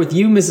to start with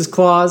you, Mrs.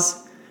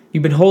 Claus.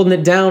 You've been holding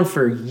it down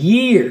for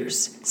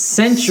years,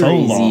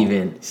 centuries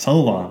even. So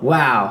long.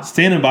 Wow.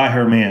 Standing by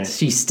her man.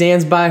 She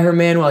stands by her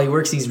man while he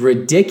works these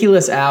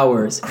ridiculous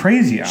hours.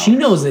 Crazy hours. She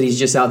knows that he's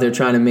just out there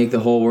trying to make the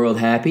whole world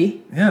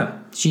happy. Yeah.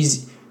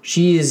 She's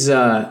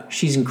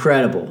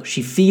incredible.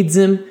 She feeds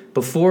him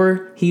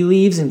before he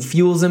leaves and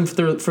fuels him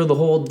for the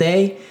whole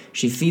day.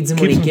 She feeds him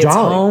when he gets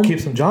home.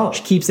 Keeps him jolly.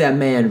 She keeps that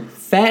man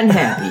fat and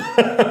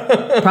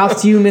happy.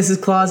 Props to you,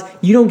 Mrs. Claus.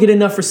 You don't get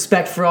enough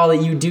respect for all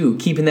that you do,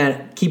 keeping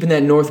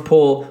that North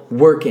Pole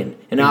working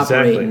and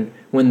operating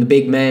when the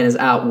big man is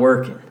out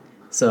working.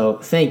 So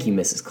thank you,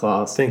 Mrs.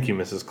 Claus. Thank you,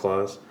 Mrs.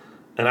 Claus.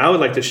 And I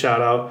would like to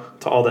shout out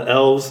to all the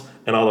elves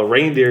and all the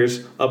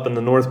reindeers up in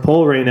the North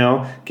Pole right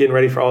now, getting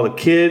ready for all the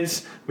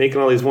kids,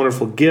 making all these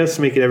wonderful gifts,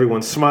 making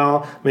everyone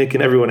smile,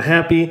 making everyone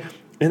happy.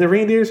 And the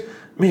reindeers,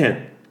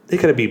 man, they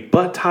gotta be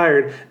butt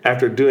tired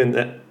after doing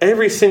that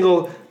every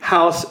single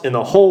house in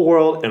the whole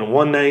world in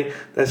one night.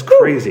 That's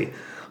crazy.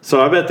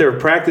 So I bet they're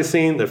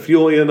practicing, they're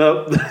fueling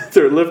up,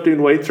 they're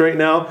lifting weights right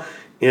now.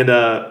 And,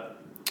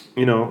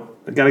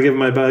 I gotta give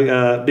my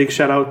big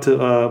shout out to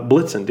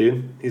Blitzen,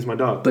 dude. He's my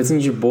dog.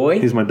 Blitzen's your boy?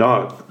 He's my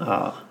dog.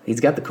 Oh,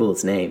 he's got the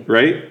coolest name.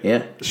 Right?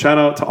 Yeah. Shout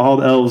out to all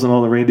the elves and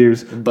all the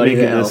reindeers Buddy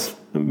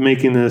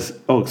making this,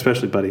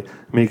 especially Buddy,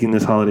 making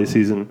this holiday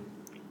season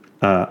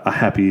a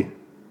happy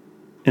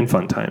and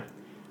fun time.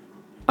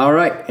 All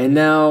right, and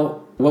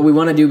now what we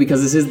want to do,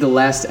 because this is the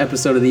last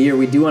episode of the year,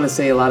 we do want to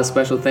say a lot of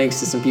special thanks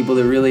to some people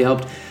that really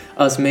helped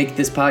us make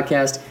this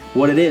podcast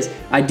what it is.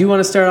 I do want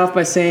to start off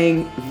by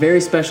saying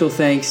very special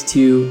thanks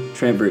to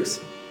Trent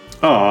Bruce.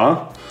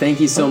 Aw. Thank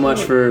you so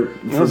much for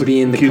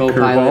being the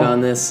co-pilot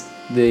on this.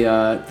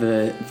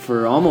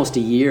 For almost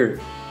a year,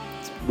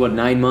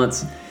 9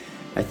 months,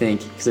 I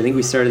think, because I think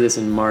we started this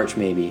in March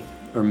maybe.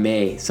 Or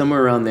May,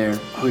 somewhere around there.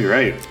 Oh, you're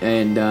right.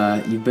 And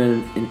you've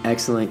been an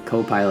excellent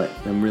co-pilot.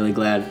 I'm really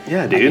glad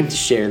I get to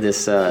share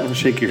this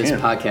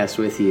podcast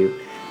with you.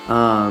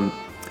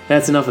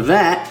 That's enough of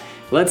that.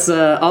 Let's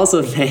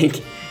also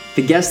thank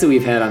the guests that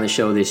we've had on the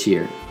show this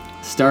year,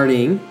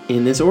 starting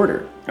in this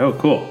order. Oh,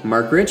 cool.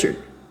 Mark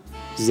Richard,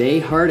 Zay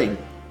Harding,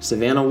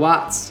 Savannah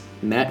Watts,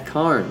 Matt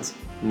Carnes,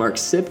 Mark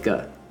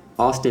Sipka,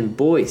 Austin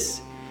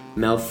Boyce,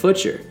 Mel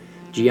Futcher,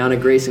 Gianna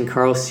Grace and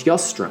Carl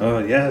Sjostrom. Oh,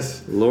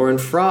 yes. Lauren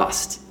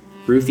Frost,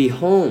 Ruthie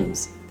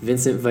Holmes,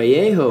 Vincent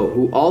Vallejo,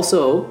 who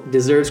also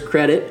deserves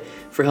credit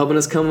for helping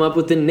us come up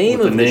with the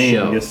name of the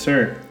show. Yes,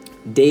 sir.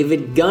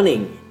 David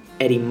Gunning,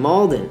 Eddie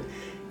Malden,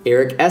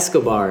 Eric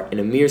Escobar, and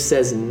Amir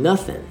Says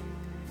Nothing.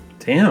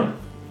 Damn.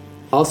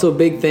 Also,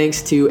 big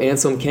thanks to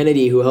Anselm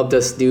Kennedy, who helped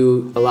us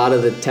do a lot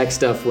of the tech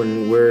stuff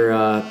when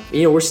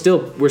we're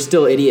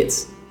still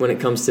idiots when it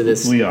comes to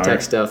this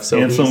tech stuff. So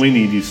Anselm, we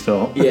need you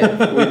still.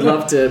 Yeah, we'd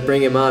love to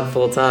bring him on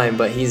full time,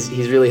 but he's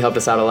really helped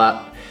us out a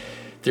lot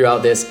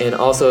throughout this. And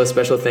also a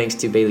special thanks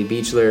to Bailey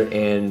Beechler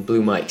and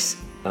Blue Mics.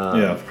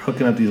 For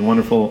hooking up these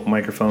wonderful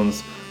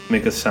microphones,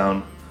 make us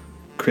sound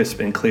crisp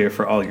and clear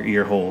for all your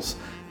ear holes.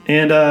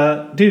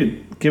 And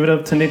dude, give it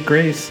up to Nick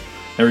Grace,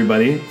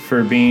 everybody,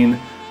 for being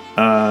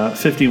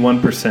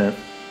 51%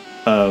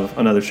 of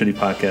Another Shitty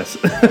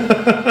Podcast.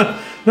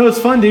 No, it's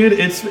fun, dude.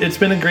 It's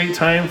been a great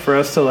time for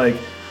us to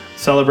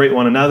celebrate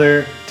one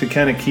another, to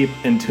kind of keep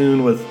in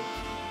tune with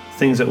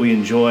things that we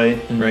enjoy,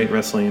 right?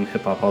 Wrestling,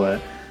 hip hop, all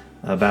that,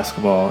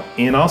 basketball,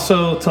 and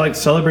also to like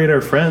celebrate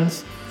our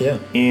friends. Yeah.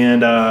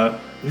 And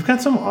we've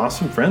got some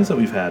awesome friends that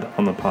we've had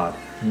on the pod.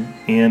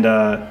 And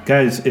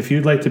guys, if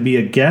you'd like to be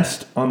a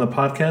guest on the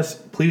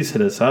podcast, please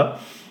hit us up.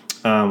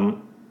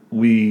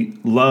 We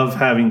love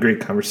having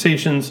great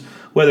conversations,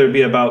 whether it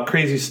be about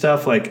crazy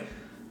stuff like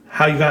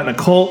how you got in a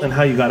cult and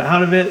how you got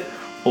out of it,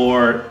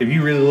 or if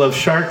you really love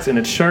sharks and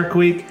it's Shark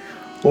Week,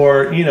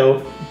 or, you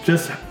know,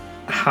 just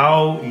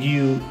how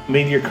you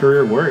made your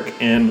career work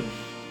and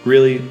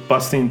really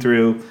busting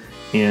through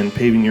and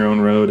paving your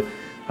own road.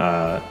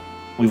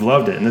 We've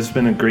loved it, and this has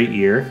been a great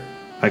year.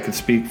 I could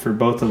speak for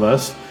both of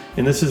us,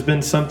 and this has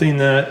been something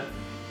that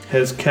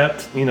has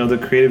kept, you know, the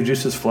creative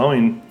juices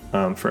flowing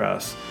for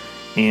us.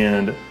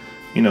 And,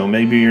 you know,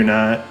 maybe you're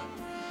not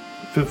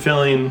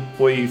fulfilling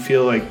what you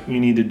feel like you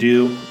need to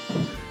do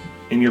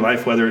in your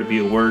life, whether it be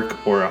a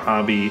work or a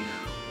hobby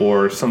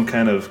or some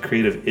kind of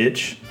creative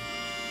itch.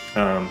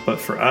 But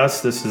for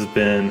us, this has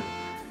been,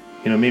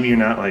 you know, maybe you're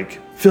not like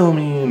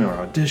filming or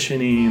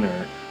auditioning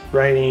or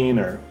writing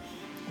or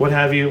what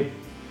have you.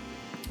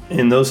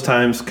 In those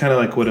times, kind of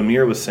like what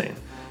Amir was saying,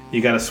 you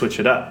got to switch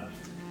it up.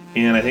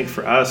 And I think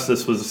for us,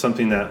 this was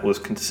something that was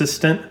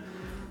consistent.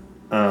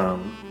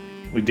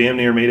 We damn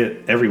near made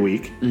it every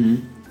week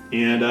and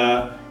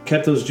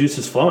kept those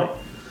juices flowing.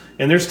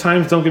 And there's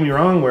times, don't get me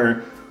wrong,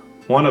 where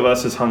one of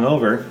us is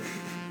hungover,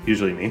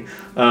 usually me,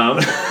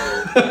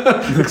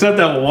 except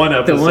that one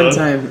episode. The one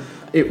time,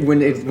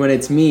 when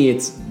it's me,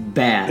 it's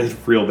bad. It's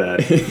real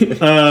bad. I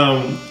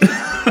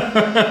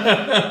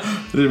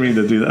didn't mean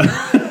to do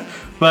that.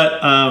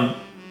 But,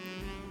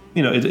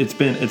 you know, it's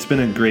been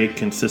a great,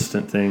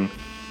 consistent thing.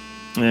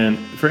 And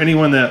for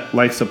anyone that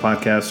likes the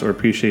podcast or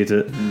appreciates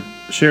it,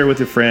 share it with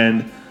your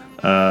friend.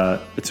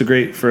 It's a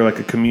great for like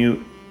a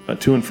commute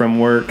to and from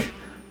work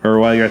or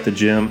while you're at the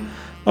gym.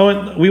 Oh,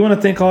 and we want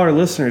to thank all our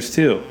listeners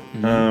too.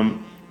 You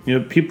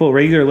know, people,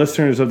 regular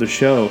listeners of the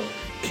show,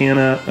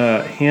 Hannah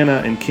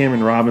and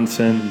Cameron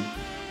Robinson,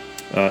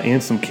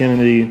 Ansem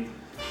Kennedy,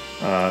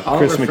 All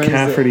Chris of our friends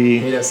that McCafferty,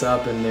 hit us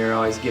up, and they're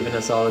always giving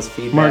us all this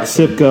feedback. Mark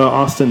Sipka,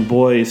 Austin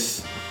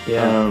Boyce.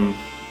 Yeah.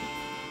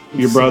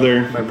 Your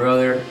brother. My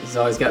brother has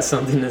always got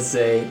something to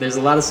say. There's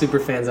a lot of super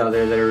fans out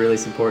there that are really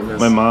supporting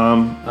us. My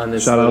mom. On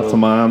this Shout out to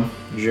Mom.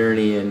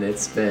 journey, and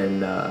it's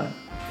been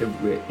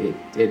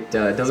it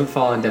doesn't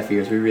fall on deaf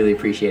ears. We really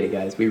appreciate it,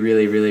 guys. We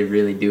really, really,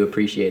 really do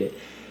appreciate it.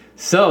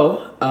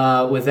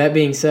 So, with that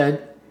being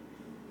said,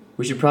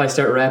 we should probably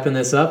start wrapping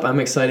this up. I'm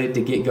excited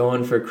to get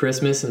going for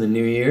Christmas and the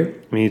New Year.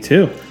 Me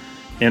too.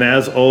 And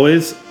as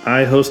always,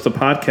 I host a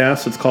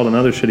podcast. It's called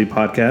Another Shitty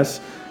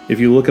Podcast. If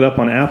you look it up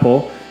on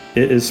Apple,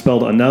 it is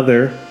spelled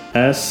Another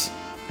S**********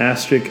 Y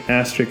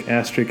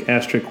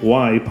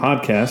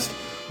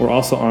podcast. We're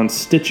also on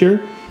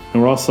Stitcher,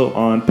 and we're also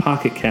on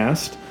Pocket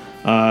Cast.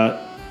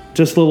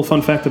 Just a little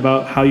fun fact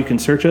about how you can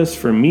search us.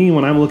 For me,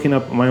 when I'm looking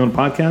up my own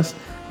podcast,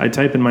 I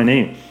type in my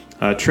name.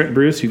 Trent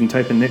Bruce, you can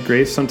type in Nick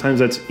Grace. Sometimes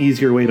that's an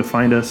easier way to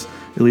find us,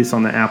 at least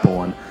on the Apple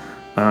one.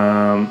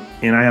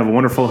 And I have a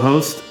wonderful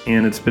host,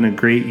 and it's been a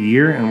great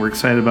year, and we're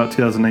excited about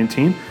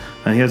 2019.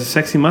 He has a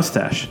sexy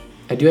mustache.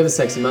 I do have a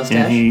sexy mustache.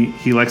 And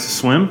he likes to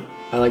swim.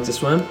 I like to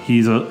swim.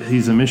 He's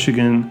a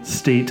Michigan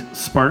State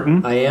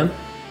Spartan. I am.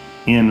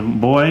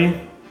 And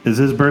boy, is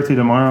his birthday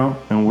tomorrow,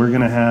 and we're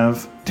going to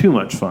have too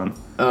much fun.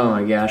 Oh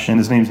my gosh. And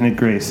his name's Nick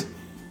Grace.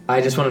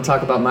 I just want to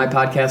talk about my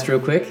podcast real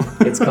quick.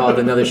 It's called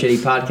Another Shitty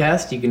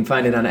Podcast. You can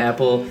find it on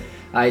Apple,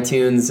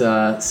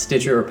 iTunes,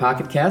 Stitcher, or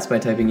Pocket Cast by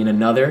typing in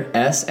Another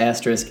S******** Y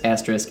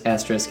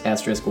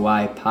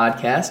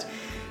podcast.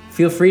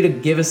 Feel free to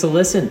give us a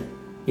listen.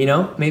 You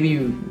know, maybe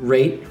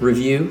rate,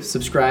 review,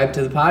 subscribe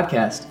to the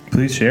podcast.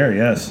 Please share,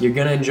 yes. You're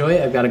going to enjoy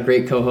it. I've got a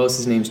great co-host.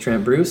 His name's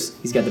Trent Bruce.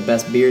 He's got the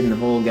best beard in the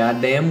whole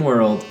goddamn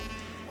world.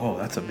 Oh,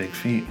 that's a big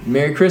feat.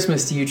 Merry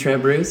Christmas to you,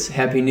 Trent Bruce.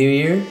 Happy New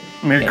Year.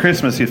 Merry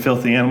Christmas, you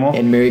filthy animal.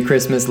 And Merry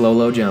Christmas,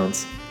 Lolo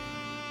Jones.